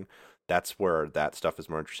describing. That's where that stuff is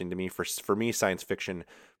more interesting to me. For me, science fiction,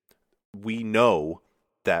 we know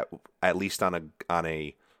that at least on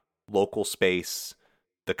a local space,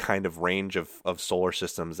 the kind of range of solar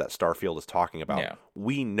systems that Starfield is talking about, Yeah.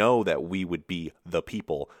 we know that we would be the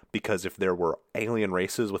people, because if there were alien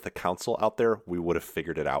races with a council out there, we would have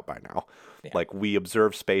figured it out by now. Yeah. Like, we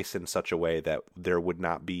observe space in such a way that there would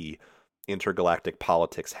not be intergalactic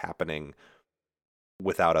politics happening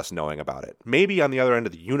without us knowing about it. Maybe on the other end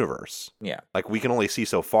of the universe, Yeah. like we can only see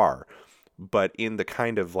so far, but in the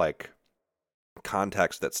kind of like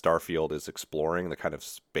context that Starfield is exploring, the kind of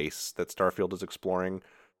space that Starfield is exploring,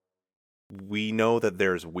 we know that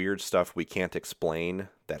there's weird stuff we can't explain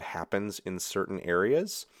that happens in certain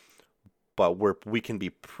areas, but we can be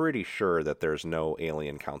pretty sure that there's no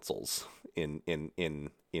alien councils in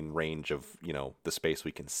range of, you know, the space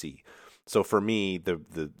we can see. So for me,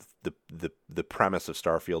 the premise of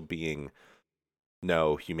Starfield being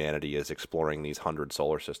no, humanity is exploring these 100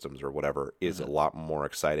 solar systems or whatever is a lot more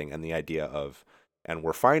exciting, and the idea of, and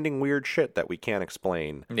we're finding weird shit that we can't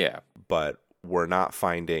explain, Yeah. but we're not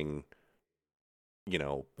finding, you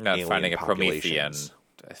know, Not alien finding a Promethean populations.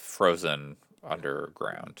 frozen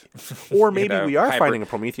underground. Or You maybe know, we are finding a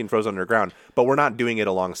Promethean frozen underground, but we're not doing it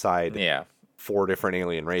alongside Yeah. 4 different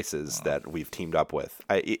alien races that we've teamed up with.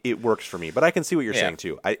 It works for me, but I can see what you're Yeah. saying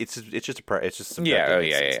too. It's just it's just subjective. Yeah. Oh,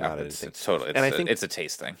 It's yeah. not It's anything. totally. And I think It's a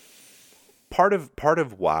taste thing. part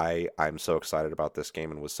of why I'm so excited about this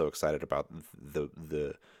game and was so excited about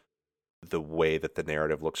the way that the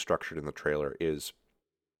narrative looks structured in the trailer is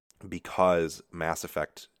because Mass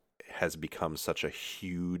Effect has become such a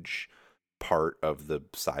huge part of the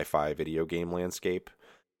sci-fi video game landscape,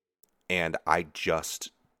 and I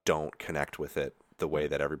just don't connect with it the way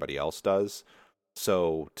that everybody else does.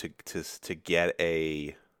 So to get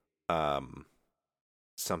a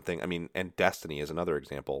something, I mean, and Destiny is another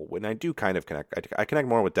example. When I do kind of connect, I connect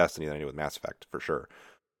more with Destiny than I do with Mass Effect for sure.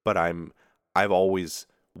 But I've always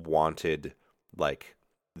wanted like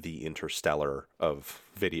the Interstellar of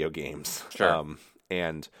video games. Sure.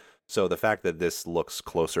 And so the fact that this looks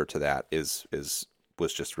closer to that is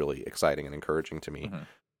was just really exciting and encouraging to me.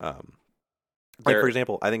 Um, like, for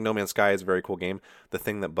example, I think No Man's Sky is a very cool game. The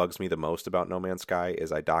thing that bugs me the most about No Man's Sky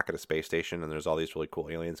is I dock at a space station and there's all these really cool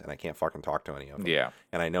aliens and I can't fucking talk to any of them. Yeah.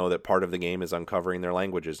 And I know that part of the game is uncovering their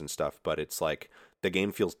languages and stuff, but it's like the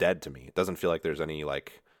game feels dead to me. It doesn't feel like there's any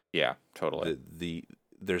like Yeah. Totally.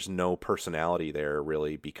 there's no personality there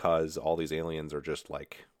really, because all these aliens are just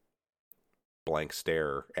like blank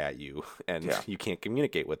stare at you and you can't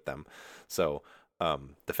communicate with them. So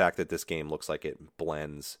the fact that this game looks like it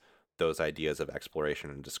blends those ideas of exploration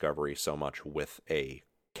and discovery so much with a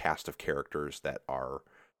cast of characters that are,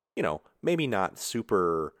 you know, maybe not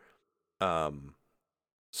super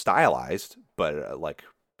stylized, but like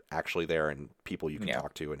actually there and people you can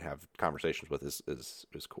talk to and have conversations with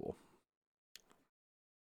is cool.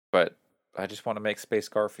 But I just want to make Space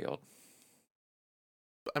Garfield.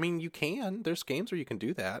 I mean, you can. There's games where you can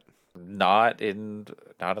do that. Not in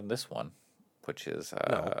this one, which is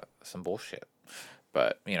No. some bullshit.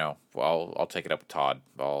 But you know, I'll take it up with Todd.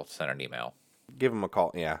 I'll send an email. Give him a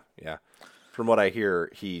call. Yeah. From what I hear,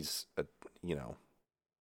 he's you know.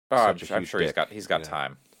 Oh, such a I'm huge sure dick, he's got you know.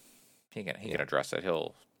 time. He can address it.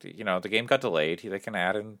 He'll, you know, the game got delayed. They can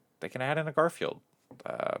add in a Garfield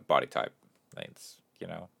body type. It's, you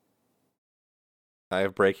know. I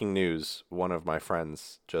have breaking news. One of my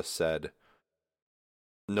friends just said,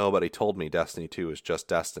 "Nobody told me Destiny 2 is just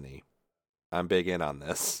Destiny." I'm big in on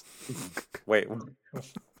this. Wait.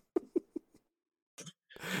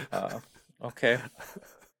 Okay.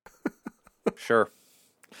 Sure.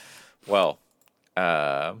 Well,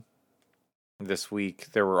 this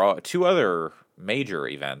week there were 2 other major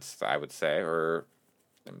events, I would say, or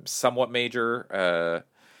somewhat major,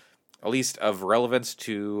 at least of relevance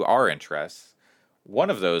to our interests. One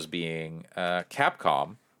of those being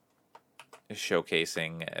Capcom is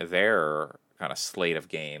showcasing their kind of slate of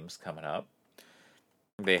games coming up.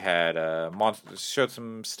 They had showed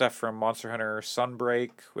some stuff from Monster Hunter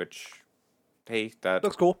Sunbreak, which hey, that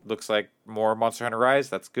Looks cool. looks like more Monster Hunter Rise.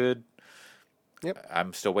 That's good. Yep.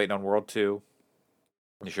 I'm still waiting on World 2.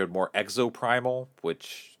 They showed more Exoprimal,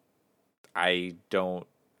 which I don't.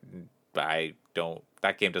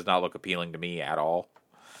 That game does not look appealing to me at all.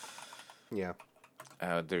 Yeah.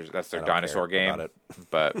 That's I their don't dinosaur care game, about it.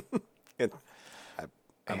 but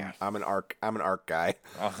I'm an arc guy.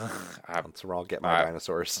 I'm, Once we're all get my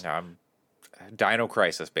dinosaurs. I'm Dino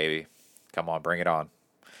Crisis, baby. Come on, bring it on.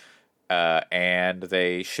 And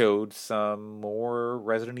they showed some more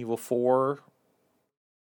Resident Evil 4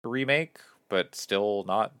 remake, but still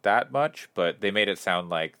not that much. But they made it sound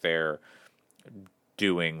like they're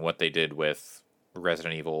doing what they did with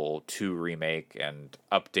Resident Evil 2 remake and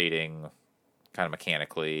updating kind of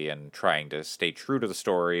mechanically and trying to stay true to the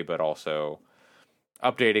story, but also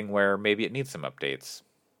updating where maybe it needs some updates.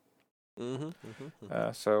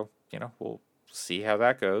 So, we'll see how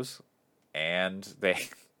that goes. And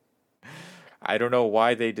I don't know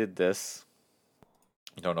why they did this.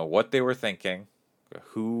 I don't know what they were thinking.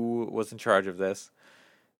 Who was in charge of this?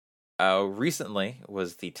 Recently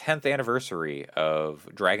was the 10th anniversary of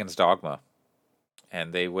Dragon's Dogma.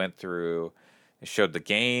 And they went through, they showed the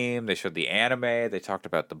game, they showed the anime, they talked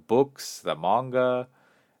about the books, the manga,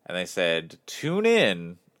 and they said, tune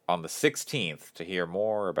in on the 16th to hear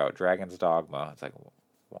more about Dragon's Dogma. It's like,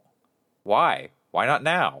 why? Why not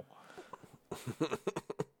now?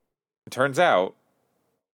 It turns out,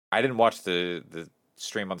 I didn't watch the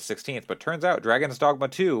stream on the 16th, but turns out Dragon's Dogma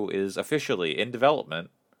 2 is officially in development.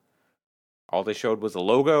 All they showed was a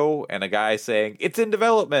logo and a guy saying, it's in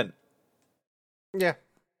development. Yeah.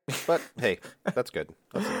 But hey, that's good.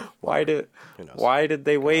 Why did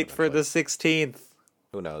they wait for the 16th?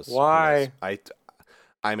 Who knows? Why? Who knows?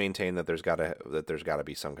 I maintain that there's gotta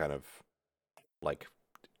be some kind of like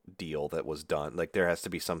deal that was done. Like there has to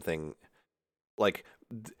be something like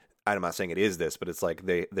I'm not saying it is this, but it's like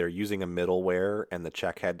they're using a middleware and the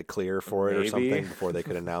check had to clear for it or something before they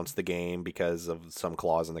could announce the game because of some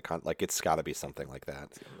clause in the like it's got to be something like that.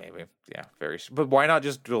 Maybe, yeah, but why not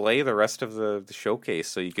just delay the rest of the showcase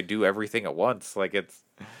so you could do everything at once? Like it's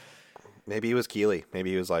maybe it was Keighley.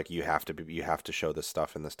 Maybe he was like, you have to show this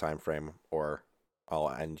stuff in this time frame, or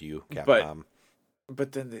I'll end you, Capcom.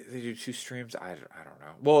 But then they do 2 streams. I don't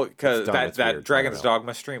know. Well, because that Dragon's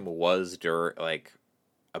Dogma stream was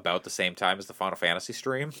about the same time as the Final Fantasy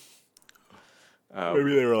stream.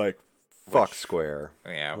 Maybe they were like, fuck Square.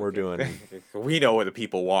 Yeah. We're doing... We know what the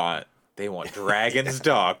people want. They want Dragon's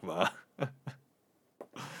Dogma.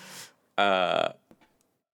 And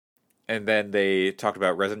then they talked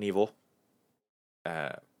about Resident Evil.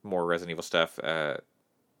 More Resident Evil stuff.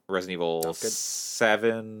 Resident Evil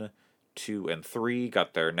 7, 2, and 3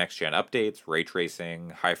 got their next-gen updates. Ray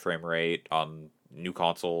tracing, high frame rate on new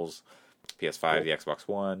consoles. PS5, cool. The Xbox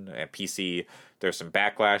One, and PC. There's some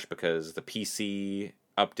backlash because the PC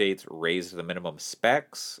updates raised the minimum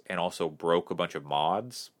specs and also broke a bunch of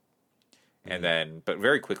mods. Mm-hmm. And then, but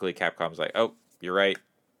very quickly, Capcom's like, oh, you're right.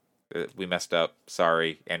 We messed up.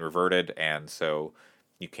 Sorry. And reverted. And so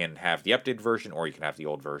you can have the updated version or you can have the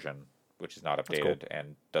old version, which is not updated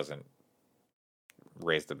and doesn't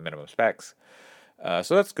raise the minimum specs.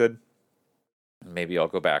 So that's good. Maybe I'll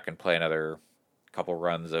go back and play another couple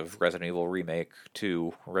runs of Resident Evil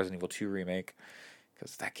 2 Remake,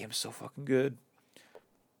 because that game is so fucking good.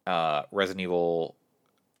 Resident Evil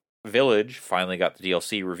Village finally got the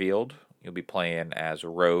DLC revealed. You'll be playing as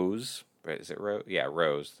Rose. Is it Rose? Yeah,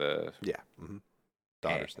 Rose.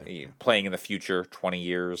 Daughter's name. Playing in the future, 20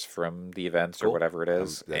 years from the events or whatever it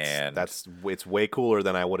is. It's way cooler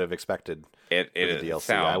than I would have expected. It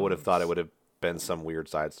DLC. I would have thought it would have been some weird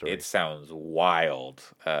side story. It sounds wild.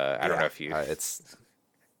 I don't know if you.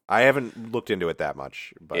 I haven't looked into it that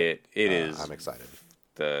much, but it is. I'm excited.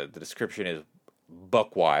 The description is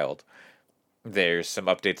buck wild. There's some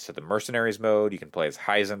updates to the Mercenaries mode. You can play as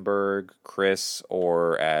Heisenberg, Chris,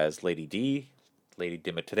 or as Lady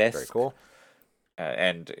Dimitrescu. Very cool.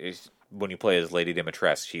 And when you play as Lady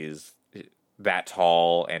Dimitrescu, she's that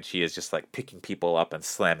tall, and she is just like picking people up and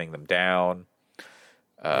slamming them down.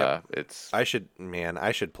 Yep. It's I should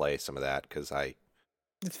play some of that because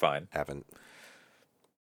it's fine. Haven't.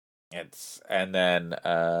 And then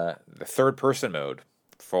the third person mode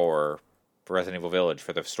for Resident Evil Village,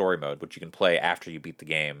 for the story mode, which you can play after you beat the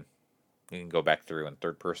game. You can go back through in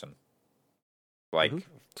third person.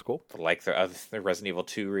 It's cool. Like the Resident Evil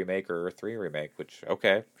 2 remake or 3 remake, which,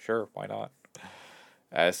 okay, sure, why not?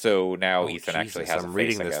 So now Ethan actually has I'm a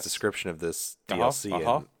reading face, this description of this DLC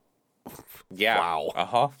and yeah.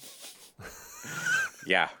 Wow.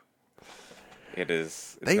 Yeah. It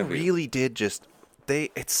is. They really did just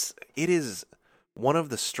it is one of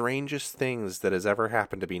the strangest things that has ever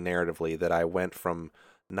happened to me narratively, that I went from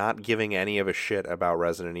not giving any of a shit about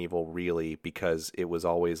Resident Evil really, because it was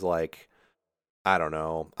always like, I don't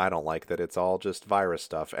know, I don't like that it's all just virus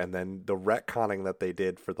stuff, and then the retconning that they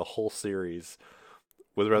did for the whole series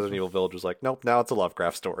with Resident Evil Village was like, nope, now it's a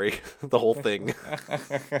Lovecraft story. The whole thing.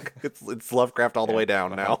 It's Lovecraft all the way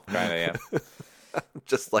down now. Kind of, yeah.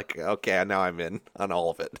 Just like, okay, now I'm in on all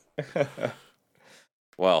of it.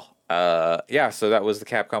 Well, yeah, so that was the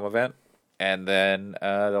Capcom event. And then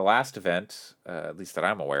the last event, at least that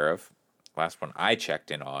I'm aware of, last one I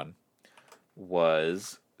checked in on,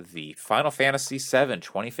 was the Final Fantasy VII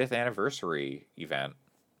 25th anniversary event,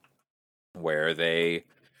 where they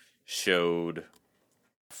showed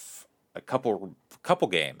a couple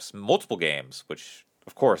games, multiple games, which,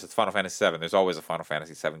 of course, it's Final Fantasy VII. There's always a Final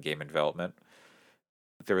Fantasy VII game in development.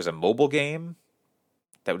 There was a mobile game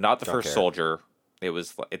that, not the first Soldier.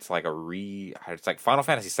 It's like Final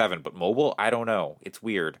Fantasy VII, but mobile. I don't know. It's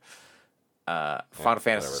weird. Final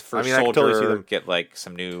Fantasy's first Soldier, totally get like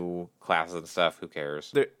some new classes and stuff. Who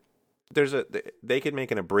cares? They could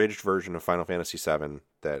make an abridged version of Final Fantasy VII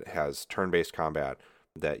that has turn-based combat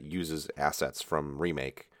that uses assets from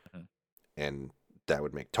Remake, and that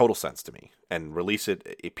would make total sense to me. And release it,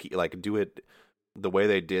 like do it the way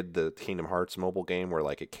they did the Kingdom Hearts mobile game, where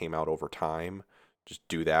like it came out over time. Just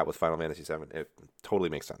do that with Final Fantasy VII. It totally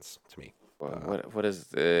makes sense to me. What is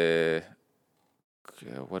this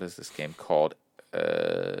game called?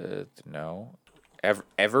 No,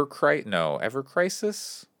 Ever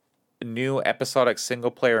Crisis. A new episodic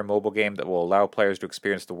single-player mobile game that will allow players to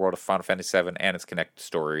experience the world of Final Fantasy VII and its connected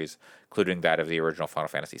stories, including that of the original Final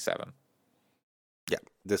Fantasy VII. Yeah,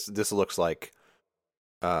 this looks like,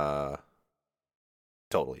 totally.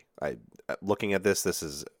 Looking at this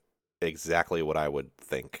is exactly what I would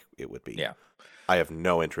think it would be. Yeah. I have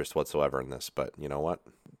no interest whatsoever in this, but you know what?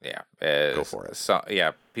 Yeah. Go for it. So,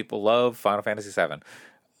 yeah, people love Final Fantasy VII.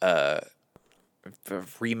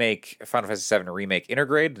 Remake, Final Fantasy VII Remake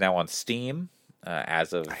Intergrade, now on Steam,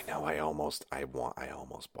 as of... I know, I almost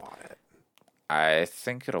bought it. I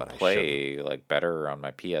think it'll play like better on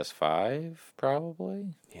my PS5,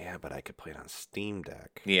 probably. Yeah, but I could play it on Steam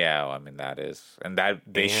Deck. Yeah, well, I mean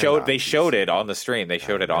they showed it on the stream. They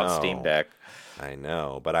showed it on Steam Deck. I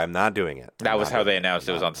know, but I'm not doing it. That was how they announced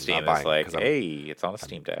it was on Steam. It's like, hey, it's on the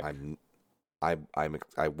Steam Deck. I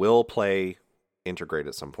will play Intergrade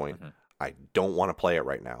at some point. I don't want to play it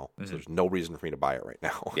right now, so there's no reason for me to buy it right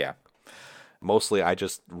now. Yeah. Mostly, I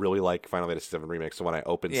just really like Final Fantasy VII Remake, so when I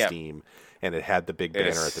opened Steam and it had the big banner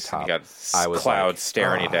at the top, I was clouds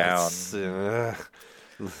staring you down.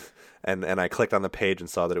 And I clicked on the page and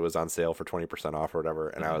saw that it was on sale for 20% off or whatever,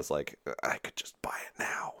 and I was like, I could just buy it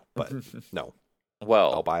now, but no.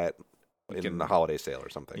 Well, I'll buy it in the holiday sale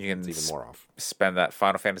or something. It's even more off. Spend that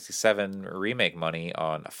Final Fantasy VII Remake money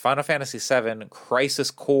on Final Fantasy VII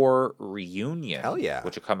Crisis Core Reunion. Hell yeah.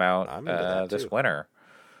 Which will come out this winter.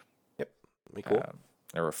 Be cool.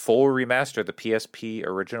 They were full remaster the PSP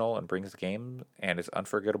original and brings the game and its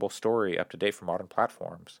unforgettable story up to date for modern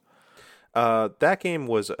platforms. That game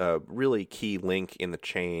was a really key link in the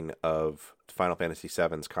chain of Final Fantasy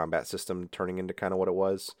VII's combat system turning into kind of what it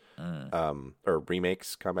was, or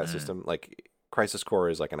Remake's combat system. Like Crisis Core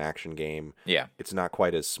is like an action game. Yeah, it's not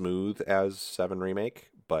quite as smooth as 7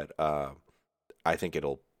 Remake, but I think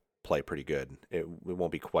it'll play pretty good. It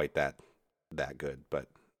won't be quite that good, but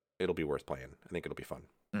it'll be worth playing. I think it'll be fun.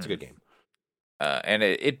 It's a good game. And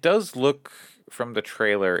it does look, from the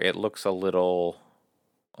trailer, it looks a little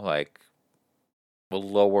like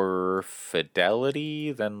lower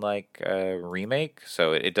fidelity than like a Remake.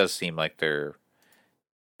 So it does seem like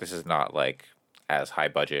this is not like as high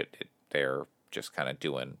budget. They're just kind of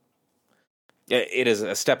doing... It is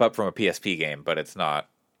a step up from a PSP game, but it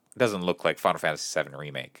doesn't look like Final Fantasy VII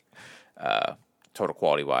Remake, total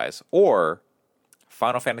quality wise. Or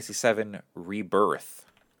Final Fantasy VII Rebirth,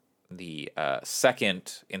 the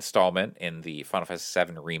second installment in the Final Fantasy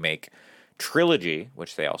VII Remake trilogy,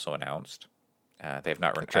 which they also announced. They have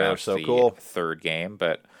not announced the third game,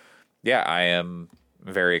 but yeah, I am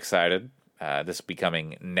very excited. This will be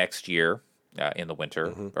coming next year in the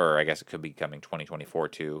winter, or I guess it could be coming 2024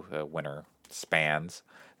 too. Winter spans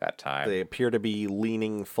that time. They appear to be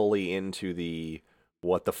leaning fully into the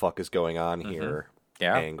what the fuck is going on here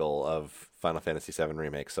angle of Final Fantasy VII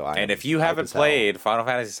Remake. So if you haven't played Final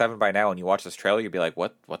Fantasy VII by now and you watch this trailer, you'll be like,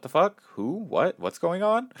 what the fuck? Who? What? What's going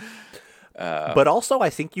on? But also, I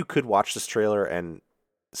think you could watch this trailer and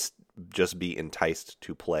just be enticed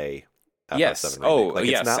to play. Yes. FF7 Remake. Like,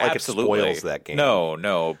 yes. It's not absolutely. Like it spoils that game.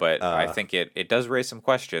 No. But I think it does raise some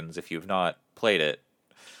questions if you've not played it.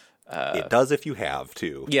 It does if you have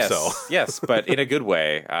to. Yes, So. yes, but in a good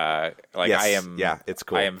way. Like Yes, I am, yeah, it's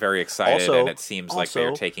cool. I am very excited, Also- and it seems like they're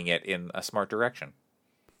also- taking it in a smart direction.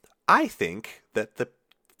 I think that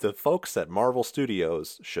the folks at Marvel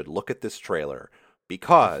Studios should look at this trailer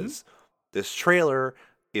because this trailer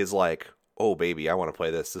is like, oh baby, I want to play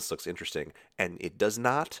this. This looks interesting, and it does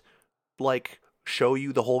not like show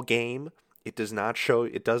you the whole game. It does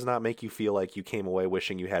not make you feel like you came away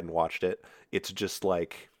wishing you hadn't watched it. It's just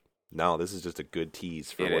like, no, this is just a good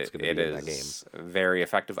tease for what's going to be in that game. It is very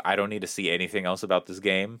effective. I don't need to see anything else about this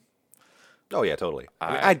game. Oh yeah, totally.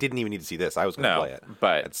 I didn't even need to see this. I was going to play it.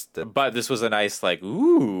 But this was a nice like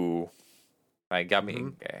ooh, like got me,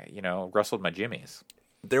 rustled my jimmies.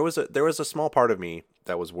 There was a small part of me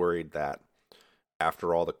that was worried that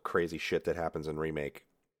after all the crazy shit that happens in Remake,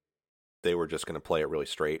 they were just going to play it really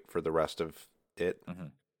straight for the rest of it,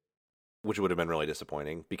 which would have been really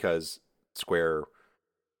disappointing because Square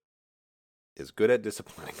is good at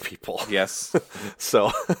disappointing people. Yes.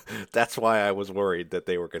 So that's why I was worried that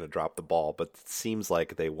they were going to drop the ball, but it seems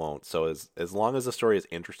like they won't. So as long as the story is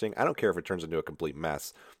interesting, I don't care if it turns into a complete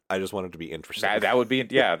mess. I just want it to be interesting. That would be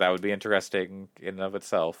interesting in and of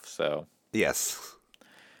itself. So yes.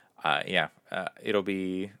 It'll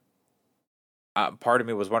be. Part of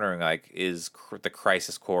me was wondering, like, is the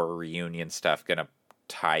Crisis Core reunion stuff gonna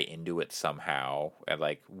tie into it somehow? And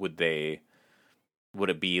like, would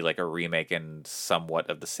it be like a remake in somewhat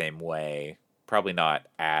of the same way? Probably not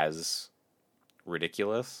as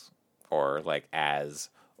ridiculous or like as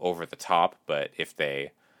over the top, but if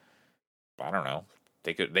they, I don't know,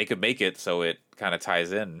 they could make it so it kind of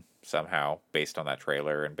ties in somehow based on that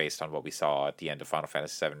trailer and based on what we saw at the end of Final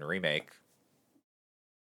Fantasy VII Remake.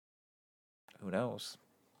 Who knows?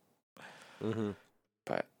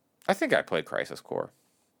 But I think I played Crisis Core.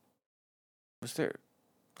 Was there?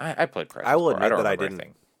 I played Crisis Core. I will admit that I didn't.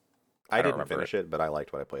 didn't. I didn't finish it, but I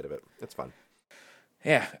liked what I played of it. It's fun.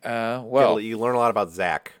 Yeah. Well, you learn a lot about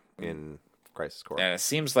Zack in Crisis Core. And it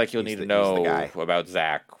seems like you'll need to know about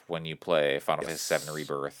Zack when you play Final Fantasy VII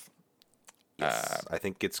Rebirth. Yes. I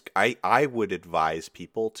think it's. I would advise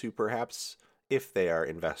people to perhaps, if they are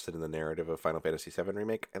invested in the narrative of Final Fantasy VII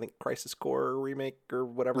Remake, I think Crisis Core Remake or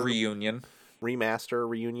whatever remaster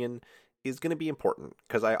reunion is going to be important,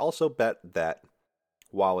 because I also bet that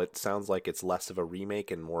while it sounds like it's less of a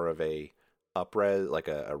remake and more of a upres, like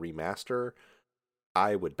a remaster,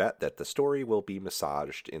 I would bet that the story will be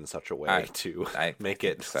massaged in such a way to make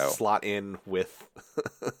it slot in with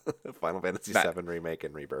Final Fantasy VII Remake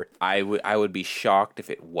and Rebirth. I would be shocked if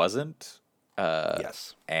it wasn't.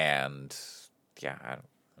 Yes. And yeah, I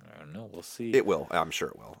don't know. We'll see. It will. I'm sure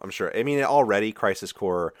it will. I'm sure. I mean, already Crisis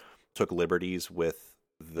Core took liberties with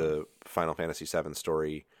the Final Fantasy VII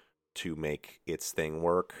story to make its thing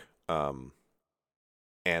work,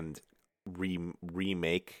 and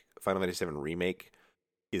remake Final Fantasy VII Remake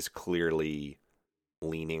is clearly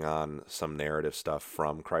leaning on some narrative stuff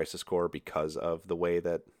from Crisis Core because of the way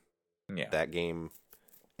that that game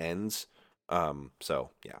ends.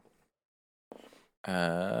 So yeah.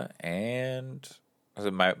 And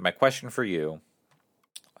my question for you.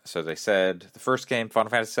 So they said the first game, Final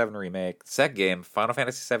Fantasy VII Remake. The second game, Final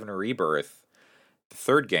Fantasy VII Rebirth. The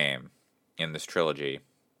third game in this trilogy.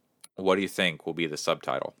 What do you think will be the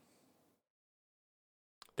subtitle?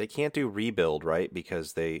 They can't do Rebuild, right?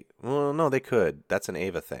 Because no, they could. That's an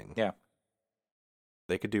Ava thing. Yeah.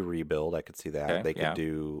 They could do Rebuild. I could see that. Okay, they could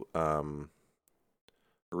do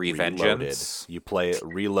Revengeance. You play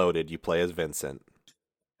Reloaded. You play as Vincent.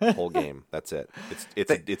 Whole game. That's it.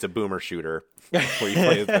 It's a boomer shooter where you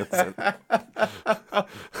play as Vincent.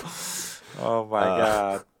 Oh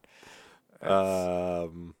my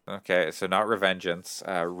god. Okay, so not Revengeance.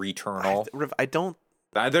 Returnal. I don't.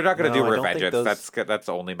 They're not going to do Revengeance. Those... That's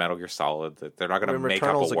only Metal Gear Solid. They're not going to make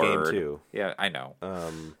up a word. Game too. Yeah, I know.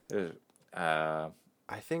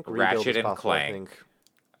 I think Ratchet and possible, Clank.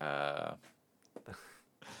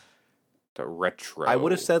 The retro. I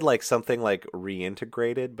would have said like something like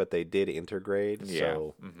reintegrated, but they did integrate. Yeah.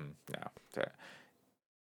 So No.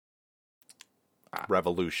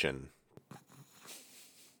 Revolution.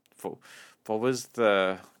 What was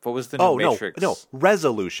the new Matrix? No,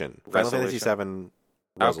 Resolution. Final Fantasy VII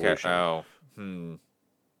Resolution. Okay. Oh.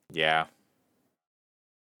 Yeah.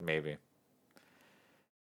 Maybe.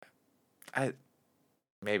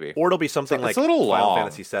 Maybe. Or it'll be something like it's a little Final long.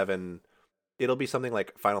 Fantasy VII. It'll be something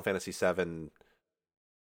like Final Fantasy VII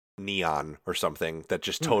Neon or something that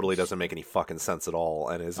just totally doesn't make any fucking sense at all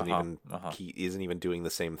and isn't even doing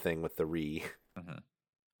the same thing with the re.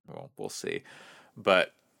 Well, we'll see.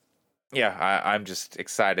 But yeah, I'm just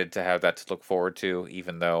excited to have that to look forward to,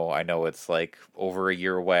 even though I know it's like over a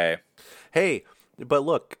year away. Hey, but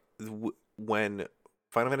look, when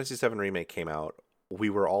Final Fantasy VII Remake came out, we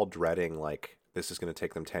were all dreading like this is going to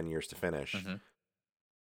take them 10 years to finish. Hmm.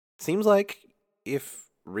 Seems like if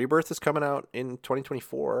Rebirth is coming out in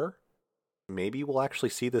 2024, maybe we'll actually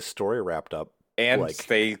see this story wrapped up And like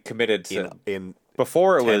they committed to in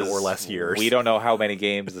before it 10 was or less years. We don't know how many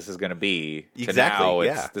games this is going to be. To Exactly, now,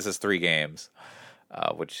 yeah. this is 3 games,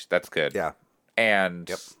 which that's good. Yeah. And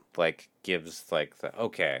Yep. like gives like the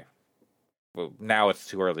okay. Well, now it's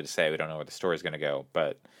too early to say. We don't know where the story's going to go,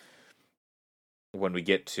 but when we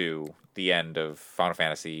get to the end of Final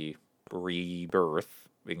Fantasy Rebirth,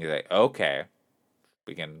 we can say, okay,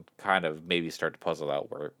 we can kind of maybe start to puzzle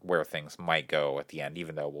out where things might go at the end,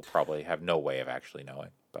 even though we'll probably have no way of actually knowing.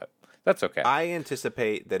 But that's okay. I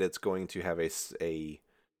anticipate that it's going to have it's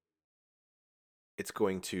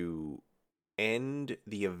going to end,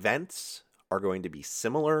 the events are going to be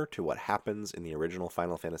similar to what happens in the original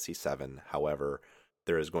Final Fantasy VII. However,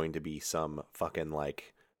 there is going to be some fucking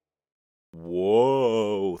like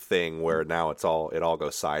whoa thing where now it all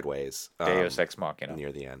goes sideways. Deus Ex Machina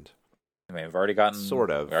near the end. I mean, we've already gotten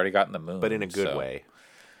the moon, but in a good way.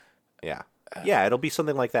 Yeah, yeah, it'll be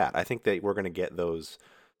something like that. I think that we're going to get those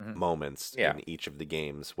moments in each of the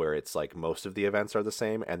games where it's like most of the events are the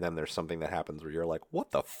same, and then there's something that happens where you're like,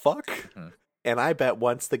 "What the fuck?" Mm-hmm. And I bet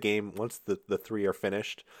once the 3 are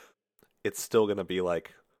finished, it's still going to be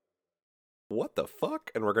like, "What the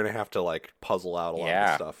fuck?" And we're going to have to like puzzle out a lot of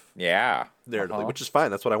the stuff. Yeah, which is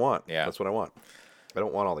fine. That's what I want. Yeah, that's what I want. I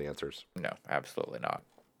don't want all the answers. No, absolutely not.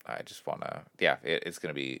 I just want to, it's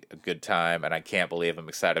going to be a good time, and I can't believe I'm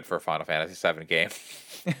excited for a Final Fantasy VII game.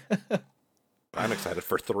 I'm excited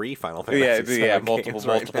for 3 Final Fantasy VII games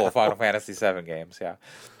multiple Final Fantasy VII games,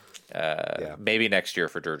 Maybe next year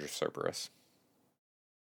for Dirge of Cerberus.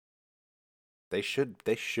 They should.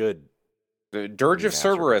 The Dirge of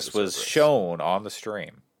Cerberus was shown on the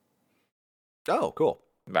stream. Oh, cool.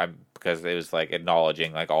 Because it was like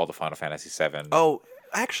acknowledging like all the Final Fantasy VII. Oh,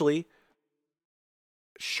 actually,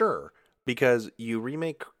 sure. Because you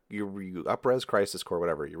up-res Crisis Core,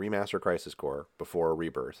 whatever. You remaster Crisis Core before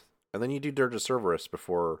Rebirth, and then you do Dirge of Cerberus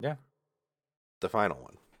before the final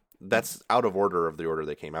one. That's out of order of the order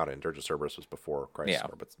they came out in. Dirge of Cerberus was before Crisis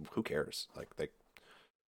Core, but who cares? Like they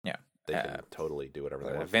can totally do whatever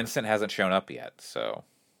they want. Vincent hasn't shown up yet, so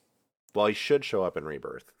well, he should show up in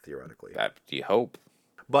Rebirth theoretically. That you hope,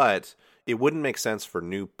 but it wouldn't make sense for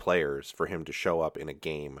new players for him to show up in a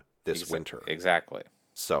game this winter. Exactly.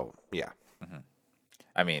 So yeah. Mm-hmm.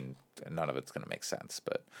 I mean, none of it's going to make sense,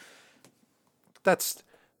 but that's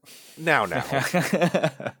now.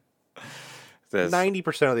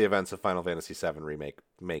 90% of the events of Final Fantasy VII Remake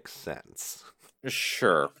make sense.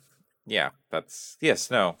 Sure. Yeah, they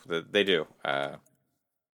do.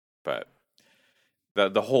 But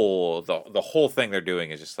the whole thing they're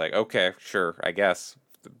doing is just like, okay, sure, I guess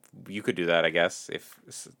you could do that. I guess if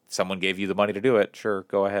someone gave you the money to do it, sure,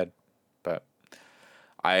 go ahead. But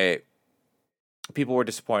people were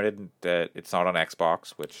disappointed that it's not on Xbox,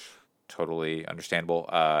 which totally understandable.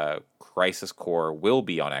 Crisis Core will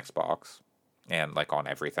be on Xbox and like on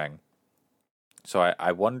everything. So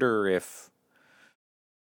I wonder if.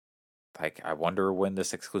 Like, I wonder when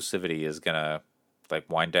this exclusivity is gonna like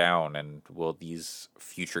wind down, and will these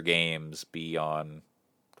future games be on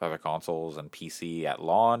other consoles and PC at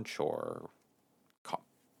launch or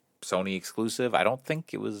Sony exclusive? I don't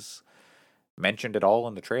think it was mentioned at all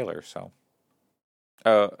in the trailer. So,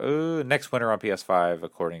 next winter on PS5,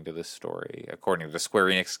 according to this story, according to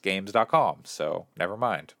SquareEnixGames.com. So, never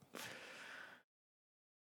mind.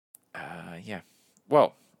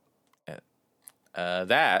 Well,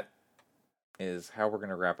 that is how we're going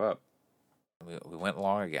to wrap up. We went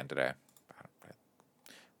long again today.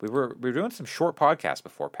 We were doing some short podcasts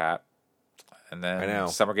before, Pat, and then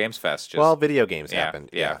Summer Games Fest. Video games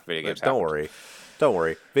happened. Yeah, video games. Don't worry.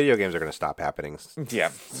 Video games are going to stop happening. Soon.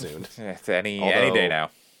 It's any day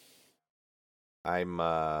now. I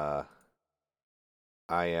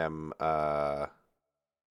am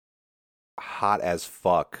hot as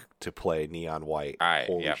fuck to play Neon White.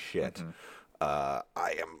 Holy shit!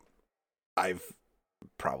 Mm-hmm. I've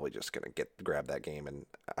probably just gonna grab that game, and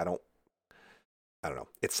I don't know.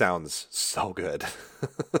 It sounds so good,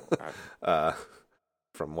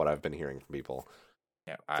 from what I've been hearing from people.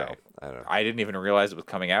 Yeah, I don't know. I didn't even realize it was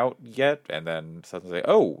coming out yet, and then suddenly,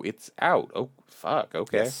 oh, it's out. Oh, fuck.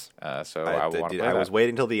 Okay. Yes. So I want to play that. I was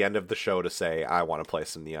waiting till the end of the show to say I want to play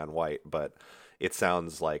some Neon White, but it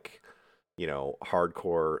sounds like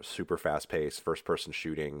hardcore, super fast-paced, first-person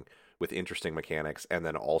shooting with interesting mechanics, and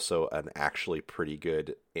then also an actually pretty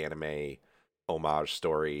good anime homage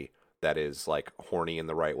story that is like horny in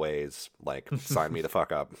the right ways. Like, sign me the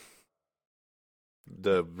fuck up.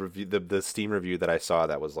 The review, the Steam review that I saw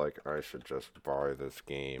that was like, I should just buy this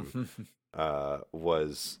game,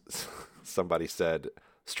 was somebody said,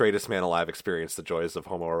 straightest man alive experienced the joys of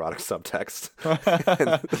homoerotic subtext.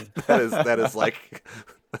 And that is like,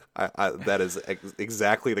 that is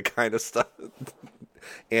exactly the kind of stuff,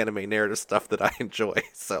 anime narrative stuff that I enjoy.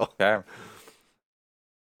 So, okay.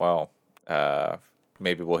 Well,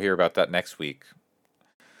 maybe we'll hear about that next week.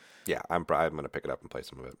 yeah, I'm gonna pick it up and play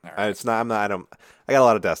some of it. All right. It's not. I'm not. I got a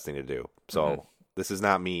lot of Destiny to do, so this is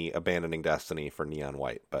not me abandoning Destiny for Neon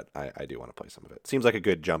White. But I do want to play some of it. Seems like a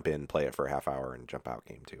good jump in, play it for a half hour, and jump out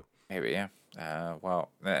game too. Maybe, yeah. Well,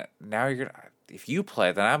 now you're gonna. If you play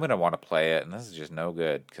it, then I'm gonna want to play it, and this is just no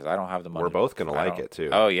good because I don't have the money. We're both gonna like it too.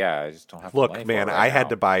 Oh yeah, I just don't have. Look, the money man, for it right I had now.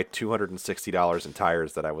 to buy $260 in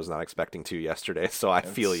tires that I was not expecting to yesterday, so I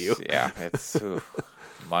feel you. Yeah, it's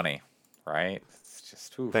money, right? It's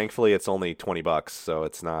just. Oof. Thankfully, it's only $20, so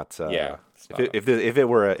it's not. Yeah. It's not if it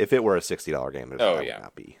were a $60 game,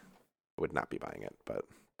 I would not be buying it. But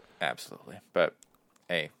absolutely. But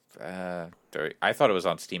hey, I thought it was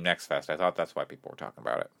on Steam Next Fest. I thought that's why people were talking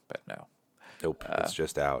about it, but no. nope, it's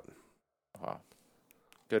just out. Wow.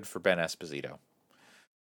 Good for Ben Esposito.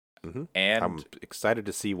 Mm-hmm. And I'm excited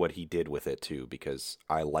to see what he did with it too, because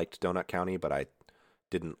I liked Donut County, but I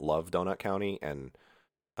didn't love Donut County, and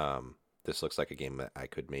this looks like a game that I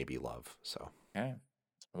could maybe love. So, okay.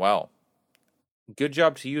 Well, good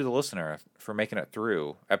job to you, the listener, for making it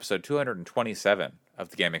through episode 227 of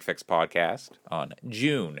the Gaming Fix podcast on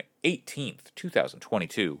June 18th,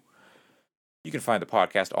 2022. You can find the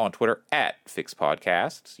podcast on Twitter at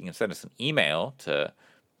FixPodcasts. You can send us an email to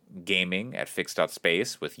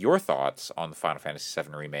gaming@fix.space with your thoughts on the Final Fantasy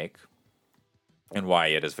VII Remake and why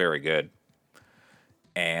it is very good.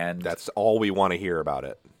 And that's all we want to hear about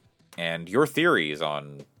it. And your theories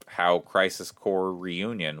on how Crisis Core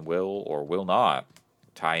Reunion will or will not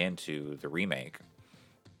tie into the remake.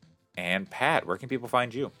 And Pat, where can people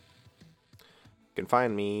find you? You can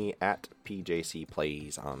find me at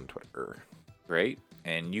PJCPlays on Twitter. Great.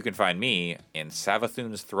 And you can find me in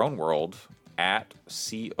Savathun's Throne World at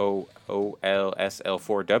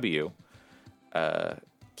COOLSL4W,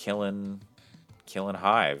 killing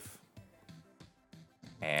Hive.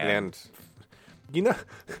 And you know,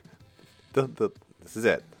 this is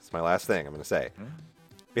it. It's my last thing I'm going to say.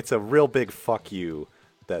 It's a real big fuck you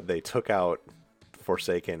that they took out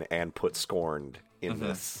Forsaken and put Scorned in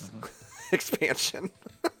this expansion.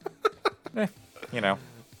 You know,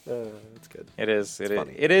 it's good. it is. It's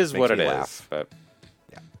funny. It is Makes what it me is. laugh. But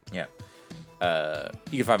yeah.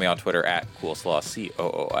 You can find me on Twitter at Coolslaw,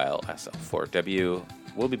 COOLSL4W.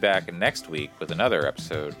 We'll be back next week with another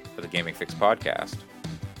episode of the Gaming Fix podcast.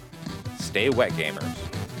 Stay wet, gamers.